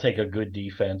I'll take a good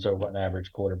defense over an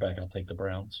average quarterback. I'll take the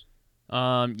Browns.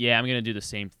 I'm going to do the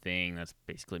same thing. That's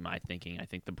basically my thinking. I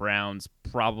think the Browns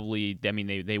probably,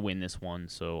 they win this one,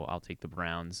 so I'll take the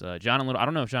Browns. I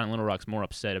don't know if John Little Rock's more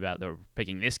upset about the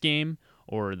picking this game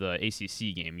or the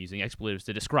ACC game, using expletives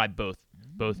to describe both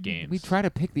games. We try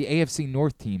to pick the AFC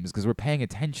North teams because we're paying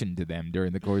attention to them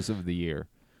during the course of the year.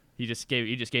 You just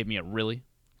gave me a really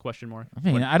question mark. I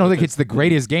mean, I don't think it's the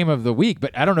greatest game of the week,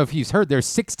 but I don't know if he's heard. There's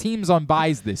 6 teams on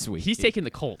buys this week. He's taking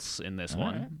the Colts in this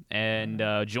one. Right.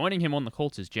 And joining him on the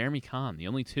Colts is Jeremy Kahn, the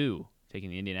only 2 taking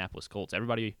the Indianapolis Colts.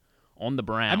 Everybody on the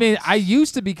Browns. I mean, I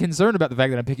used to be concerned about the fact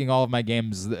that I'm picking all of my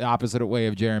games the opposite way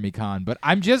of Jeremy Kahn, but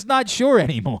I'm just not sure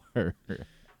anymore.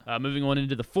 Moving on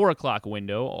into the 4 o'clock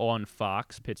window on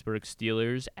Fox, Pittsburgh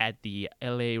Steelers at the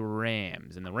LA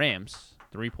Rams. And the Rams,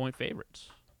 3-point favorites.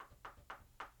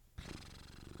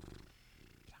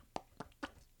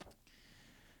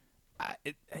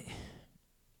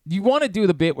 You want to do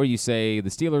the bit where you say the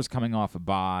Steelers coming off a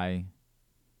bye,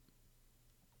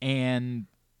 and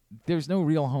there's no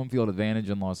real home field advantage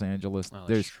in Los Angeles. Oh,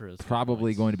 There's true. That's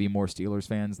probably good going to be more Steelers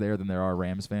fans there than there are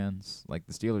Rams fans. Like,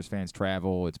 the Steelers fans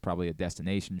travel. It's probably a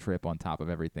destination trip on top of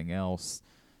everything else.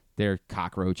 They're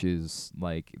cockroaches.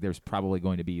 Like, there's probably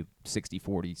going to be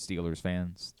 60-40 Steelers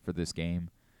fans for this game.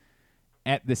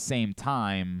 At the same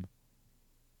time,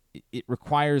 it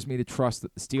requires me to trust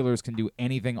that the Steelers can do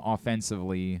anything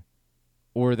offensively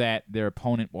or that their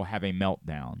opponent will have a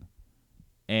meltdown.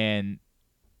 And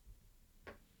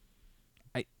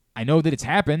I know that it's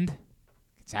happened.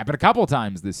 It's happened a couple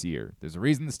times this year. There's a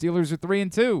reason the Steelers are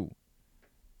 3-2.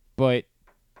 But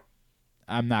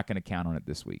I'm not going to count on it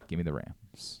this week. Give me the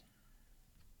Rams.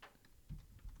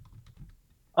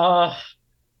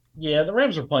 Yeah, the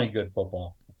Rams are playing good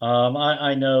football.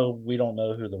 I know we don't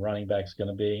know who the running back's going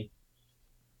to be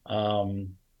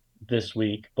this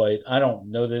week, but I don't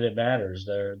know that it matters.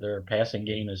 Their passing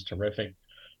game is terrific.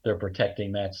 They're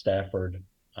protecting Matt Stafford.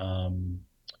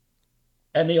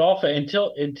 And the offense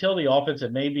until the offense,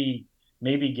 and maybe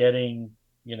getting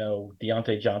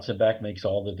Deontay Johnson back makes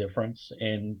all the difference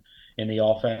in the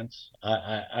offense.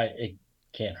 It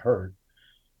can't hurt,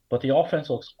 but the offense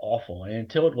looks awful, and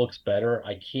until it looks better,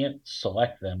 I can't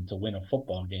select them to win a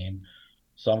football game.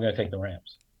 So I'm going to take the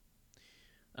Rams.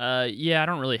 Yeah, I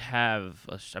don't really have.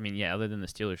 Other than the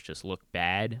Steelers just look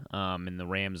bad, and the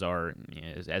Rams are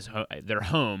they're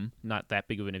home, not that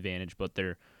big of an advantage, but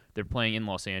they're playing in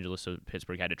Los Angeles, so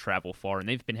Pittsburgh had to travel far, and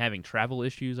they've been having travel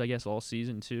issues, I guess, all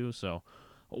season too. So,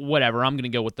 whatever. I'm going to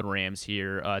go with the Rams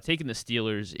here. Taking the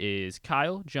Steelers is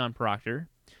Kyle, John Proctor,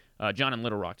 John and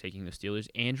Little Rock taking the Steelers,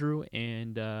 Andrew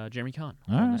and Jeremy Kahn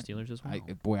on the Steelers as well.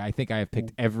 I think I have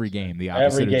picked every game the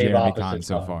opposite of Jeremy Kahn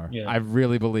so far. Yeah. I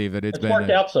really believe that it's been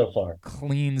worked out so far.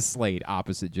 Clean slate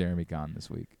opposite Jeremy Kahn this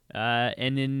week.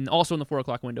 And then also in the 4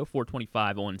 o'clock window,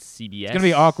 4:25 on CBS. It's gonna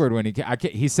be awkward when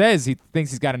he says he thinks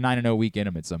he's got a 9-0 week in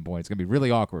him at some point. It's gonna be really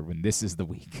awkward when this is the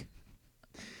week.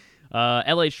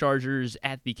 LA Chargers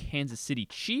at the Kansas City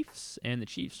Chiefs, and the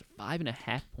Chiefs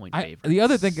 5.5-point favorites. The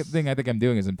other thing I think I'm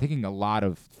doing is I'm picking a lot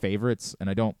of favorites, and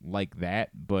I don't like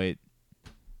that, but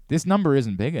this number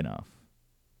isn't big enough.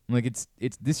 Like it's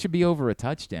this should be over a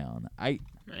touchdown.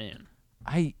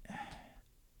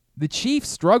 The Chiefs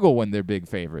struggle when they're big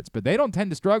favorites, but they don't tend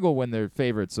to struggle when they're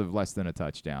favorites of less than a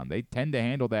touchdown. They tend to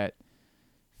handle that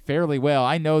fairly well.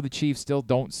 I know the Chiefs still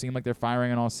don't seem like they're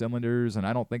firing on all cylinders, and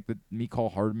I don't think that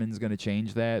Mecole Hardman's going to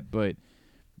change that, but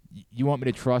you want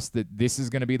me to trust that this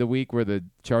is going to be the week where the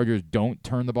Chargers don't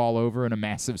turn the ball over in a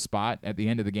massive spot at the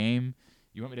end of the game?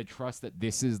 You want me to trust that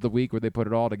this is the week where they put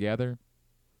it all together?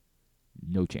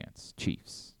 No chance.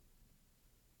 Chiefs.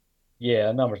 Yeah,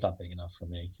 the number's not big enough for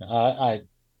me.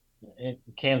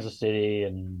 Kansas City,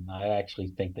 and I actually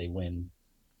think they win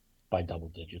by double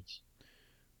digits.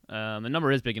 The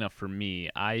number is big enough for me.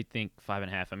 I think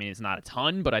 5.5. I mean, it's not a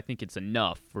ton, but I think it's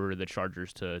enough for the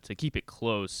Chargers to keep it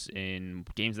close in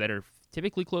games that are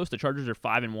typically close. The Chargers are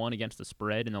 5-1 against the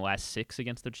spread in the last 6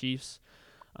 against the Chiefs.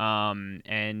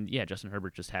 And yeah, Justin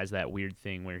Herbert just has that weird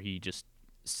thing where he just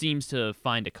seems to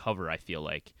find a cover, I feel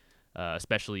like,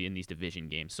 especially in these division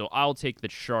games. So I'll take the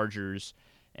Chargers,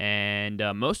 and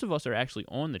most of us are actually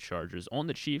on the Chargers. On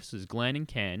the Chiefs is Glenn and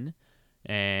Ken,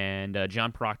 and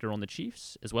John Proctor on the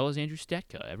Chiefs, as well as Andrew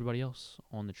Stetka. Everybody else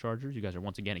on the Chargers. You guys are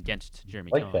once again against Jeremy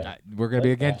Kahn. We're going to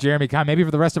be against Jeremy Kahn maybe for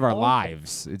the rest of our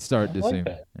lives. It's starting to seem.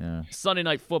 Yeah. Sunday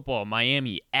Night Football,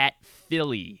 Miami at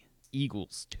Philly.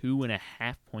 Eagles,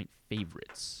 2.5-point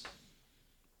favorites.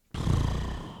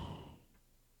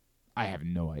 I have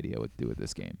no idea what to do with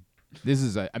this game. This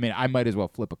is I might as well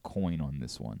flip a coin on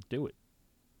this one. Do it.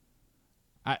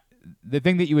 The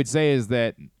thing that you would say is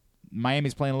that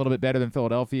Miami's playing a little bit better than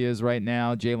Philadelphia is right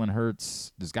now. Jalen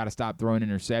Hurts has got to stop throwing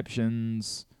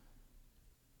interceptions.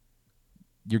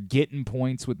 You're getting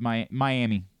points with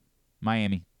Miami.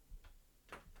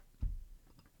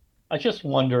 I just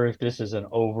wonder if this is an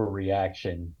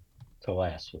overreaction to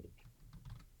last week.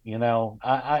 You know,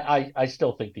 I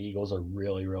still think the Eagles are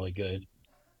really, really good.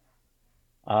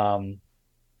 But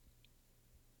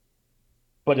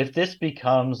if this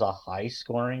becomes a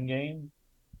high-scoring game,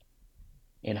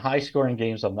 in high-scoring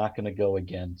games, I'm not going to go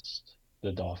against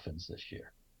the Dolphins this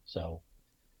year. So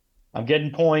I'm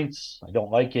getting points. I don't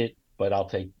like it, but I'll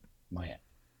take Miami.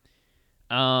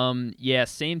 Yeah,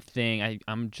 same thing.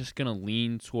 I'm just gonna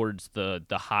lean towards the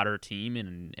hotter team,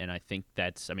 and I think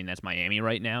that's Miami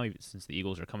right now, since the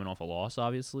Eagles are coming off a loss,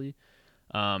 obviously.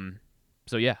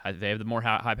 So yeah, they have the more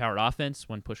high-powered offense.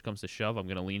 When push comes to shove, I'm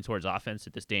gonna lean towards offense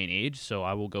at this day and age. So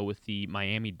I will go with the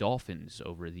Miami Dolphins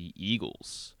over the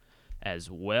Eagles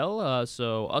as well.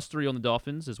 So us three on the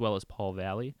Dolphins, as well as Paul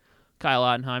Valley. Kyle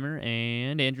Ottenheimer,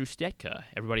 and Andrew Stetka.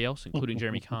 Everybody else, including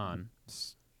Jeremy Kahn.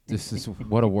 This is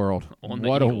what a world.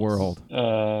 What a Eagles. world.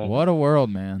 What a world,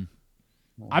 man.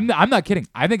 I'm not kidding.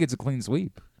 I think it's a clean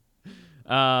sweep.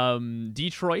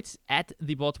 Detroit at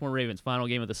the Baltimore Ravens. Final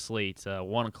game of the slate.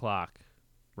 1 o'clock.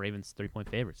 Ravens 3-point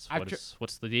favorites.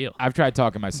 What's the deal? I've tried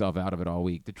talking myself out of it all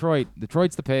week.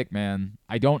 Detroit's the pick, man.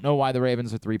 I don't know why the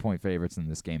Ravens are 3-point favorites in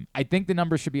this game. I think the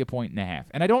number should be 1.5.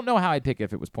 And I don't know how I'd pick it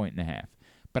if it was 1.5.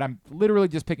 But I'm literally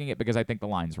just picking it because I think the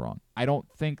line's wrong. I don't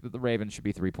think that the Ravens should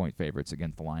be 3-point favorites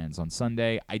against the Lions on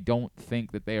Sunday. I don't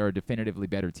think that they are a definitively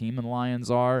better team than the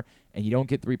Lions are, and you don't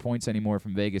get 3 points anymore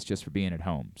from Vegas just for being at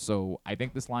home. So I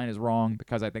think this line is wrong.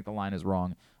 Because I think the line is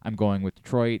wrong, I'm going with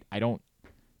Detroit.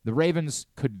 The Ravens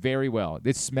could very well.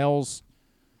 It smells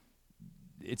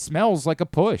like a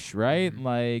push,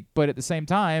 right? But at the same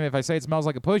time, if I say it smells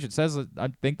like a push, it says I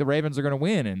think the Ravens are going to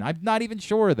win, and I'm not even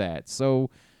sure of that. So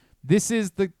this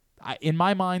is in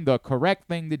my mind, the correct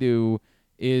thing to do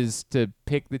is to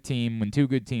pick the team when two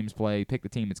good teams play. Pick the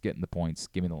team that's getting the points.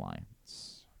 Give me the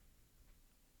Lions.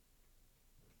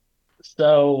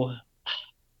 So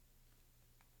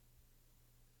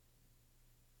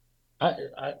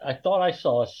I thought I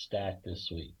saw a stat this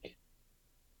week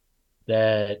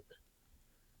that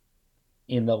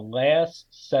in the last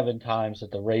 7 times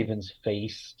that the Ravens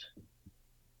faced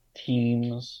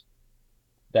teams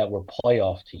that were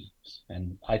playoff teams,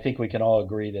 and I think we can all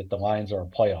agree that the Lions are a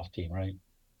playoff team, right?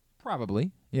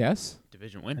 Probably, yes.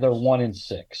 Division winners. They're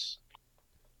 1-6.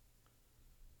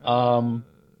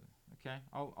 Okay,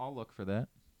 I'll look for that.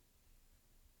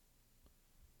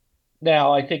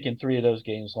 Now, I think in 3 of those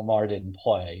games, Lamar didn't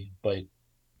play, but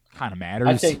kind of matters.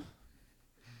 I think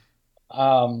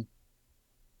I've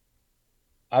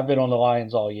been on the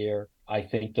Lions all year. I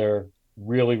think they're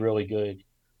really, really good.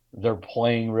 They're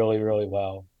playing really, really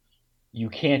well. You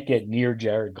can't get near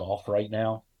Jared Goff right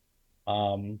now.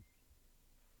 I'm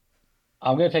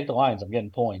going to take the Lions. I'm getting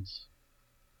points.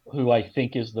 Who I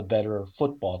think is the better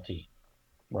football team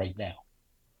right now.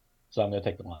 So I'm going to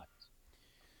take the Lions.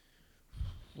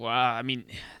 Well, I mean,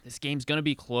 this game's going to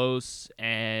be close,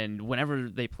 and whenever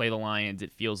they play the Lions,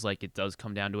 it feels like it does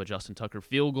come down to a Justin Tucker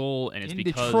field goal, and it's in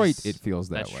because Detroit, it feels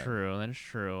that way. That's true. That is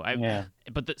true. Yeah.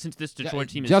 But since this Detroit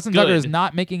team is Justin good, Tucker is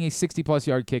not making a 60-plus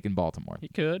yard kick in Baltimore. He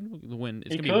could win.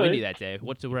 It's He going to be could. windy that day.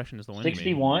 What direction is the wind?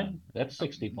 61? That's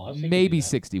 60 plus. He Maybe can do that.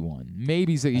 61.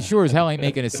 Maybe he sure as hell ain't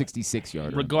making a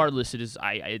 66-yarder. Regardless, it's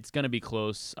going to be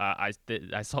close. I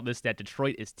saw this stat.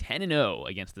 Detroit is 10-0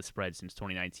 against the spread since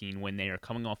 2019 when they are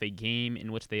coming off a game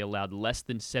in which they allowed less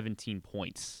than 17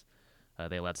 points.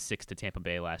 They allowed 6 to Tampa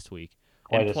Bay last week.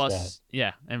 Quite and a plus, stat.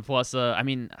 yeah, and plus, I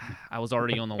mean, I was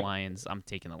already on the Lions. I'm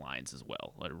taking the Lions as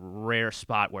well. A rare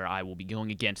spot where I will be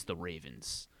going against the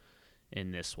Ravens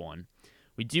in this one.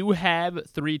 We do have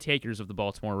 3 takers of the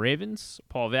Baltimore Ravens: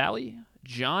 Paul Valley,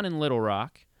 John in Little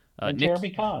Rock, And Nick, Jeremy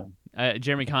Kahn.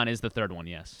 Jeremy Kahn is the third one,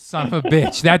 yes. Son of a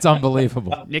bitch. That's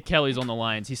unbelievable. Nick Kelly's on the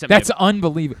Lions. He sent That's me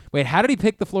unbelievable. Wait, how did he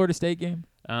pick the Florida State game?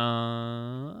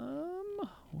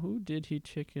 Who did he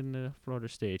pick in the Florida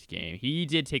State game? He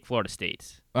did take Florida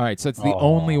State. All right, so it's the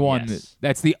only one. Yes.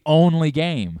 That's the only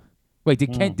game. Wait,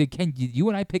 did Ken? You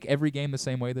and I pick every game the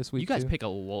same way this week? You guys too? pick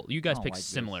like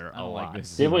similar this. I a don't lot. like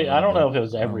this. Did we? I don't know if it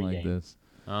was I don't every like game. this.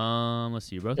 Let's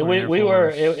see. Both We were.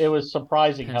 It was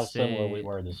surprising Penn how similar State, we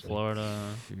were this week.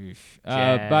 Florida.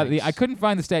 But I couldn't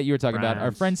find the stat you were talking about.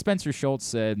 Our Browns. friend Spencer Schultz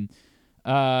said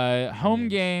home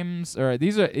games, or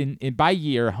these are in by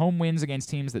year, home wins against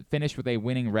teams that finished with a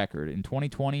winning record. In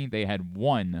 2020, they had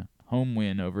 1 home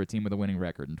win over a team with a winning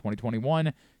record. In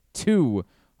 2021, 2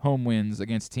 home wins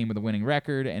against a team with a winning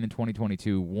record, and in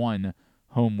 2022, 1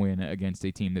 home win against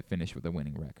a team that finished with a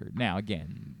winning record. Now,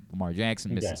 again, Lamar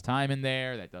Jackson misses time in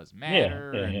there. That does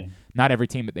matter. Yeah. Not every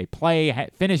team that they play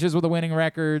finishes with a winning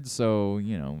record, so,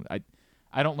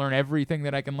 I don't learn everything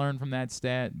that I can learn from that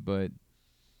stat, but,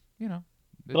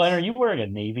 Glenn, are you wearing a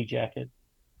Navy jacket?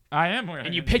 I am wearing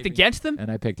And you picked against them?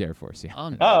 And I picked Air Force, yeah.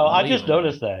 Oh, I just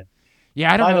noticed that.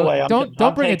 Yeah, I don't By know. the way,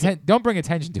 Don't bring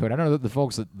attention to it. I don't know that the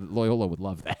folks at Loyola would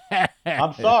love that.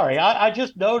 I'm sorry. I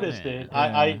just noticed it. Yeah,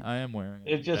 I am wearing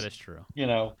it. It just, that is true. I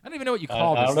don't don't even know what you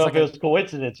call this. I don't know if it was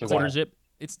coincidence or Quarter what. zip.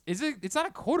 It's not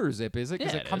a quarter zip, is it?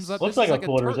 Because Yeah, it it comes is. up. Looks this like is a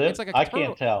quarter zip. It's like a I turtle,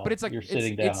 can't tell. but it's like You're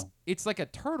sitting down. It's like a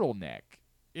turtleneck.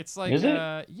 It's like Is it?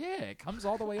 yeah, it comes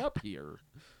all the way up here.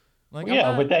 Like Well,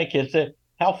 yeah, but that kid said,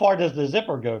 how far does the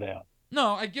zipper go down?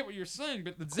 No, I get what you're saying,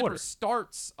 but the zipper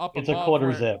starts up It's above a quarter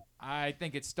where- zip. I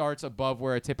think it starts above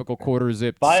where a typical quarter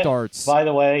zip By starts.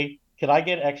 the way, Can I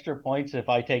get extra points if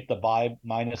I take the bye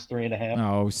minus 3.5?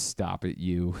 Oh, stop it,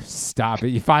 you. Stop it.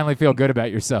 You finally feel good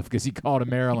about yourself because you called a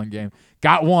Maryland game.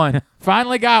 Got one.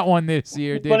 Finally got one this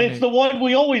year, didn't But it's the one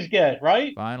we always get,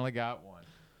 right? Finally got one.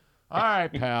 All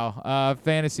right, pal.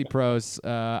 Fantasy pros.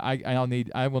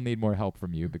 I will need more help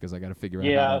from you because I got to figure out.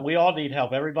 Yeah, we all need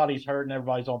help. Everybody's hurt and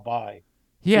everybody's on bye.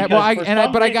 Yeah, Because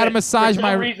I got to massage for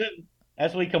my. some reason,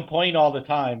 as we complain all the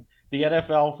time, the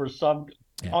NFL for some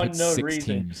unknown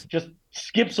reason teams. just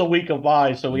skips a week of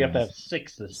bye, so we have to have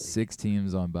 6 this week. 6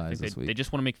 teams on buys this week. They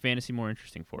just want to make fantasy more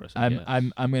interesting for us.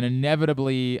 I'm going to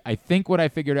inevitably. I think what I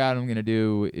figured out I'm going to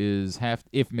do is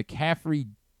if McCaffrey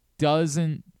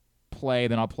doesn't play,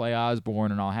 then I'll play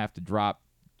Osborne and I'll have to drop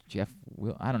Jeff.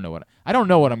 I don't know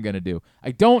what I'm going to do.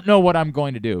 I don't know what I'm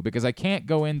going to do because I can't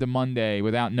go into Monday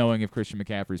without knowing if Christian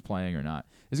McCaffrey's playing or not.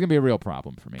 This is going to be a real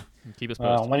problem for me. Keep us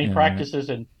posted. When he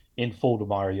practices in full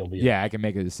tomorrow, you'll be. Yeah, I can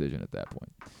make a decision at that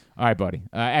point. All right, buddy.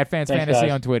 At Fans Thanks, Fantasy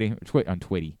guys. on Twitter.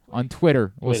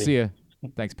 We'll Twitty. see you.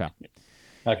 Thanks, pal.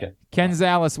 Okay. Ken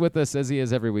Zalis with us as he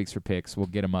is every week for picks. We'll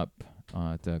get him up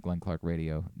at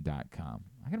glennclarkradio.com.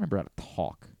 I gotta remember how to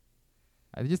talk.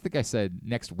 I just think I said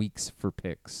next week's for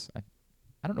picks. I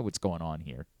don't know what's going on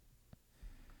here.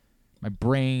 My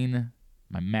brain,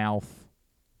 my mouth,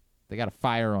 they got a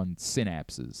fire on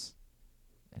synapses,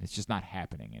 and it's just not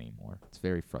happening anymore. It's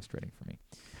very frustrating for me.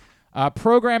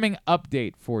 Programming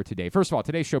update for today. First of all,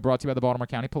 today's show brought to you by the Baltimore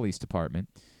County Police Department.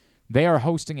 They are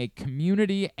hosting a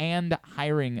community and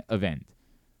hiring event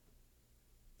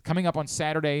coming up on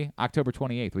Saturday, October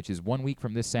 28th, which is 1 week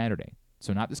from this Saturday.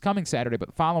 So not this coming Saturday, but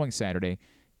the following Saturday.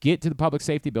 Get to the Public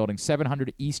Safety Building,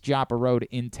 700 East Joppa Road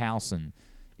in Towson.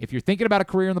 If you're thinking about a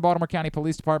career in the Baltimore County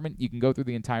Police Department, you can go through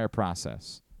the entire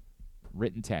process.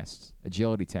 Written test,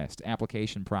 agility test,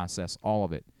 application process, all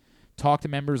of it. Talk to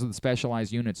members of the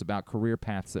specialized units about career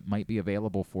paths that might be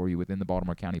available for you within the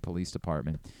Baltimore County Police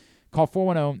Department. Call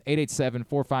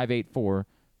 410-887-4584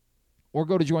 or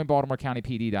go to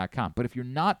joinbaltimorecountypd.com. But if you're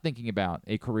not thinking about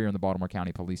a career in the Baltimore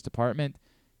County Police Department,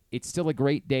 it's still a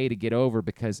great day to get over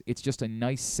because it's just a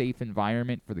nice, safe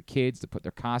environment for the kids to put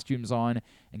their costumes on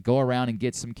and go around and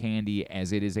get some candy,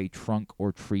 as it is a trunk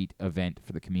or treat event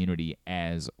for the community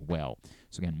as well.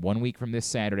 So again, 1 week from this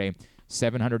Saturday,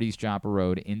 700 East Joppa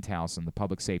Road in Towson, the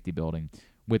Public Safety Building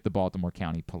with the Baltimore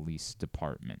County Police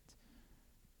Department.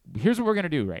 Here's what we're going to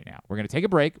do right now. We're going to take a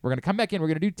break. We're going to come back in. We're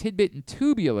going to do Tidbit and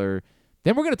Tubular.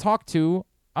 Then we're going to talk to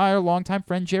our longtime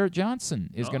friend Jarrett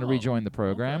Johnson is going to rejoin the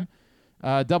program. Okay.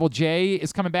 Double J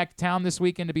is coming back to town this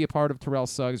weekend to be a part of Terrell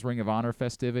Suggs' Ring of Honor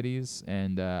festivities,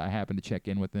 and I happened to check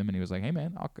in with him, and he was like, "Hey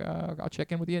man, I'll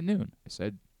check in with you at noon." I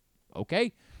said,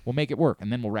 "Okay, we'll make it work,"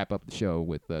 and then we'll wrap up the show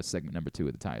with segment number 2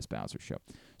 of the Tyus Bowser Show.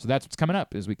 So that's what's coming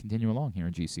up as we continue along here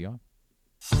in GCR.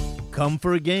 Come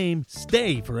for a game,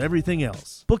 stay for everything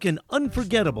else. Book an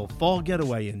unforgettable fall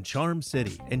getaway in Charm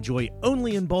City. Enjoy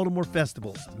only in Baltimore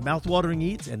festivals, mouthwatering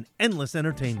eats, and endless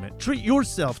entertainment. Treat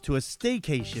yourself to a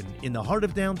staycation in the heart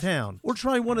of downtown, or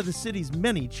try one of the city's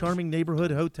many charming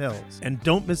neighborhood hotels. And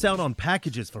don't miss out on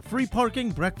packages for free parking,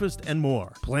 breakfast, and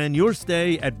more. Plan your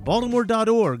stay at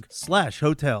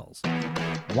baltimore.org/hotels.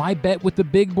 Why bet with the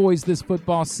big boys this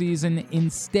football season?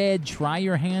 Instead, try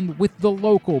your hand with the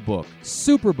local book,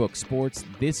 Superbook Sports,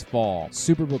 this fall.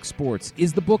 Superbook Sports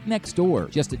is the book next door.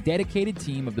 Just a dedicated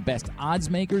team of the best odds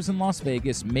makers in Las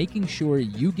Vegas, making sure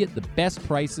you get the best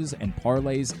prices and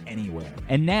parlays anywhere.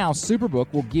 And now,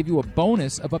 Superbook will give you a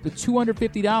bonus of up to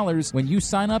 $250 when you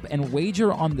sign up and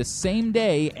wager on the same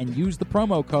day and use the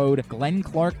promo code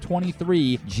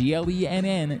GlennClark23,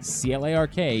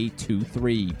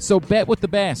 GLENNCLARK23. So bet with the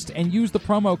best and use the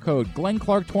promo code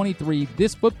GlennClark23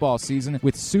 this football season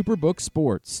with Superbook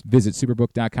Sports. Visit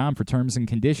superbook.com for terms and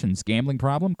conditions. Gambling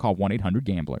problem? Call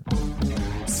 1-800-GAMBLER.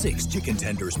 6 chicken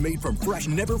tenders made from fresh,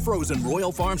 never frozen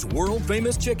Royal Farms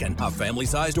world-famous chicken, a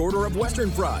family-sized order of Western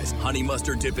fries, honey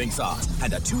mustard dipping sauce,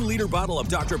 and a 2-liter bottle of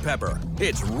Dr. Pepper.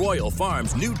 It's Royal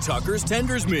Farms' new Tucker's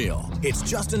Tenders Meal. It's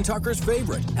Justin Tucker's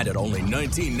favorite, and at only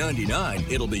 $19.99,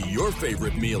 it'll be your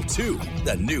favorite meal, too.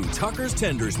 The new Tucker's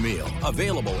Tenders Meal,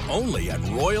 available only at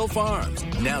Royal Farms.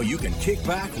 Now you can kick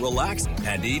back, relax,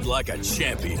 and eat like a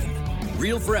champion.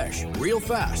 Real fresh, real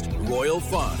fast, Royal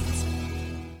Farms.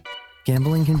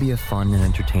 Gambling can be a fun and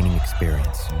entertaining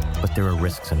experience, but there are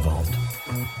risks involved.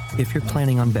 If you're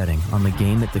planning on betting on the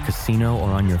game at the casino or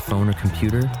on your phone or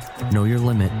computer, know your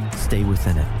limit, stay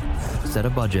within it. Set a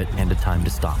budget and a time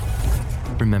to stop.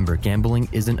 Remember, gambling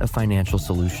isn't a financial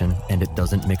solution, and it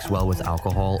doesn't mix well with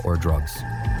alcohol or drugs.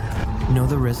 Know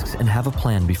the risks and have a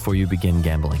plan before you begin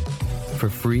gambling. For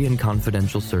free and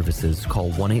confidential services, call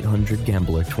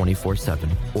 1-800-GAMBLER 24/7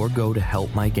 or go to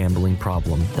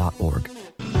helpmygamblingproblem.org.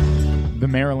 The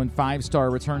Maryland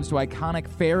 5-Star returns to iconic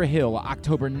Fair Hill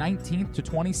October 19th to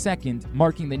 22nd,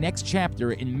 marking the next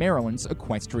chapter in Maryland's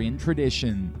equestrian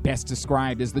tradition. Best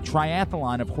described as the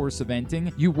triathlon of horse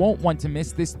eventing, you won't want to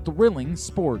miss this thrilling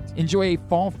sport. Enjoy a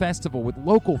fall festival with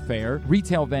local fare,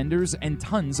 retail vendors, and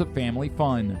tons of family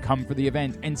fun. Come for the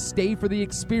event and stay for the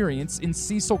experience in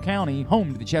Cecil County,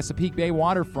 home to the Chesapeake Bay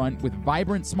waterfront with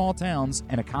vibrant small towns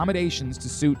and accommodations to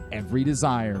suit every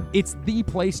desire. It's the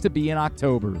place to be in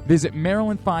October. Visit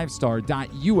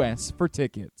Maryland5star.us for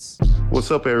tickets.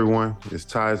 What's up, everyone? It's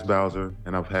Tyus Bowser,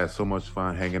 and I've had so much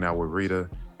fun hanging out with Rita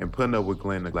and putting up with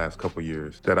Glenn the last couple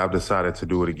years that I've decided to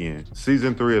do it again.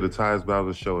 Season 3 of the Tyus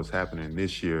Bowser Show is happening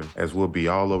this year, as we'll be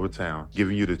all over town,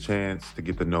 giving you the chance to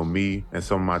get to know me and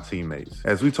some of my teammates.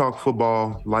 As we talk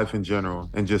football, life in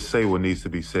general, and just say what needs to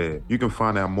be said. You can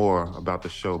find out more about the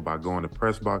show by going to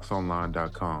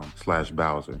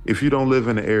PressBoxOnline.com/Bowser. If you don't live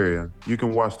in the area, you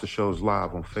can watch the shows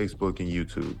live on Facebook and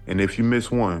YouTube. And if you miss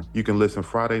one, you can listen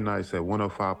Friday nights at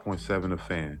 105.7 The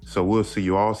Fan. So we'll see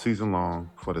you all season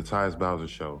long for the Tyus Bowser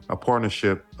Show, a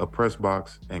partnership of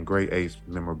PressBox and Great Ace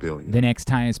Memorabilia. The next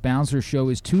Tyus Bowser Show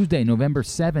is Tuesday, November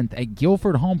 7th at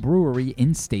Guilford Home Brewery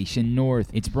in Station North.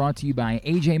 It's brought to you by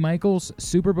AJ Michaels,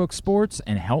 Superbook Sports,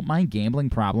 and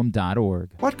HelpMyGamblingProblem.org.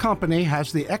 What company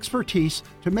has the expertise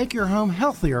to make your home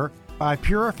healthier by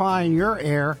purifying your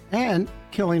air and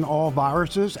killing all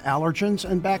viruses, allergens,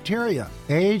 and bacteria?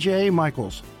 AJ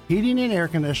Michaels, Heating and Air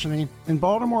Conditioning in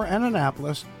Baltimore and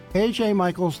Annapolis,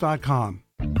 ajmichaels.com.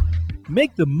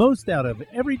 Make the most out of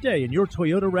every day in your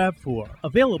Toyota RAV4.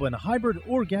 Available in hybrid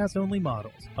or gas-only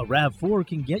models. A RAV4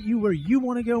 can get you where you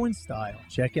want to go in style.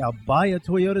 Check out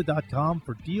buyatoyota.com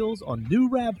for deals on new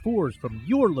RAV4s from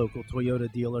your local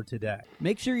Toyota dealer today.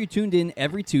 Make sure you're tuned in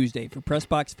every Tuesday for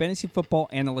PressBox fantasy football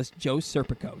analyst Joe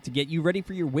Serpico to get you ready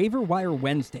for your Waiver Wire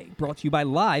Wednesday, brought to you by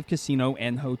Live Casino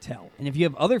and Hotel. And if you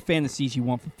have other fantasies you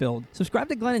want fulfilled, subscribe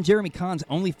to Glenn and Jeremy Kahn's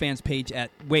OnlyFans page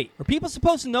at... Wait, are people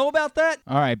supposed to know about that?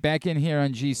 All right, back in here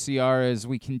on GCR as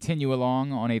we continue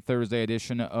along on a Thursday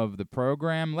edition of the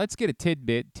program. Let's get a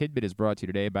tidbit. Tidbit is brought to you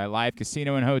today by Live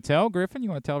Casino and Hotel. Griffin, you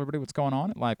want to tell everybody what's going on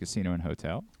at Live Casino and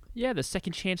Hotel? Yeah, the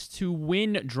second chance to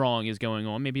win drawing is going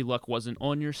on. Maybe luck wasn't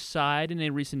on your side in a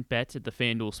recent bet at the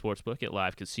FanDuel Sportsbook at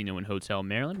Live Casino and Hotel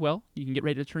Maryland. Well, you can get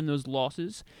ready to turn those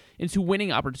losses into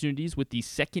winning opportunities with the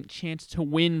second chance to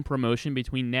win promotion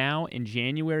between now and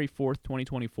January 4th,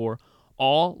 2024.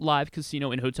 All Live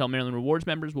Casino and Hotel Maryland Rewards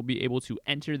members will be able to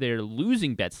enter their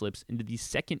losing bet slips into the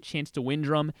second chance to win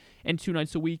drum, and 2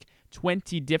 nights a week,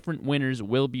 20 different winners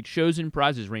will be chosen.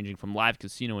 Prizes ranging from Live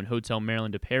Casino and Hotel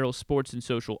Maryland apparel, sports and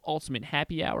social, ultimate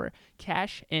happy hour,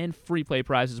 cash, and free play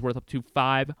prizes worth up to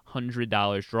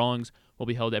 $500. Drawings will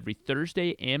be held every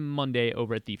Thursday and Monday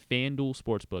over at the FanDuel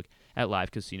Sportsbook at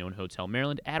Live Casino and Hotel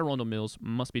Maryland. At Arundel Mills,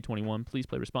 must be 21. Please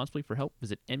play responsibly. For help,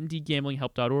 visit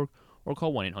mdgamblinghelp.org or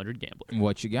call 1-800-GAMBLER.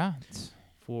 What you got?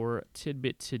 For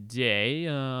tidbit today,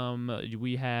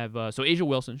 we have so Asia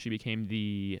Wilson. She became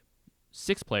the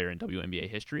 6th player in WNBA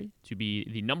history to be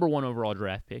the number 1 overall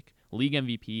draft pick, league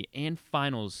MVP, and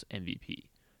finals MVP.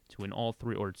 To win all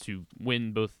three, or to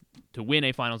win a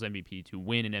finals MVP, to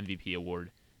win an MVP award,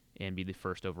 and be the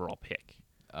first overall pick.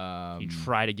 You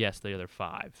try to guess the other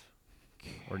 5,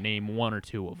 or name 1 or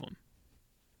 2 of them.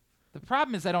 The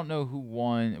problem is I don't know who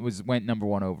went number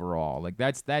 1 overall. Like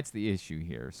that's the issue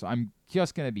here. So I'm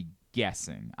just gonna be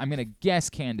guessing. I'm gonna guess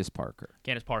Candace Parker.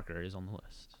 Candace Parker is on the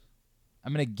list.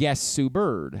 I'm gonna guess Sue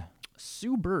Bird.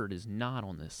 Sue Bird is not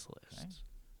on this list. Okay.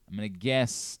 I'm gonna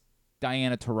guess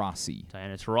Diana Taurasi.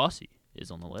 Diana Taurasi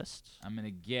is on the list. I'm gonna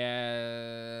guess.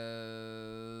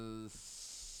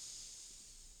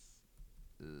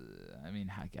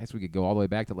 I guess we could go all the way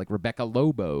back to like Rebecca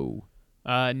Lobo.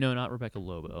 No, not Rebecca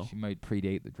Lobo. She might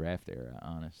predate the draft era,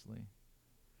 honestly.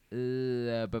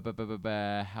 How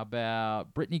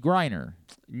about Brittany Griner?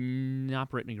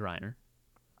 Not Brittany Griner.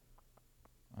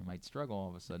 I might struggle all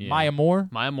of a sudden. Yeah. Maya Moore?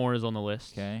 Maya Moore is on the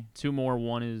list. Okay. 2 more.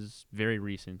 One is very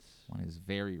recent. One is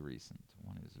very recent.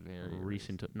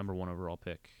 Number 1 overall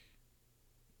pick.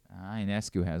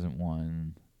 Ionescu hasn't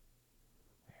won.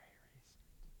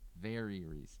 Very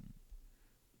recent.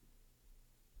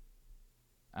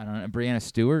 I don't know. Brianna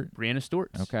Stewart? Brianna Stewart.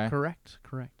 Okay. Correct.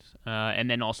 And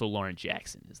then also Lauren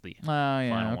Jackson is the final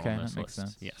one on this that makes list.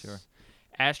 sense. Yes. Sure.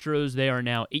 Astros, they are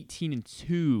now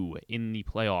 18-2 in the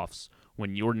playoffs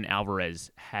when Yordan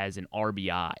Alvarez has an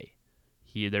RBI.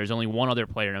 There's only one other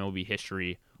player in MLB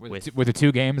history with the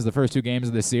 2 games, the first 2 games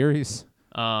of the series.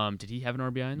 Did he have an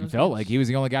RBI in those It felt games? like he was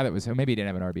the only guy that was. Maybe he didn't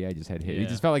have an RBI, just had hit. He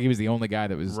just felt like he was the only guy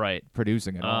that was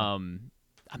producing it all.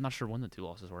 I'm not sure when the 2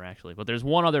 losses were actually, but there's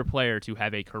one other player to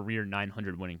have a career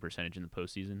 900 winning percentage in the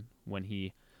postseason when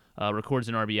he records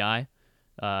an RBI.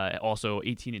 Also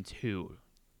 18-2,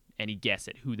 and he guessed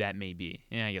it who that may be.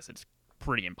 Yeah, I guess it's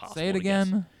pretty impossible. Say it to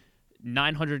again. Guess.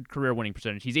 900 career winning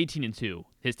percentage. He's 18-2.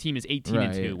 His team is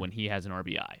 18-2 when he has an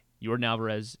RBI. Jordan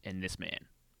Alvarez and this man.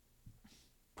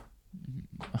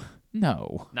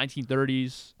 No.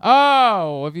 1930s.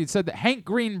 Oh, if you'd said that, Hank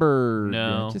Greenberg.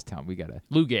 No. Yeah, just tell him we gotta.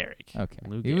 Lou Gehrig. Okay.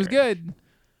 Lou He was Gehrig. good.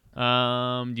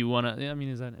 Do you want to? I mean,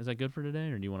 is that good for today,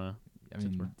 or do you want to? I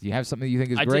mean, do you have something you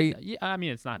think is great? Yeah, I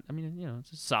mean, it's not. I mean,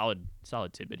 it's a solid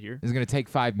tidbit here. It's going to take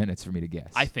 5 minutes for me to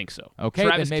guess. I think so. Okay,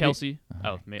 Travis then maybe. Kelce.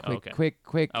 Okay.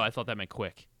 Quick. Oh, I thought that meant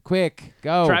quick. Quick,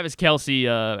 go. Travis Kelce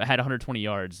had 120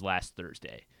 yards last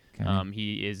Thursday. Okay.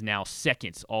 He is now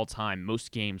second all-time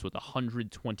most games with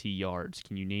 120 yards.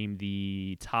 Can you name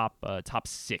the top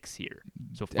 6 here?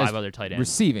 So 5 other tight ends.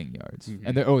 Receiving yards. Mm-hmm.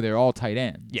 And they're all tight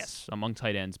ends. Yes, among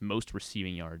tight ends, most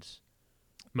receiving yards.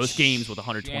 Most games with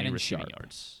 120 Shannon receiving Sharp.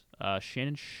 yards.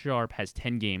 Shannon Sharp has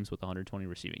 10 games with 120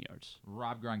 receiving yards.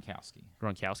 Rob Gronkowski.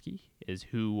 Gronkowski is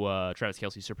who Travis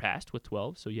Kelce surpassed with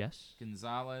 12, so yes.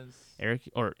 Gonzalez.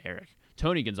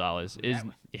 Tony Gonzalez is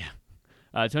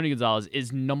Tony Gonzalez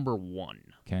is number 1.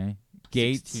 Okay.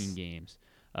 Gates. 16 games.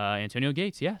 Antonio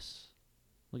Gates, yes.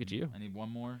 Look at you. I need one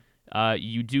more.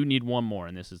 You do need one more,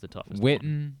 and this is the toughest Witten.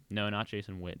 one. No, not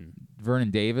Jason Witten.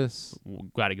 Vernon Davis.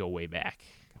 Got to go way back.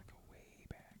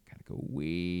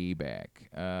 Way back.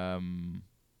 Ozzie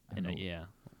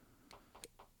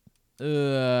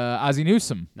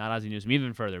Newsome. Not Ozzie Newsome.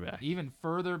 Even further back. Even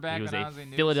further back. He was than a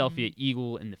Ozzie Philadelphia Newsome?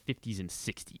 Eagle in the 50s and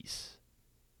 60s.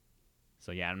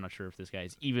 So yeah, I'm not sure if this guy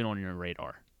is even on your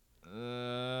radar.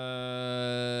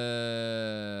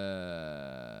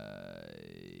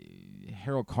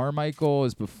 Harold Carmichael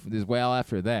is well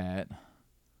after that.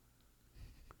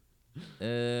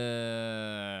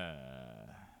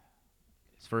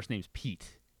 His first name's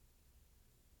Pete.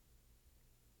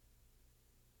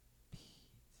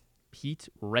 Pete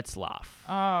Retzlaff.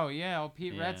 Oh yeah,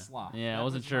 Pete Retzlaff. Yeah, I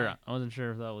wasn't sure. I wasn't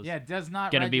sure if that was. Yeah, it does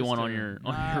not gonna be one on your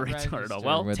radar at all.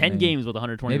 Well, 10 games with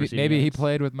 120. Maybe he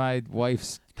played with my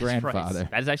wife's grandfather.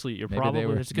 Right. That's actually your problem. Maybe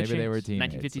they were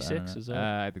teammates. 1956 is that?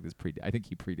 I think I think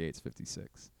he predates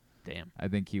 56. Damn. I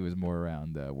think he was more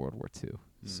around World War II.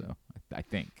 So I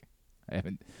think. I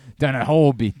haven't done a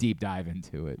whole deep dive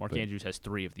into it. Mark Andrews has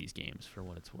 3 of these games, for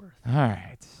what it's worth. All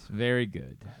right. Very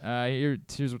good.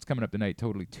 Here's what's coming up tonight,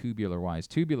 totally tubular-wise.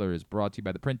 Tubular is brought to you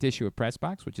by the print issue of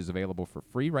Pressbox, which is available for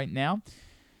free right now.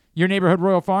 Your neighborhood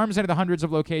Royal Farms, any of the hundreds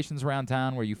of locations around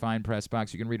town where you find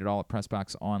Pressbox. You can read it all at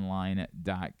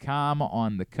PressBoxOnline.com.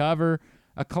 On the cover,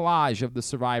 a collage of the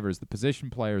survivors, the position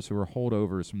players who were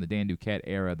holdovers from the Dan Duquette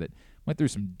era that went through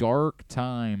some dark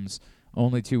times,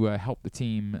 only to help the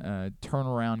team turn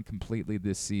around completely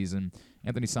this season.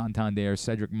 Anthony Santander,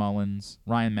 Cedric Mullins,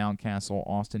 Ryan Mountcastle,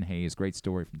 Austin Hayes. Great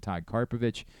story from Todd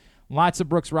Karpovich. Lots of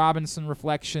Brooks Robinson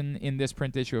reflection in this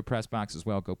print issue of Pressbox as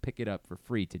well. Go pick it up for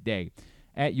free today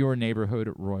at your neighborhood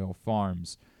Royal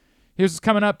Farms. Here's what's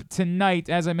coming up tonight.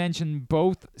 As I mentioned,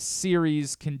 both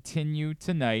series continue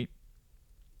tonight.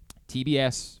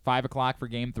 TBS, 5 o'clock for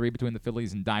Game 3 between the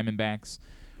Phillies and Diamondbacks.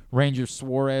 Rangers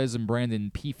Suarez and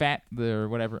Brandon Pfaadt, or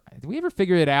whatever. Did we ever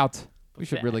figure it out? We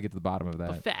should really get to the bottom of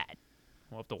that. Pfaadt.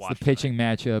 We'll have to watch the pitching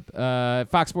matchup.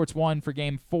 Fox Sports 1 for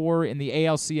Game 4 in the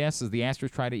ALCS as the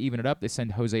Astros try to even it up. They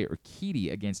send Jose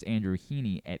Urquidy against Andrew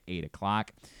Heaney at 8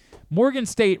 o'clock. Morgan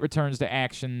State returns to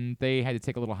action. They had to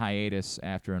take a little hiatus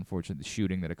after, unfortunately, the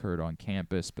shooting that occurred on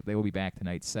campus, but they will be back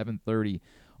tonight, 7:30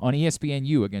 on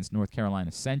ESPNU against North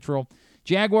Carolina Central.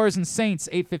 Jaguars and Saints,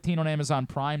 8:15 on Amazon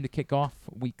Prime to kick off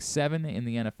Week 7 in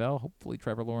the NFL. Hopefully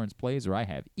Trevor Lawrence plays, or I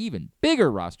have even bigger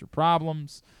roster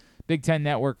problems. Big Ten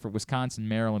Network for Wisconsin,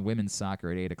 Maryland, women's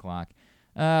soccer at 8 o'clock.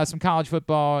 Some college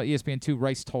football, ESPN2,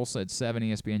 Rice Tulsa at 7,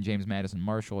 ESPN James Madison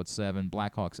Marshall at 7,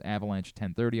 Blackhawks Avalanche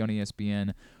 10:30 on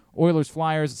ESPN, Oilers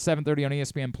Flyers at 7:30 on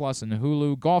ESPN Plus and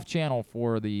Hulu. Golf Channel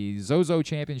for the Zozo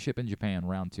Championship in Japan,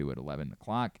 round 2 at 11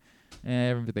 o'clock.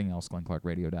 Everything else,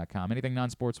 GlennClarkRadio.com. Anything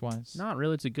non-sports-wise? Not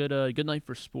really. It's a good night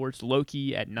for sports.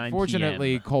 Loki at 9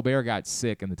 Fortunately, p.m. Colbert got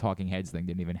sick, and the Talking Heads thing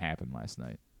didn't even happen last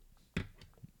night.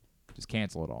 Just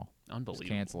cancel it all. Unbelievable.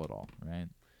 Just cancel it all, right?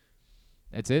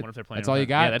 That's it? What if they're playing That's all you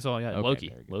got? Yeah, that's all I got.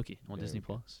 Okay, Loki on very Disney good.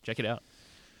 Plus. Check it out.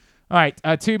 All right,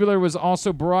 Tubular was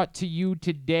also brought to you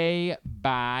today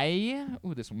by,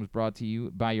 this one was brought to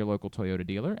you by your local Toyota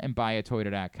dealer and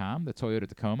buyatoyota.com. The Toyota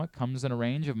Tacoma comes in a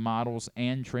range of models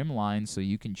and trim lines, so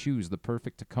you can choose the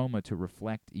perfect Tacoma to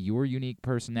reflect your unique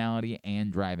personality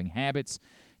and driving habits.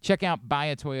 Check out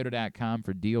buyatoyota.com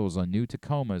for deals on new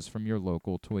Tacomas from your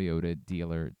local Toyota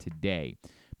dealer today.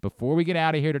 Before we get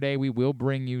out of here today, we will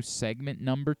bring you segment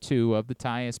number 2 of the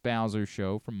Tyus Bowser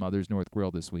Show from Mother's North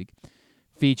Grill this week,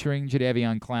 featuring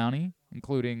Jadeveon Clowney,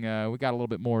 including we got a little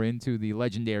bit more into the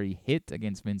legendary hit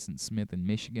against Vincent Smith in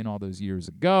Michigan all those years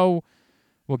ago.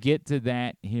 We'll get to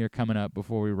that here coming up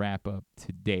before we wrap up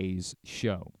today's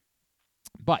show.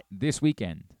 But this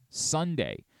weekend,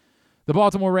 Sunday, the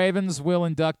Baltimore Ravens will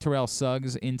induct Terrell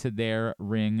Suggs into their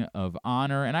Ring of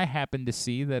Honor, and I happened to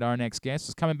see that our next guest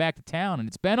is coming back to town, and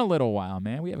it's been a little while,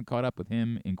 man. We haven't caught up with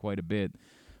him in quite a bit.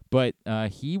 But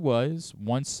he was,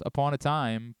 once upon a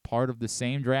time, part of the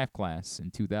same draft class in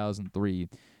 2003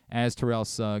 as Terrell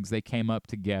Suggs. They came up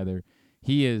together.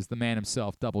 He is the man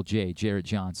himself, Double J, Jarrett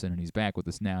Johnson, and he's back with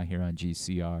us now here on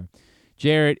GCR.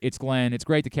 Jarrett, it's Glenn. It's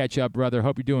great to catch up, brother.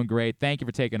 Hope you're doing great. Thank you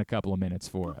for taking a couple of minutes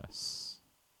for us.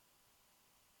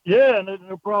 Yeah,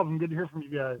 no problem. Good to hear from you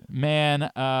guys. Man,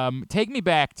 take me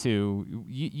back to,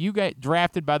 you got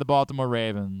drafted by the Baltimore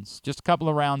Ravens just a couple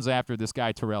of rounds after this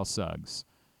guy, Terrell Suggs.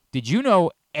 Did you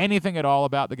know anything at all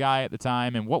about the guy at the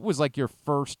time, and what was like your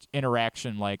first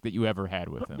interaction like that you ever had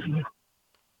with him?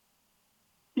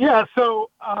 Yeah, so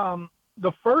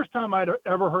the first time I'd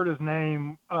ever heard his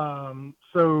name,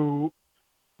 so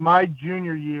my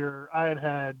junior year, I'd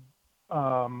had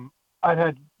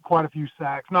quite a few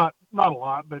sacks, not a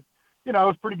lot, but I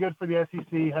was pretty good for the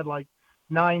SEC. Had like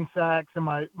 9 sacks in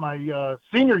my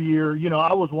senior year.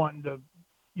 I was wanting to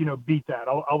beat that.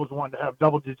 I was wanting to have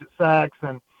double-digit sacks,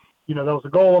 and that was a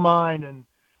goal of mine. And,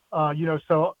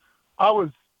 so I was,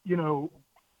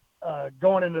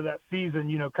 going into that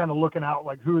season, kind of looking out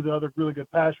like who are the other really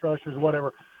good pass rushers,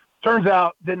 whatever. Turns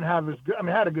out didn't have as good. I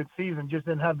mean, had a good season, just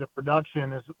didn't have the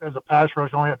production as a pass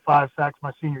rusher. Only had 5 sacks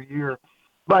my senior year.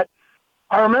 But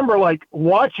I remember like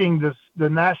watching the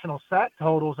national sack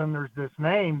totals, and there's this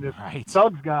name, this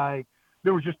Suggs guy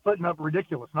that was just putting up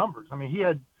ridiculous numbers. I mean,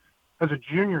 as a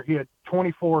junior, he had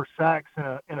 24 sacks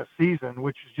in a season,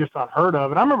 which is just unheard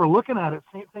of. And I remember looking at it,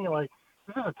 thinking like,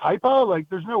 "This is a typo. Like,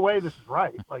 there's no way this is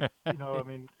right." Like, I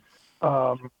mean,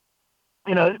 but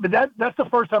that's the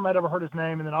first time I'd ever heard his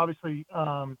name. And then obviously,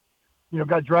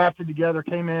 got drafted together,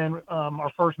 came in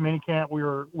our first mini camp. We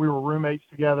were roommates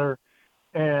together,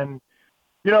 and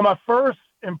my first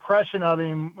impression of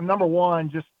him, number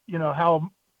one, just how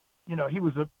he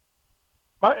was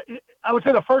I would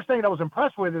say the first thing that I was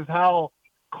impressed with is how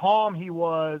calm he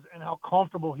was and how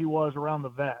comfortable he was around the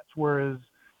vets. Whereas,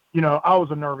 I was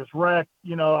a nervous wreck.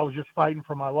 I was just fighting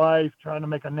for my life, trying to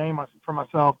make a name for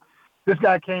myself. This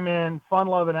guy came in,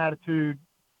 fun-loving attitude,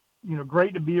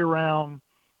 great to be around.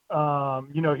 He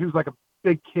was like a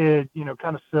big kid,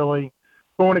 kind of silly.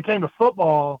 But when it came to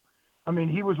football, I mean,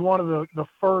 he was one of the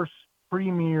first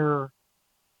premier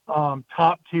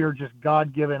top-tier, just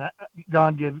God-given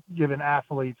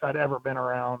athletes I'd ever been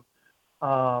around.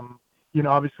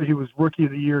 Obviously he was rookie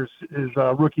of the year, his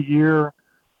rookie year,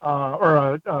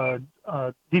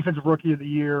 defensive rookie of the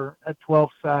year at 12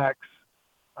 sacks.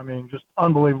 I mean, just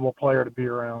unbelievable player to be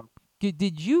around.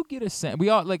 Did you get a sense?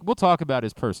 We'll talk about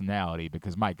his personality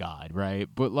because my God, right?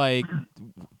 But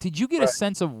did you get a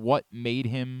sense of what made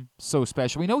him so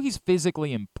special? We know he's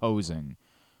physically imposing,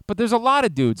 but there's a lot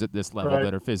of dudes at this level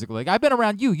that are physically. I've been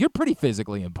around you. You're pretty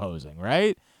physically imposing,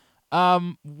 right?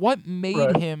 What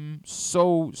made him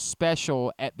so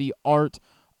special at the art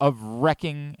of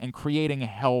wrecking and creating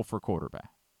hell for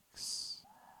quarterbacks?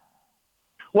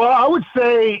 Well, I would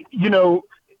say,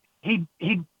 he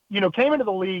came into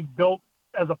the league built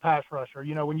as a pass rusher.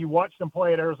 When you watched him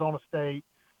play at Arizona State,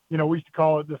 we used to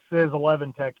call it the Sis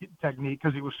 11 technique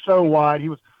because he was so wide. He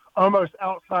was almost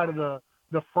outside of the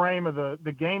frame of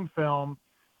the game film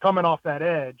coming off that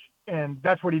edge. And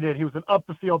that's what he did. He was an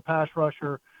up-the-field pass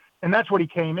rusher, and that's what he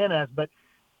came in as. But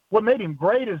what made him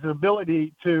great is the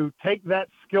ability to take that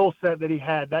skill set that he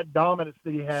had, that dominance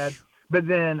that he had, but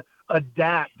then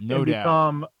adapt and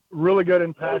become really good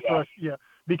in pass rush. Yeah,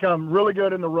 become really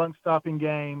good in the run-stopping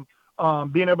game,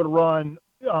 being able to run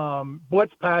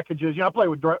blitz packages. I played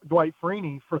with Dwight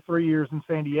Freeney for 3 years in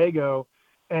San Diego,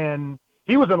 and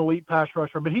he was an elite pass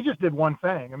rusher, but he just did one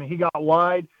thing. I mean, he got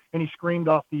wide and he screamed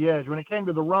off the edge. When it came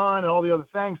to the run and all the other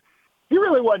things, he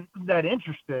really wasn't that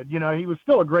interested. He was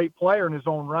still a great player in his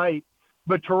own right.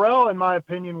 But Terrell, in my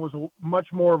opinion, was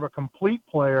much more of a complete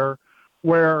player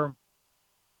where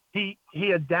he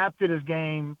adapted his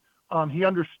game He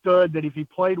understood that if he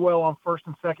played well on first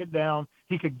and second down,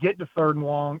 he could get to third and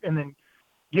long and then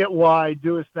get wide,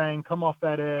 do his thing, come off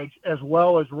that edge, as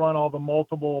well as run all the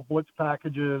multiple blitz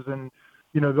packages and,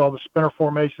 all the spinner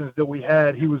formations that we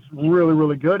had. He was really,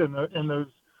 really good in those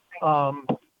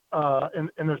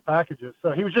packages.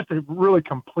 So he was just a really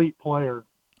complete player.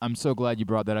 I'm so glad you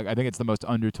brought that up. I think it's the most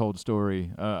undertold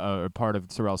story, or part of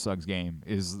Terrell Suggs' game,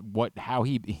 is how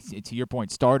he, to your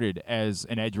point, started as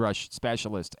an edge rush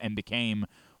specialist and became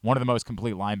one of the most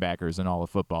complete linebackers in all of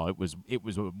football. It was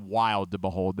wild to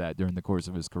behold that during the course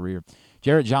of his career.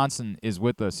 Jarrett Johnson is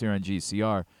with us here on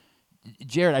GCR.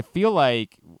 Jarrett, I feel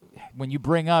like when you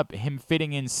bring up him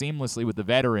fitting in seamlessly with the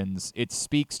veterans, it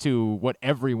speaks to what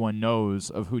everyone knows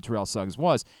of who Terrell Suggs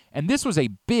was. And this was a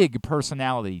big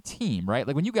personality team, right?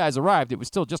 Like when you guys arrived, it was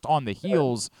still just on the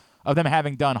heels of them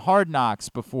having done Hard Knocks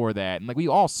before that. And like we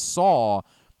all saw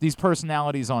these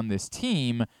personalities on this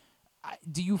team.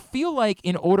 Do you feel like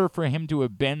in order for him to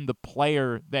have been the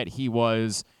player that he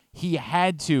was, he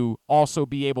had to also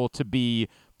be able to be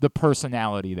the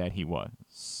personality that he was?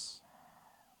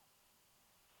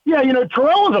 Yeah,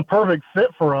 Terrell was a perfect fit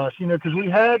for us, because we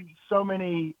had so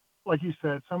many, like you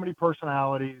said, so many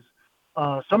personalities,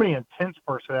 so many intense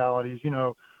personalities,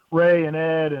 Ray and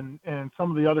Ed and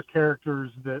some of the other characters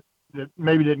that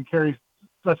maybe didn't carry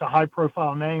such a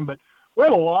high-profile name, but we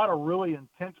had a lot of really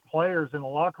intense players in the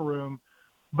locker room.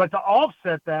 But to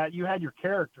offset that, you had your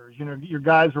characters. Your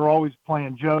guys are always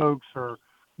playing jokes or,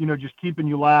 just keeping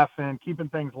you laughing, keeping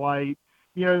things light.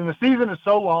 And the season is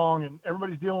so long and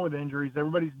everybody's dealing with injuries.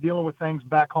 Everybody's dealing with things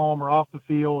back home or off the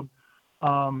field.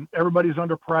 Everybody's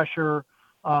under pressure.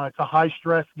 It's a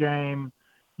high-stress game.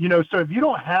 So if you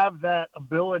don't have that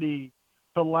ability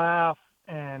to laugh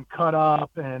and cut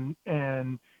up and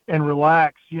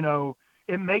relax,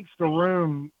 it makes the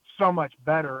room so much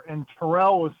better. And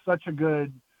Terrell was such a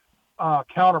good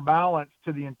counterbalance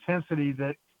to the intensity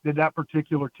that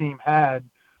particular team had.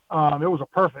 It was a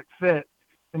perfect fit.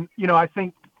 And, I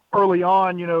think early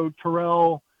on,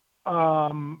 Terrell,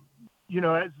 as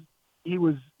he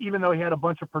was, even though he had a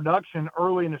bunch of production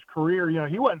early in his career,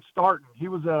 he wasn't starting. He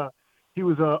was a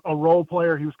role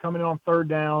player. He was coming in on third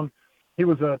down. He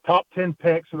was a top 10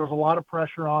 pick, so there was a lot of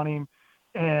pressure on him.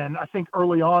 And I think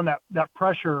early on that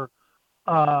pressure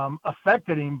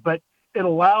affected him, but it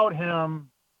allowed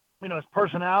him, his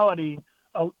personality,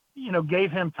 gave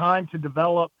him time to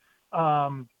develop.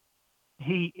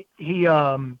 He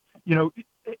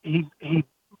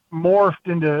morphed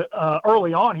into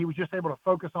early on. He was just able to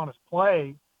focus on his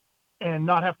play and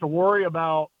not have to worry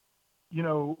about,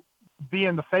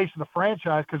 being the face of the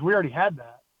franchise, because we already had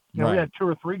that. Right. We had 2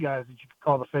 or 3 guys that you could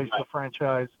call the face of the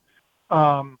franchise.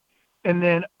 And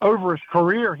then over his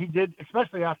career, he did,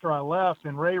 especially after I left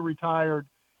and Ray retired,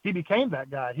 he became that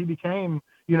guy. He became,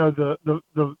 the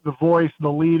voice,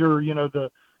 the leader,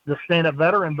 the stand-up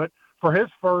veteran. But for his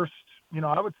first,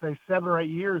 I would say 7 or 8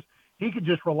 years, he could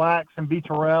just relax and be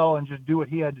Terrell and just do what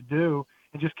he had to do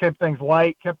and just kept things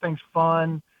light, kept things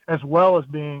fun, as well as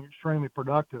being extremely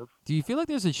productive. Do you feel like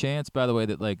there's a chance, by the way,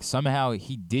 that like somehow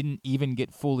he didn't even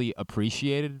get fully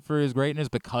appreciated for his greatness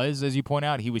because, as you point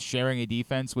out, he was sharing a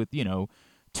defense with, 2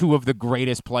 of the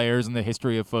greatest players in the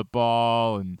history of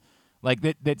football, and like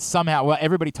that somehow, well,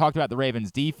 everybody talked about the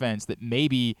Ravens' defense, that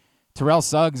maybe Terrell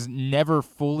Suggs never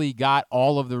fully got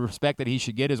all of the respect that he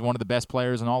should get as one of the best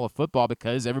players in all of football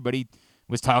because everybody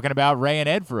was talking about Ray and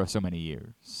Ed for so many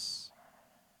years.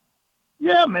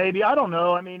 Yeah, maybe. I don't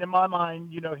know. I mean, in my mind,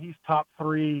 he's top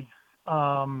 3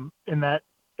 in the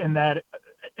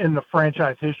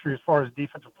franchise history as far as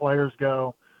defensive players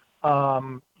go.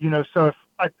 So if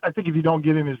I think if you don't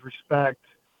give him his respect,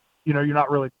 you're not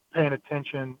really paying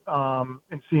attention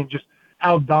and seeing just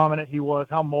how dominant he was,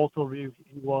 how multiple he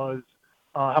was,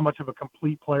 how much of a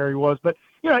complete player he was. But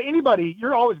anybody,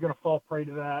 you're always going to fall prey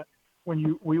to that when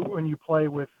you play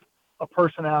with a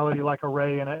personality like a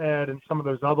Ray and an Ed and some of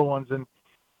those other ones. And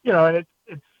it's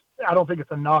I don't think it's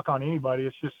a knock on anybody.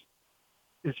 It's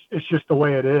just the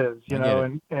way it is,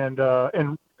 and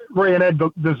Ray and Ed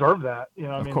deserve that.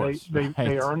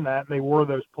 They earned that. They were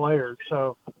those players.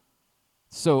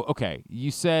 So, okay, you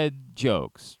said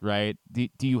jokes, right? Do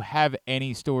you have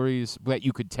any stories that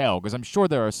you could tell? Because I'm sure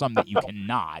there are some that you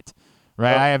cannot,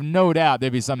 right? I have no doubt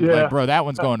there'd be some like, bro, that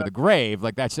one's going to the grave.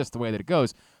 Like, that's just the way that it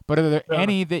goes. But are there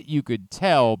any that you could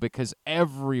tell? Because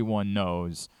everyone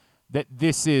knows that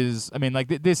this is,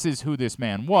 this is who this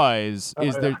man was.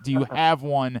 Do you have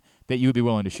one that you would be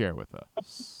willing to share with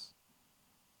us?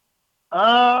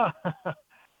 I'm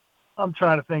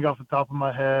trying to think off the top of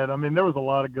my head. There was a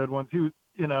lot of good ones. He was,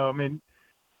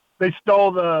 they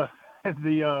stole the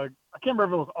I can't remember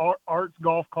if it was Art's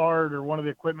golf cart or one of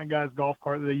the equipment guys' golf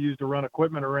cart that they used to run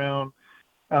equipment around.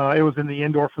 It was in the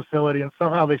indoor facility, and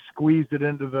somehow they squeezed it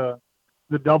into the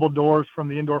double doors from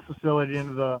the indoor facility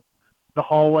into the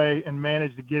hallway and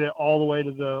managed to get it all the way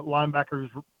to the linebacker's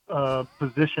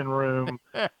position room.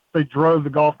 They drove the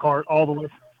golf cart all the way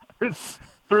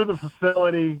through the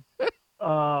facility.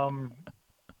 My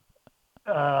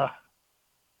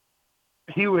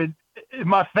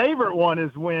favorite one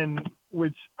is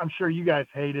which I'm sure you guys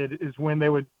hated, is when it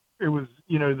was,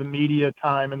 the media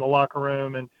time in the locker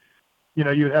room, and, you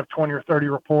would have 20 or 30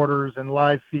 reporters and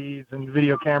live feeds and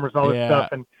video cameras, all this stuff.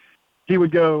 And he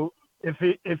would go,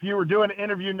 if you were doing an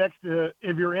interview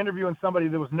if you were interviewing somebody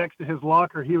that was next to his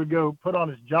locker, he would go put on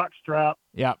his jock strap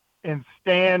and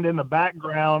stand in the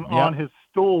background on his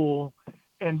stool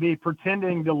and be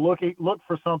pretending to look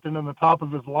for something in the top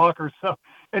of his locker. So,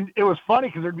 and it was funny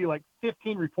because there'd be like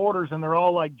 15 reporters and they're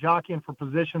all like jockeying for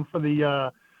position for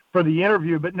the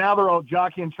interview, but now they're all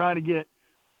jockeying trying to get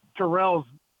Terrell's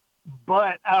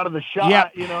butt out of the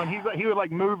shot, and he would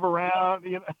like move around,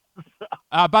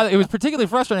 By the way, it was particularly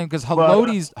frustrating because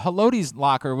Halodi's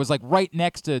locker was like right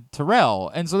next to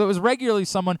Terrell, and so there was regularly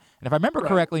someone. And if I remember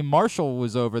correctly, Marshall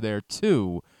was over there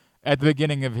too at the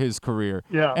beginning of his career.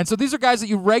 Yeah. And so these are guys that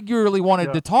you regularly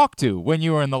wanted to talk to when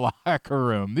you were in the locker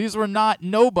room. These were not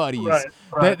nobodies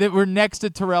that were next to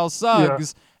Terrell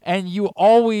Suggs, and you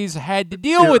always had to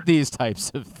deal with these types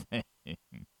of things.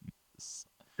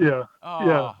 Yeah.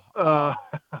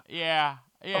 Yeah.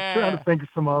 I'm trying to think of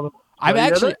some other.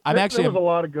 There was a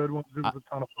lot of good ones. It was a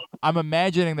ton of fun. I'm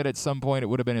imagining that at some point it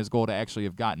would have been his goal to actually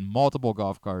have gotten multiple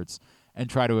golf carts and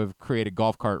try to have created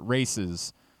golf cart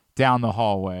races down the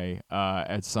hallway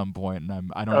at some point,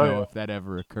 and I don't know if that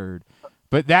ever occurred,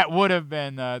 but that would have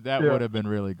been would have been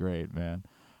really great, man.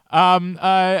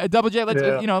 Double J,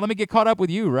 let me get caught up with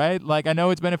you, right? Like, I know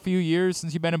it's been a few years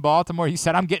since you've been in Baltimore. You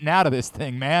said, I'm getting out of this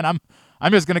thing, man.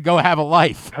 I'm just gonna go have a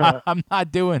life. I'm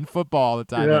not doing football all the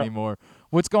time anymore.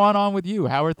 What's going on with you?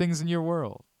 How are things in your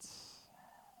world?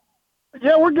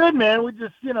 Yeah, we're good, man. We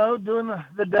just, doing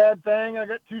the dad thing. I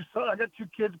got two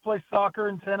kids play soccer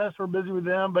and tennis. We're busy with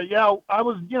them. But yeah, I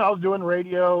was doing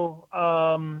radio,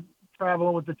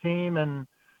 traveling with the team, and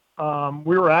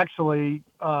we were actually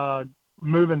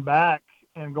moving back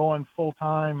and going full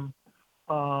time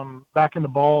back in the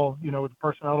ball, with the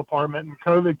personnel department. And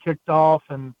COVID kicked off,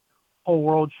 and whole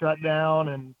world shut down,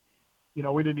 and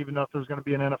we didn't even know if there was going to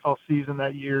be an NFL season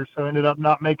that year. So ended up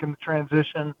not making the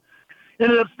transition.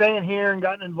 Ended up staying here and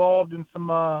gotten involved in some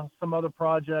other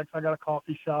projects. I got a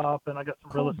coffee shop, and I got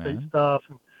some real estate stuff,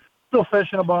 and still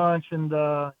fishing a bunch, and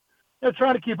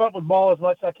trying to keep up with ball as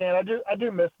much as I can. I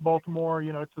do miss Baltimore.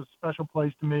 It's a special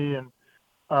place to me, and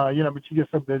but you get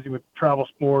so busy with travel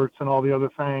sports and all the other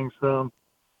things. So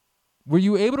were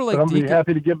you able to I'm be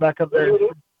happy to get back up there.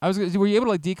 Were you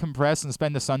able to decompress and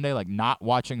spend the Sunday like not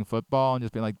watching football and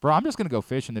just be like, bro, I'm just gonna go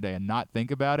fishing today and not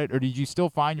think about it? Or did you still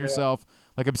find yourself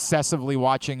like obsessively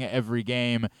watching every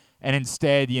game, and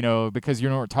instead, because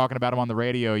you're not talking about them on the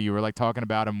radio, you were like talking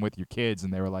about them with your kids,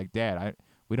 and they were like, Dad,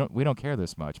 we don't care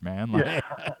this much, man. Like,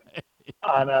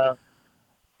 I know.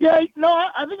 Yeah, no,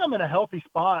 I think I'm in a healthy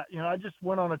spot. I just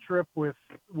went on a trip with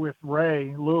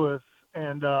Ray Lewis,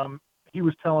 and he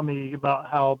was telling me about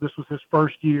how this was his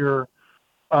first year.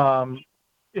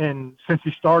 And since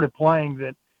he started playing,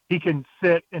 that he can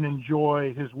sit and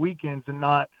enjoy his weekends and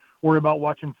not worry about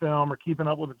watching film or keeping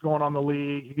up with what's going on in the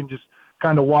league. He can just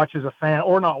kind of watch as a fan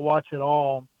or not watch at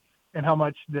all, and how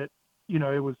much that,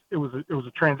 it was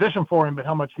a transition for him, but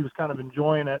how much he was kind of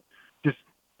enjoying it, just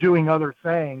doing other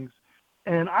things.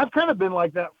 And I've kind of been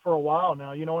like that for a while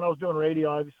now. When I was doing radio,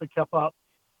 I obviously kept up,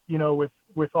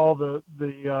 with all the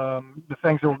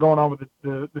things that were going on with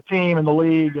the team and the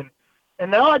league, and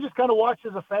now I just kind of watch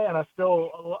as a fan. I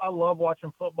love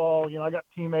watching football. I got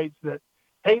teammates that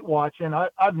hate watching.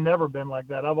 I've never been like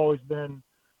that. I've always been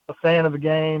a fan of the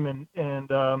game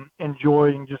and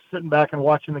enjoying just sitting back and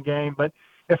watching the game. But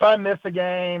if I miss a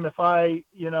game, if I,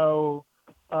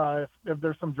 if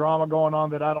there's some drama going on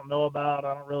that I don't know about,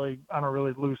 I don't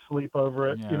really lose sleep over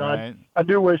it. Yeah, I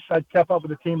do wish I'd kept up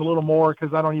with the team a little more,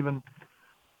 because I don't even,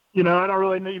 I don't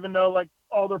really even know like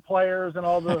all their players and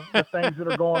all the things that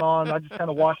are going on. I just kind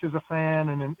of watch as a fan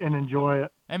and enjoy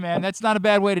it. Hey man, that's not a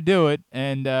bad way to do it,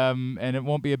 and it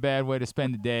won't be a bad way to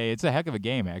spend the day. It's a heck of a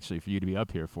game actually for you to be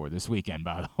up here for this weekend,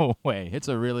 by the way. It's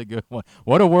a really good one.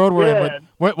 What a world we're in.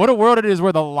 What a world it is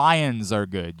where the Lions are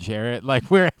good, Jarrett.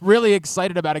 Like, we're really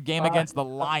excited about a game against the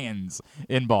Lions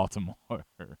in Baltimore.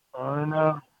 I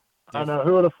know.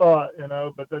 Who would have thought?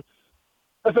 But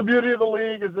that's the beauty of the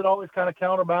league, is it always kind of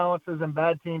counterbalances, and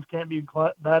bad teams can't be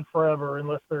bad forever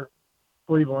unless they're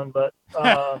Cleveland. But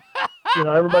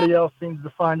everybody else seems to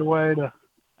find a way to.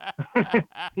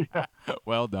 Yeah.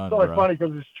 Well done, it's always bro. funny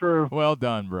because it's true. Well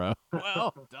done, bro.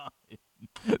 Well done.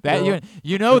 That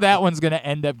that one's gonna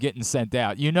end up getting sent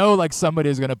out. Like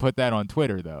somebody's gonna put that on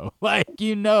Twitter though. Like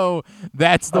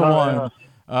that's the one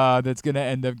that's gonna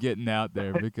end up getting out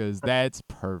there because that's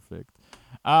perfect.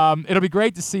 It'll be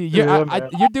great to see you.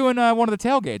 You're doing one of the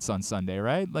tailgates on Sunday,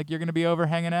 right? Like you're gonna be over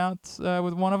hanging out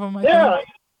with one of them. I think?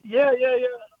 Yeah.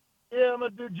 I'm gonna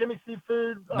do Jimmy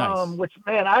Seafood. Nice. Which,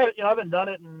 man, I haven't done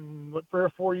it in 3 or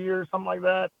 4 years, something like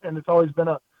that, and it's always been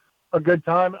a good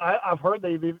time. I've heard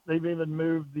they've even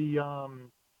moved the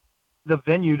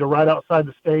venue to right outside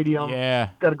the stadium.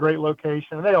 Yeah, it's got a great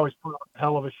location, and they always put on a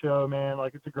hell of a show, man.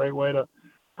 Like it's a great way to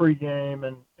pregame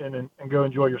and go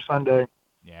enjoy your Sunday.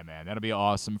 Yeah, man, that'll be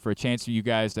awesome for a chance for you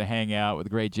guys to hang out with the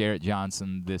great Jarrett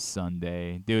Johnson this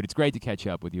Sunday. Dude, it's great to catch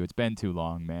up with you. It's been too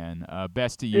long, man.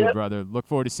 Best to you, brother. Look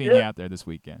forward to seeing you out there this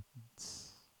weekend.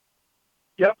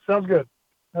 Yep, sounds good.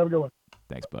 Have a good one.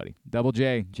 Thanks, buddy. Double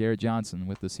J, Jarrett Johnson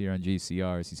with us here on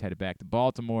GCRs. He's headed back to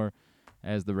Baltimore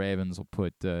as the Ravens will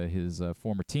put his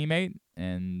former teammate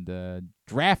and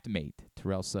draft mate,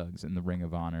 Terrell Suggs, in the Ring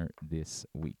of Honor this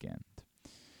weekend.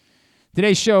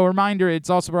 Today's show, reminder, it's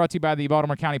also brought to you by the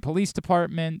Baltimore County Police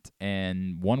Department,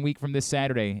 and 1 week from this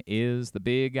Saturday is the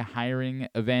big hiring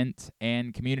event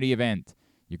and community event.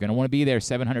 You're going to want to be there,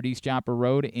 700 East Joppa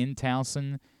Road in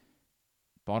Towson.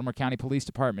 Baltimore County Police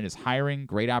Department is hiring,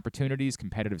 great opportunities,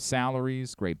 competitive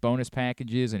salaries, great bonus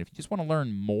packages, and if you just want to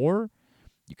learn more,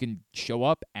 you can show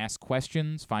up, ask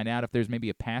questions, find out if there's maybe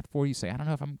a path for you. Say, I don't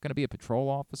know if I'm going to be a patrol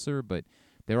officer, but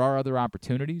there are other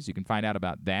opportunities. You can find out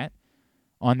about that.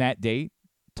 On that date,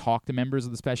 talk to members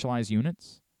of the specialized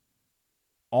units.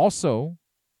 Also,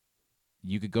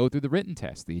 you could go through the written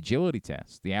test, the agility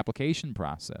test, the application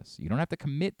process. You don't have to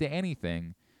commit to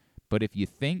anything, but if you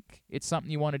think it's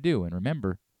something you want to do, and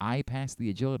remember, I passed the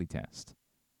agility test.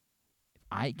 If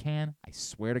I can, I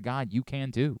swear to God, you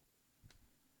can too.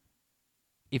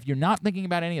 If you're not thinking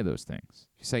about any of those things,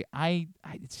 you say,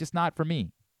 it's just not for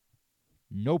me,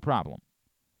 no problem.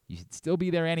 You should still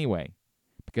be there anyway.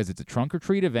 Because it's a trunk or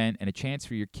treat event and a chance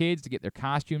for your kids to get their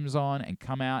costumes on and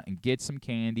come out and get some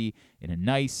candy in a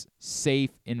nice, safe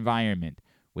environment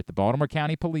with the Baltimore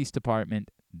County Police Department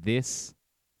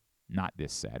not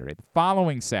this Saturday, the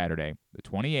following Saturday, the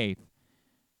 28th,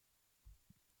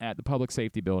 at the Public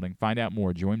Safety Building. Find out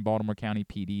more, join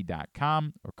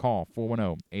BaltimoreCountyPD.com or call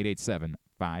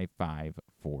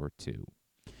 410-887-5542.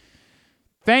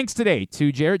 Thanks today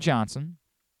to Jarrett Johnson.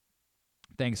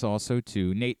 Thanks also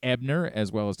to Nate Ebner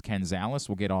as well as Ken Zalis.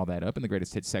 We'll get all that up in the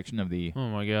greatest hits section of the Oh,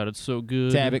 my God, it's so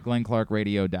good. tab at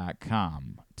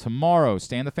GlennClarkRadio.com. Tomorrow,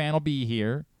 Stan the Fan will be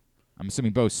here. I'm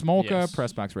assuming Bo Smolka,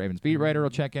 Pressbox Ravens beat writer, will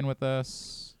check in with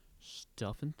us.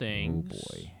 Stuff and things. Oh,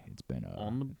 boy. It's been a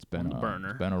burner.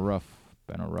 It's been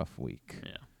a rough week.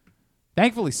 Yeah.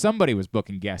 Thankfully, somebody was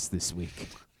booking guests this week.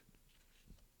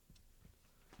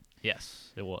 Yes,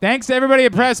 it was. Thanks to everybody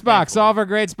at Pressbox, all of our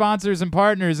great sponsors and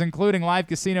partners, including Live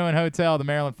Casino and Hotel, the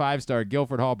Maryland 5-Star,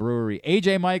 Guilford Hall Brewery,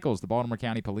 A.J. Michaels, the Baltimore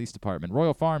County Police Department,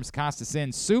 Royal Farms, Costas Inn,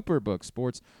 Superbook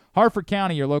Sports, Harford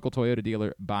County, your local Toyota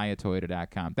dealer,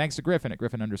 buyatoyota.com. Thanks to Griffin at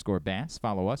Griffin_Bass.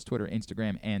 Follow us, Twitter,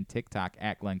 Instagram, and TikTok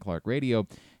at Glenn Clark Radio.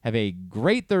 Have a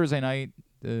great Thursday night.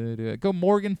 Go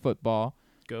Morgan football.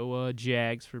 Go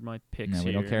Jags for my picks No,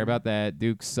 we don't care about that.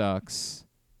 Duke sucks.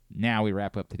 Now we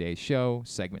wrap up today's show,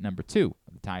 segment number 2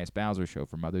 of the Tyus Bowser Show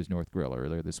from Mother's North Grill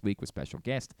earlier this week with special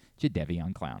guest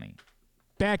Jadeveon Clowney.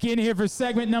 Back in here for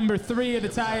segment number 3 of the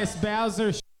Tyus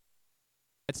Bowser Show.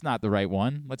 That's not the right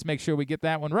one. Let's make sure we get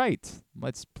that one right.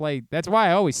 Let's play. That's why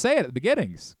I always say it at the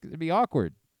beginnings. It'd be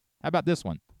awkward. How about this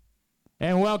one?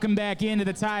 And welcome back into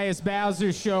the Tyus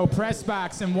Bowser Show,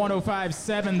 Pressbox and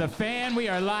 105.7 The Fan. We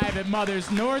are live at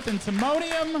Mother's North in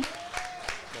Timonium.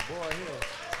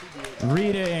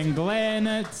 Rita and Glenn,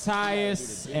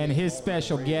 Tyus, and his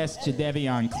special guest,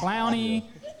 Jadeveon Clowney.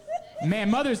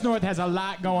 Man, Mother's North has a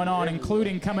lot going on,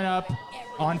 including coming up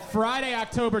on Friday,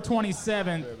 October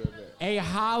 27th, a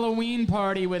Halloween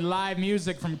party with live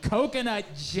music from Coconut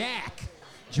Jack.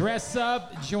 Dress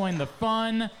up, join the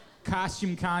fun,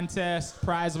 costume contest,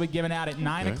 prize will be given out at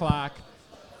 9 o'clock,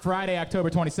 Friday, October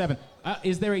 27th.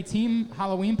 Is there a team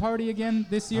Halloween party again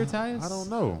this year, Tyus? I don't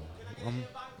know.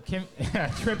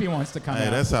 Trippy wants to come out. Hey,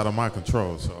 that's out of my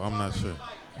control, so I'm not sure.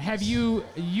 Have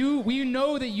we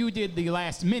know that you did the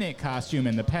last minute costume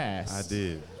in the past. I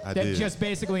did. That just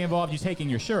basically involved you taking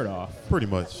your shirt off. Pretty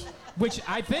much. Which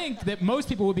I think that most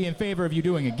people would be in favor of you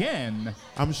doing again.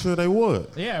 I'm sure they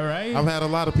would. Yeah, right? I've had a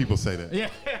lot of people say that. Yeah.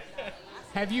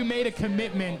 Have you made a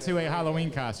commitment to a Halloween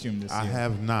costume this year? I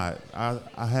have not.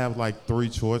 I have like 3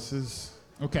 choices.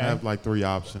 Okay. I have like 3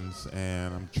 options,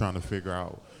 and I'm trying to figure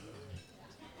out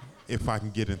if I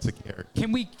can get into character.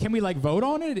 Can we like vote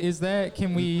on it? Is that,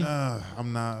 can we?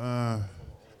 I'm not.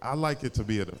 I like it to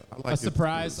be a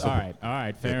surprise? All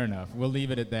right, fair enough. We'll leave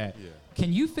it at that. Yeah.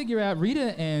 Can you figure out,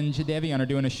 Rita and Jadeveon are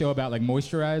doing a show about like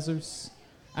moisturizers?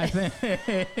 I think.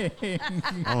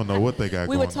 I don't know what they got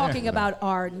we going were talking about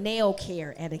our nail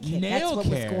care etiquette. That's what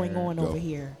was going on over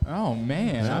here. Oh,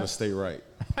 man. Trying to stay right.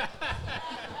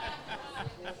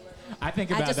 I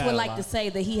think about I just that would a like lot. to say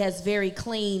that he has very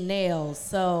clean nails.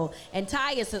 So, and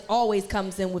Tyus always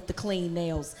comes in with the clean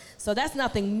nails. So that's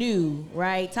nothing new,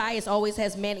 right? Tyus always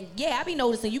has yeah, I be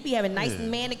noticing you be having nice and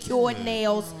manicured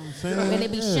nails, and they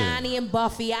be shiny and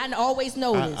buffy. I always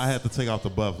notice. I had to take off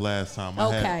the buff last time.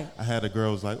 Okay. I had a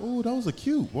girl was like, "Oh, those are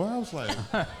cute." Boy, I was like,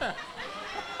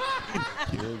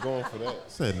 You ain't going for that. I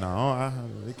said, "No,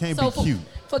 it can't So be cute."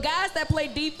 For guys that play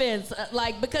defense,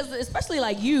 like, because especially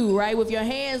like you, right, with your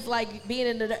hands like being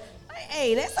in the, like,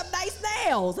 hey, that's some nice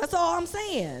nails. That's all I'm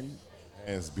saying.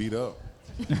 Hands beat up.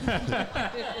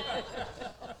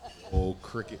 Old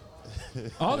cricket.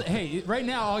 Hey, right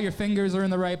now all your fingers are in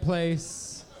the right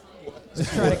place.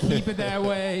 Just try to keep it that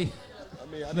way. I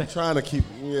mean, I'm trying to keep.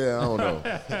 Yeah, I don't know.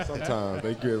 Sometimes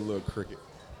they get a little cricket.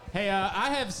 Hey, I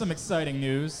have some exciting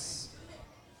news.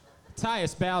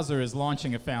 Tyus Bowser is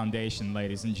launching a foundation,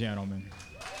 ladies and gentlemen.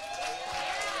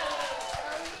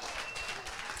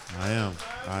 I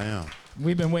am.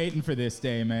 We've been waiting for this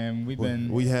day, man.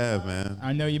 We have, man.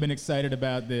 I know you've been excited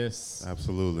about this.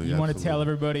 Absolutely. You want to tell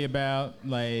everybody about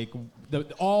like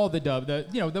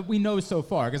that we know so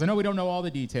far, because I know we don't know all the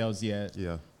details yet.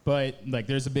 Yeah. But like,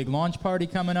 there's a big launch party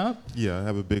coming up. Yeah, I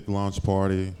have a big launch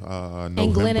party. November.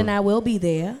 And Glenn and I will be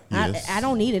there. Yes. I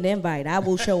don't need an invite. I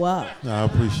will show up. I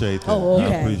appreciate that. Oh, okay. I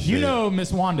appreciate You know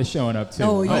Miss Wanda's showing up too.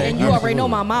 Oh, yeah. And you already know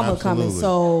my mama Absolutely. coming,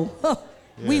 so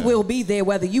we Yeah. will be there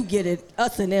whether you get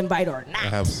us an invite or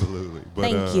not. Absolutely.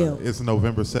 But, Thank you. It's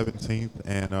November 17th,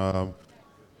 and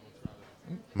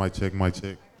mic check.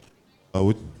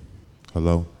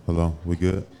 Hello, we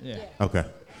good? Yeah. Okay.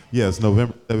 Yeah, it's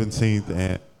November 17th,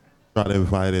 and try to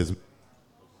invite as.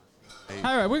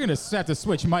 All right, we're gonna have to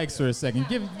switch mics for a second.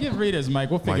 Give Rita his mic.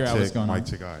 We'll figure out what's going on. Mic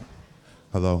check. All right.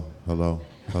 Hello.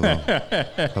 All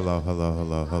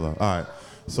right.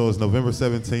 So it's November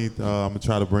 17th. I'm gonna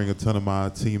try to bring a ton of my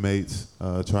teammates,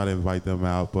 try to invite them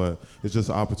out, but it's just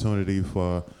an opportunity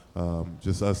for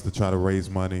just us to try to raise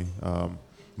money.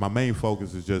 My main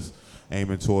focus is just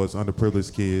aiming towards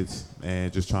underprivileged kids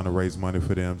and just trying to raise money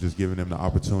for them, just giving them the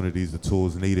opportunities, the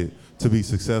tools needed to be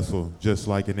successful, just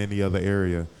like in any other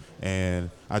area. And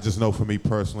I just know for me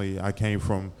personally, I came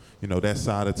from, that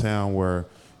side of town where,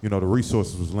 the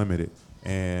resources was limited.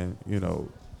 And,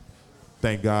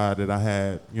 thank God that I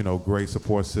had, great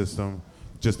support system,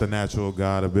 just a natural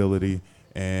God ability,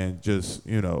 and just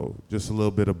a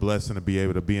little bit of blessing to be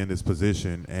able to be in this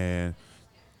position and,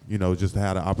 just to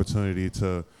have the opportunity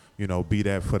to, be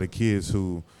that for the kids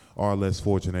who are less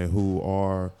fortunate, who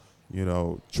are,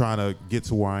 trying to get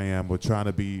to where I am, or trying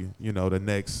to be, the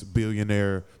next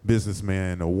billionaire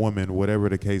businessman or woman, whatever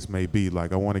the case may be.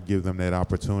 Like, I want to give them that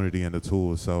opportunity and the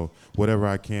tools. So whatever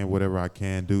I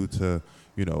can do to,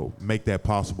 make that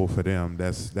possible for them,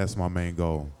 that's my main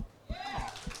goal.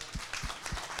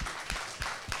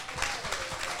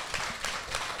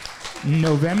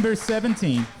 November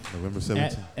 17th. November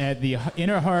 17th. At the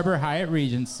Inner Harbor Hyatt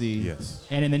Regency. Yes.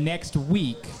 And in the next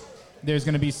week, there's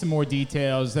going to be some more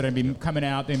details that are going to be coming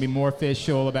out. They're going to be more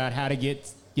official about how to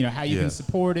get, how you can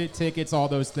support it, tickets, all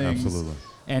those things. Absolutely.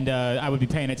 And I would be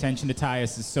paying attention to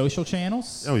Tyus' social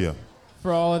channels. Oh, yeah.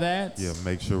 For all of that. Yeah,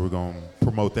 make sure we're going to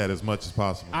promote that as much as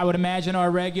possible. I would imagine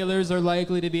our regulars are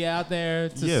likely to be out there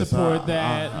to support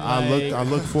that. I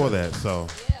look for that, so.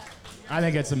 I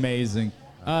think it's amazing.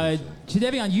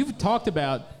 Jadeveon, you've talked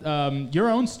about your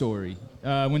own story.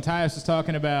 When Tyus was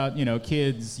talking about,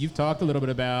 kids, you've talked a little bit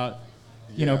about,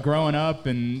 growing up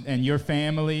and your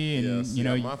family and,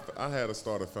 Yes, I had to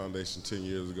start a foundation 10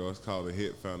 years ago. It's called the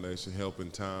HIT Foundation, Helping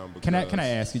Time. Can I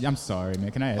ask you? I'm sorry, man.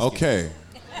 Can I ask you? Okay.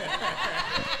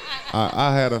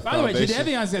 I had a By the way, foundation.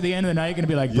 Jadeveon's at the end of the night going to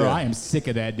be like, bro, Yeah. I am sick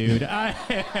of that dude.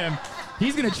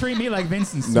 He's going to treat me like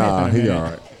Vincent Smith. Nah, in a he minute. all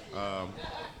right.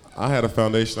 I had a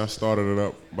foundation. I started it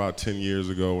up about 10 years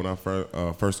ago when I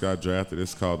first got drafted.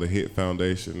 It's called the HIT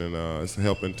Foundation, and it's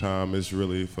Helping Time. It's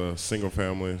really for single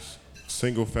family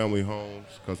homes,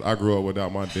 because I grew up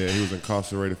without my dad. He was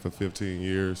incarcerated for 15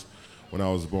 years. when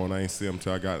I was born. I didn't see him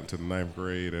until I got into the 9th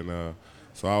grade, and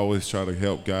so I always try to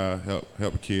help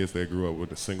kids that grew up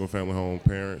with a single-family home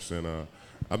parents, and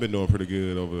I've been doing pretty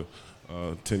good over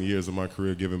 10 years of my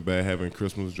career, giving back, having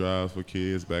Christmas drives for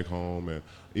kids back home, and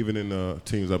even in the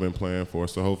teams I've been playing for.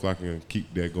 So hopefully I can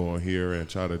keep that going here and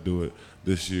try to do it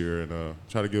this year and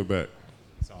try to give back.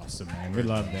 That's awesome, man. We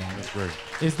love that. That's great.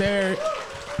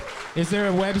 Is there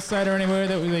a website or anywhere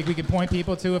that we could point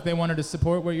people to if they wanted to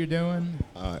support what you're doing?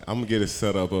 I'm going to get it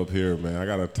set up here, man. I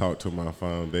got to talk to my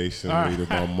foundation leader,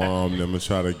 my mom, and I'm going to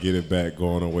try to get it back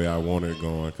going the way I want it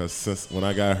going. Because since when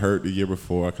I got hurt the year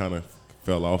before, I kind of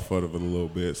fell off of it a little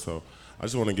bit. So I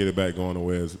just want to get it back going the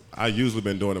way I usually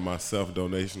been doing it myself,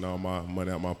 donation all my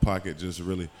money out of my pocket, just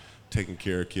really taking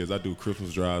care of kids. I do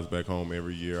Christmas drives back home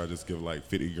every year. I just give like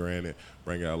 $50,000 and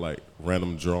bring out like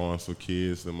random drawings for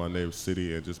kids in my neighbor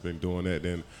city, and just been doing that.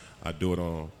 Then I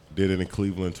did it in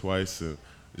Cleveland twice, and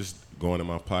just going in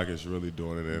my pockets, really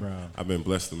doing it. And I've been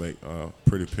blessed to make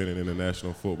pretty penny in the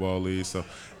National Football League. So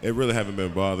it really haven't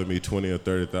been bothering me $20,000 or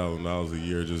 $30,000 a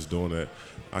year just doing that.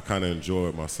 I kind of enjoy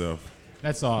it myself.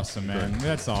 That's awesome, man.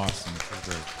 That's awesome.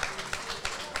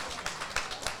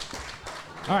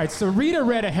 All right, so Rita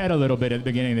read ahead a little bit at the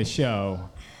beginning of the show.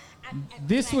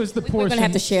 This was the portion. We're going to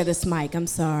have to share this mic. I'm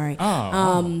sorry.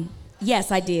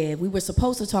 Yes, I did. We were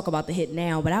supposed to talk about the hit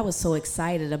now, but I was so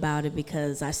excited about it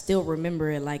because I still remember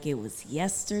it like it was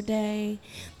yesterday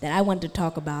that I wanted to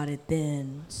talk about it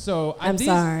then. So I'm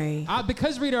sorry.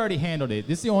 Because Rita already handled it,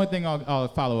 this is the only thing I'll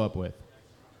follow up with.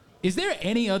 Is there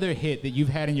any other hit that you've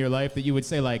had in your life that you would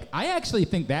say, like, I actually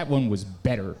think that one was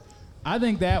better? I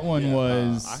think that one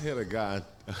was. I hit a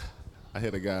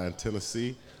guy in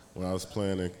Tennessee when I was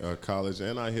playing in college,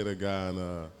 and I hit a guy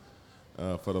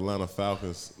for the Atlanta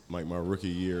Falcons, like my rookie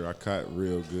year. I caught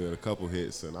real good, a couple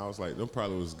hits, and I was like, them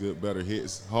probably was better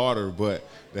hits, harder, but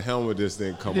the helmet just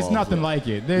didn't come off. There's nothing like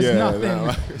it. There's nothing.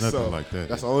 Nothing like that.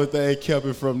 That's the only thing that kept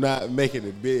it from not making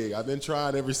it big. I've been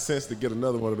trying ever since to get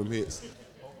another one of them hits.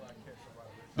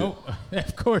 Oh,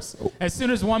 of course. As soon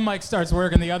as one mic starts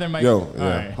working, the other mic. All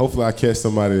right. Hopefully I catch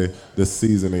somebody this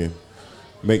season and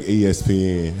make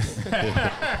ESPN.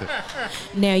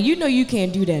 Now, you know you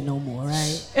can't do that no more,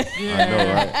 right? I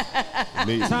know, right?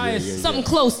 Tyus, something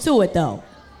close to it, though.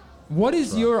 What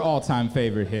is your all-time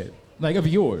favorite hit? Like, of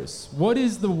yours? What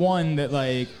is the one that,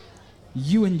 like,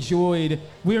 you enjoyed?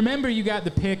 We remember you got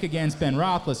the pick against Ben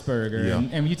Roethlisberger,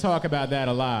 and you talk about that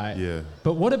a lot. Yeah.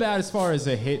 But what about as far as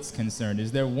a hit's concerned?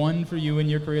 Is there one for you in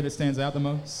your career that stands out the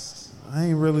most? I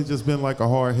ain't really just been like a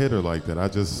hard hitter like that. I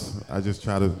just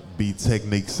try to be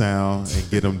technique sound and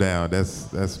get them down.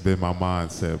 That's been my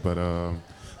mindset. But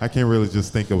I can't really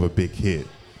just think of a big hit.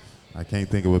 I can't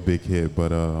think of a big hit.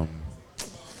 But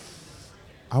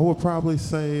I would probably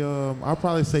say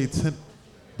the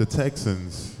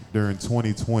Texans during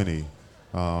 2020.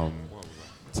 Tight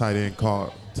end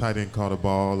caught a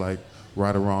ball like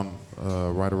right around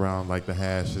like the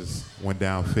hashes, went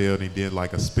downfield and he did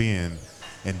like a spin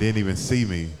and didn't even see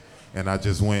me, and I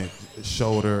just went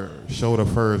shoulder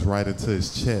first right into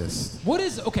his chest. What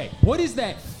is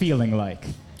that feeling like?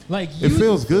 It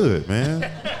feels good, man.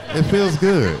 It feels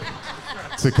good.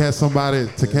 To catch somebody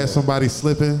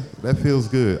slipping, that feels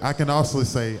good. I can also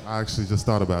say, I actually just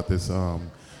thought about this,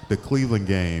 the Cleveland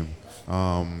game.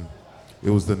 It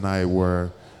was the night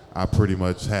where I pretty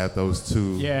much had those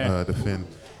two defend,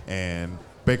 and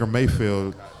Baker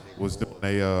Mayfield was doing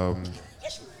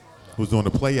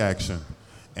the play action,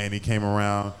 and he came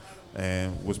around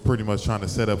and was pretty much trying to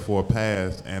set up for a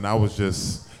pass, and I was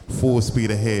just full speed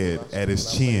ahead at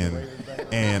his chin,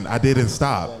 and I didn't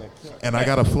stop, and I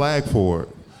got a flag for it,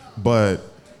 but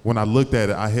when I looked at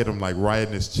it, I hit him like right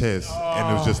in his chest,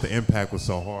 and it was just the impact was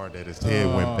so hard that his head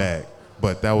went back.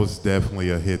 But that was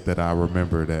definitely a hit that I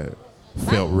remember that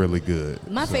felt really good.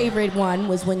 My favorite one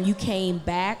was when you came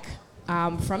back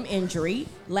from injury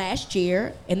last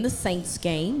year in the Saints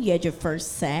game. You had your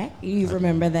first sack. You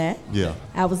remember that? Yeah.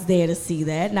 I was there to see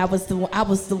that, and I was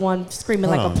the one screaming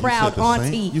like a proud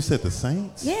auntie. You said the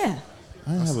Saints? Yeah.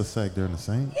 I didn't have a sack during the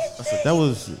Saints. Yeah, That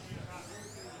was.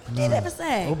 You did have a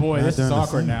sack. Oh boy, this is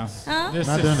awkward now. Huh?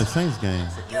 Not during the Saints game.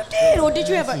 You did, or did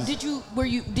you have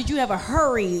a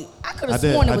hurry? I could have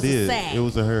sworn it was a sack. It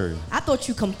was a hurry. I thought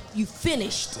you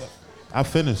finished it. I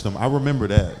finished them. I remember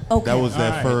that. Okay. That was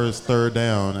that first third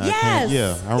down.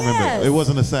 Yes. I remember. Yes. It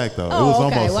wasn't a sack though. Oh, it was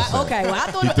okay. almost a sack. Okay. Well,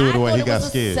 I thought he threw it away. He it got was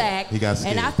scared. a sack. He got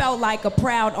scared. And I felt like a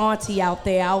proud auntie out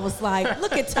there. I was like,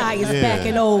 look at Tyus Yeah. back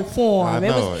in old form. I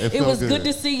know. It was good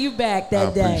to see you back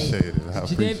that day. I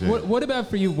appreciate it. What about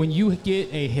for you when you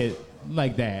get a hit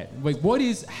like that? Like,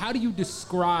 how do you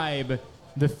describe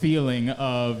the feeling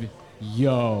of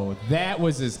Yo, that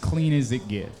was as clean as it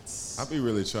gets. I be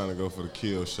really trying to go for the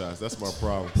kill shots. That's my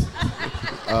problem.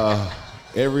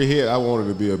 Every hit, I wanted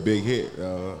to be a big hit.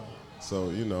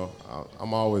 So, you know,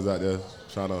 I'm always out there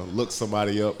trying to look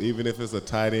somebody up, even if it's a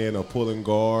tight end or pulling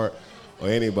guard or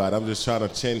anybody. I'm just trying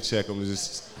to chin check them,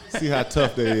 just see how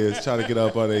tough they is, trying to get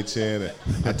up on their chin. And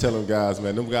I tell them guys,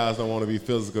 man, them guys don't want to be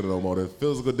physical no more. The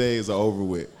physical days are over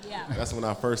with. Yeah. That's when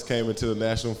I first came into the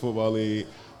National Football League.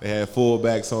 They had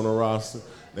fullbacks on the roster.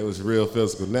 They was real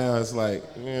physical. Now it's like,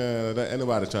 yeah, ain't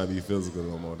nobody trying to be physical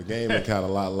no more. The game is kind of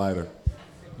a lot lighter.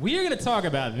 We are going to talk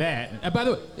about that. By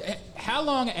the way, how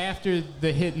long after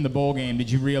the hit in the bowl game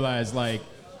did you realize, like,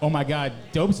 oh my God,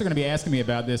 dopes are going to be asking me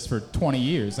about this for 20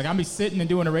 years? Like, I'm be sitting and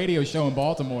doing a radio show in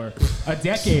Baltimore a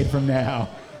decade from now.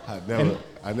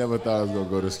 I never thought I was going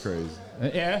to go this crazy.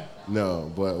 Yeah?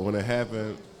 No, but when it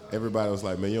happened, everybody was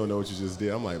like, man, you don't know what you just did.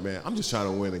 I'm like, man, I'm just trying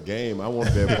to win a game. I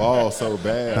wanted that ball so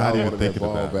bad. I wanted that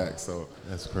ball back. So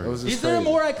that's crazy. It was just Is there a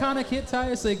crazy. more iconic hit,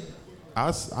 Tyus? Like,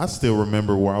 I still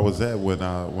remember where I was at when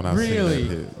I Really? seen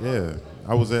that hit. Yeah,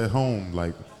 I was at home,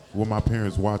 like, with my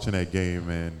parents watching that game,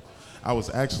 and I was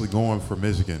actually going for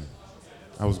Michigan.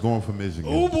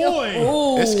 Oh,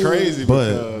 boy. It's crazy But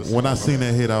because when I seen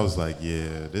that hit, I was like,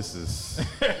 yeah, this is...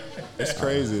 It's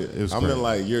crazy. was I'm crazy. in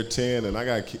like year 10, and I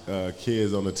got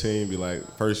kids on the team be like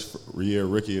first year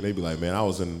rookie, and they be like, man, I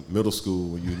was in middle school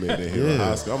when you made that hit in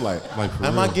high school. I'm like for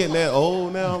am real. I getting that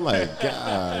old now? I'm like,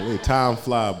 God, time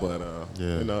fly, but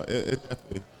you know, it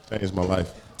definitely changed my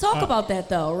life. Talk about that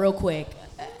though, real quick.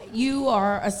 You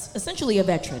are essentially a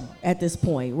veteran at this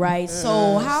point, right?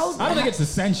 So how? I don't think it's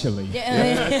essentially.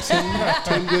 Yeah.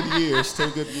 10 good years. 10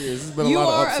 good years. It's been You a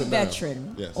lot are of ups a and downs.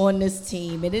 veteran Yes. on this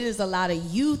team, and it is a lot of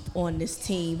youth on this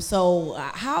team. So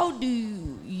how do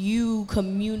you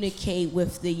communicate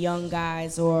with the young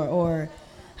guys, or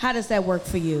how does that work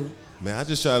for you? Man, I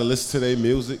just try to listen to their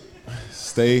music,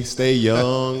 stay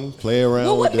young, play around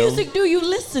Well, what with them. music do you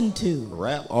listen to?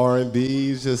 Rap,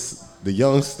 R&B, just the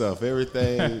young stuff,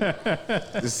 everything.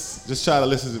 just try to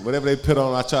listen to whatever they put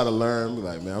on. I try to learn. Be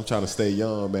like, man, I'm trying to stay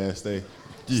young, man. Stay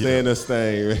in this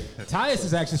thing. Tyus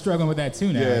is actually struggling with that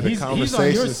too now. Yeah, the he's on your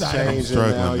conversation's side. changing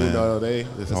struggling, now. You man. know,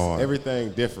 It's hard.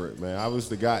 everything different, man. I was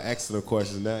the guy asking the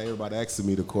questions. Now everybody asking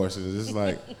me the questions. It's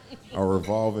like a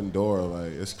revolving door.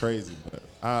 Like, it's crazy, but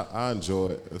I enjoy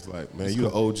it. It's like, man, you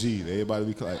the OG. Everybody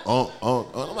be like,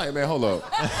 I'm like, man, hold up.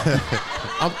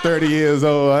 I'm 30 years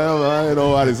old. I don't know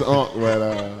what is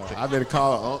but I've been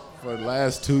calling for the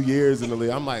last 2 years in the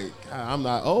league. I'm like, God, I'm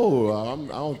not old.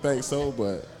 I don't think so,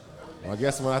 but I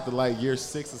guess when after like year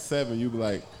 6 or 7, you be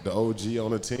like the OG on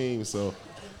the team. So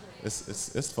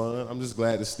it's fun. I'm just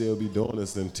glad to still be doing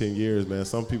this in 10 years, man.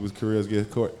 Some people's careers get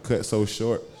cut so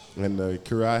short. And the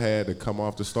career I had to come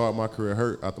off to start my career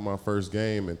hurt after my first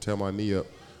game and tear my knee up.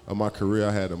 Of my career,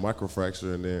 I had a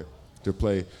microfracture, and then to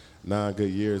play 9 good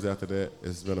years after that,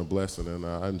 it's been a blessing, and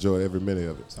I enjoyed every minute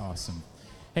of it. It's awesome.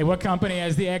 Hey, what company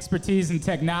has the expertise and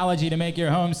technology to make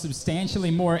your home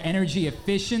substantially more energy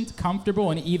efficient, comfortable,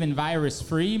 and even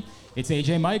virus-free? It's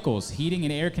AJ Michaels, heating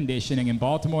and air conditioning in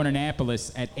Baltimore and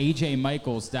Annapolis at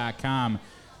ajmichaels.com.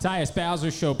 Tyus Bowser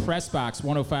Show, Press Box,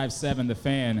 105.7 The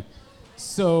Fan.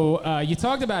 So you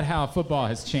talked about how football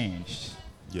has changed.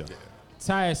 Yeah.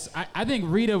 Tyus, I think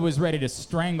Rita was ready to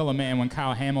strangle a man when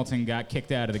Kyle Hamilton got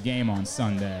kicked out of the game on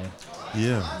Sunday.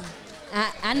 Yeah.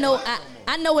 I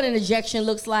know what an ejection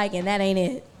looks like, and that ain't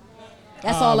it.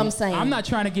 That's all I'm saying. I'm not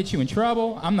trying to get you in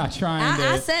trouble. I'm not trying to.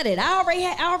 I said it. I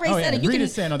already said it.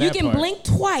 Rita's saying on you that can part. blink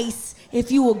twice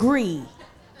if you agree.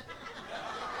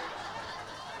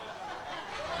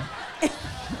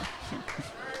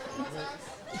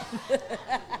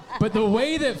 But the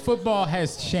way that football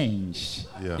has changed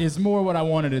is more what I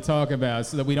wanted to talk about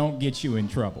so that we don't get you in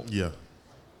trouble. Yeah.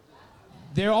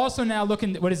 They're also now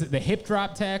looking, what is it, the hip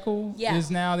drop tackle? Yeah. Is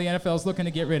now the NFL's looking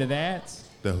to get rid of that.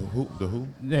 The who?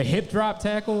 The hip drop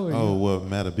tackle? Oh, what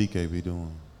Matabike be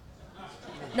doing?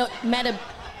 No,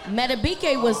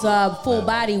 Matabike was full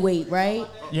body weight, right?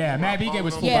 Yeah, Matabike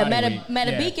was full body weight.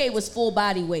 Matabike was full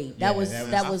body weight. That was I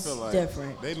feel like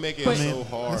different. They make it But- so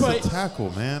hard. It's a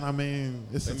tackle, man. I mean,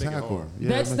 it's a make it tackle. hard.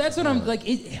 Yeah, That's what I'm like.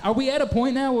 Are we at a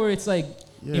point now where it's like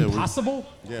Yeah, impossible?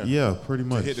 Yeah, pretty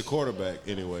much. To hit the quarterback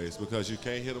anyways, because you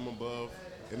can't hit them above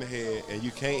in the head, and you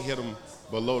can't hit them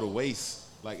below the waist,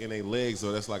 like in their legs,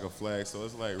 so that's like a flag. So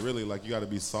it's like really like you got to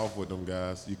be soft with them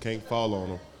guys. You can't fall on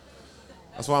them.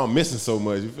 That's why I'm missing so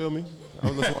much. You feel me?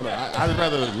 I'd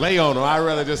rather lay on them. I'd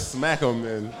rather just smack them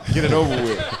and get it over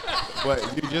with.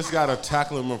 But you just got to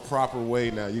tackle them a proper way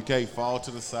now. You can't fall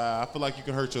to the side. I feel like you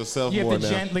can hurt yourself You more have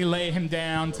to now. gently lay him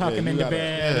down, tuck him you into gotta-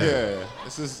 bed. Yeah,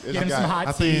 It's Get him some hot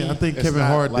I tea. think It's Kevin not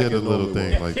Hart like did a it little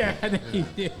normally thing was. like that. I think he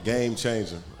did. Game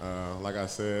changer. Like I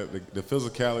said, the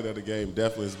physicality of the game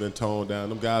definitely has been toned down.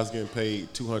 Them guys getting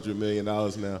paid $200 million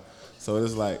now. So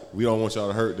it's like, we don't want y'all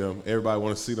to hurt them. Everybody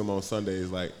want to see them on Sundays.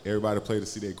 Like, everybody play to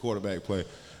see their quarterback play.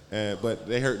 But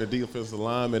they hurt the defensive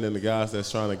linemen and the guys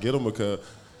that's trying to get them because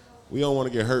we don't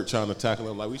want to get hurt trying to tackle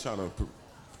them. Like, we trying to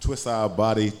twist our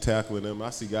body tackling them.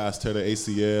 I see guys tear their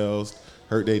ACLs,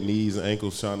 hurt their knees and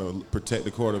ankles trying to protect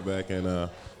the quarterback. And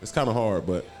it's kind of hard,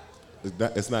 but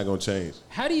it's not going to change.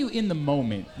 How do you, in the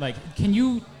moment, like, do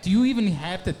you even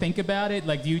have to think about it?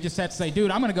 Like, do you just have to say, dude,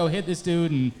 I'm going to go hit this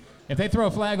dude, and if they throw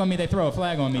a flag on me, they throw a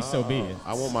flag on me, so be it.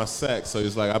 I want my sack, so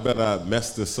it's like, I better not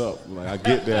mess this up. Like, I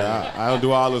get there. I don't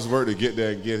do all this work to get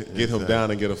there and get him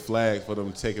down and get a flag for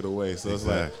them to take it away. So it's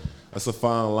like, that's a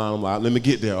fine line. I'm like, let me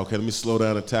get there. Okay, let me slow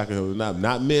down and tackle him.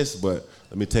 Not miss, but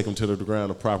let me take him to the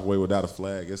ground the proper way without a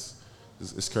flag.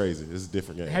 It's crazy. It's a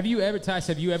different game. Have you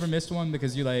ever missed one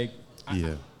because you're like,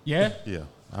 Yeah. Yeah? Yeah.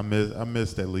 I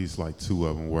missed at least like 2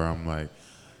 of them where I'm like,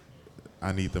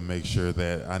 I need to make sure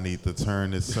that I need to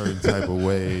turn this certain type of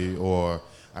way, or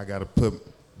I got to put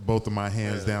both of my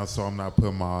hands down so I'm not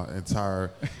putting my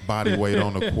entire body weight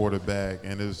on the quarterback.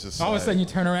 And it was just all of a sudden you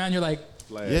turn around, you're like,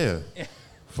 flag. Yeah.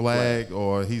 Flag,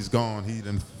 or he's gone. He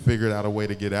done figured out a way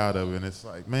to get out of it. And it's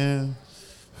like, man,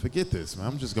 forget this, man.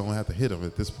 I'm just going to have to hit him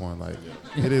at this point. Like,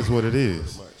 it is what it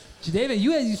is. Jadeveon,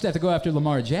 you guys used to have to go after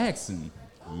Lamar Jackson.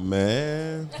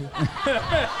 Man.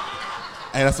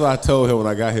 Hey, that's what I told him when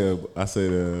I got here. I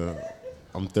said,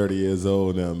 I'm 30 years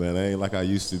old now, man. I ain't like I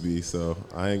used to be, so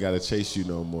I ain't got to chase you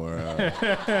no more.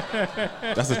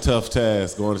 That's a tough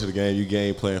task, going into the game. You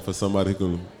game playing for somebody who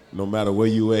can, no matter where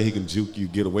you at, he can juke you,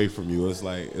 get away from you. It's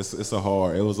like, it was a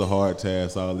hard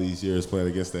task all these years playing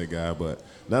against that guy. But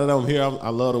now that I'm here, I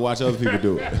love to watch other people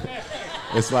do it.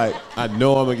 It's like, I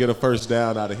know I'm going to get a first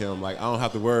down out of him. Like, I don't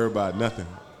have to worry about nothing.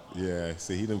 Yeah,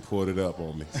 see, he done pulled it up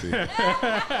on me. See,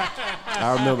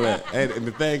 I remember that. And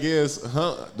the thing is,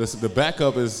 the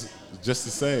backup is just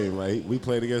the same. Like, we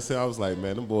played against him. I was like,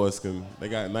 man, them boys they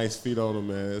got nice feet on them,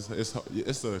 man.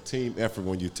 It's a team effort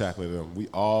when you tackling them. We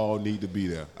all need to be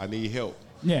there. I need help.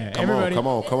 Yeah, come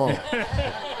on.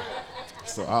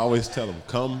 So I always tell them,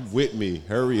 come with me.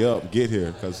 Hurry up, get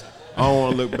here, because I don't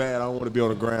want to look bad. I don't want to be on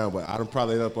the ground, but I done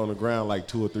probably ended up on the ground like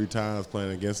 2 or 3 times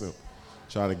playing against him,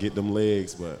 trying to get them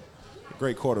legs. But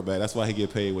great quarterback. That's why he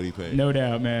get paid what he paid. No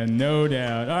doubt, man. No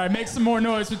doubt. All right, make some more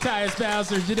noise for Tyus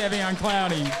Bowser, Jadeveon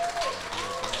Clowney.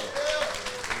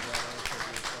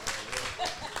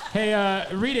 Hey,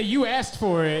 Rita, you asked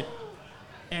for it,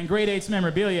 and Grade 8's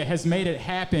Memorabilia has made it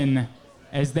happen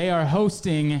as they are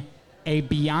hosting a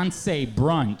Beyonce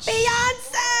brunch.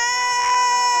 Beyonce!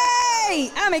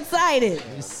 I'm excited.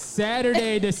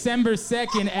 Saturday, December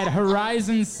 2nd at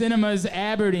Horizon Cinemas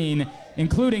Aberdeen,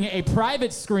 including a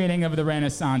private screening of the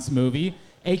Renaissance movie,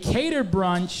 a catered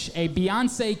brunch, a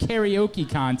Beyonce karaoke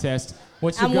contest.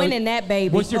 I'm winning that,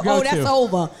 baby. What's your go-to? Oh, that's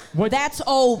over. That's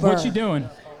over. What you doing?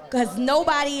 Because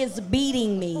nobody is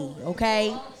beating me,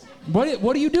 okay?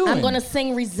 What are you doing? I'm going to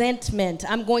sing Resentment.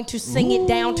 I'm going to sing it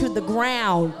down to the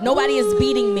ground. Nobody is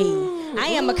beating me. I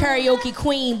am a karaoke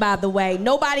queen, by the way.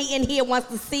 Nobody in here wants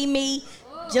to see me.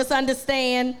 Just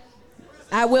understand,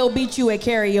 I will beat you at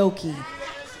karaoke.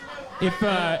 If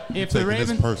the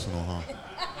Ravens, it's personal, huh?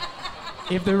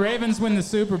 If the Ravens win the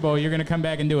Super Bowl, you're gonna come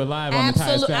back and do it live on the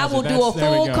Tyus Bowser. I will do a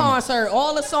full concert.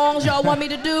 All the songs y'all want me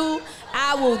to do,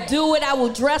 I will do it. I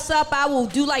will dress up. I will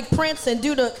do like Prince and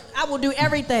I will do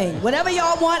everything. Whatever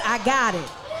y'all want, I got it.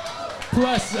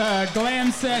 Plus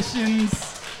glam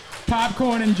sessions,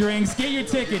 popcorn and drinks. Get your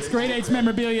tickets,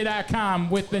 grade8smemorabilia.com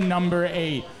with the number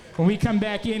 8. When we come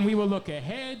back in, we will look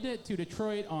ahead to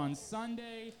Detroit on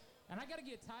Sunday. And I got to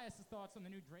get Tyus' thoughts on the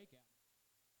new Drake album.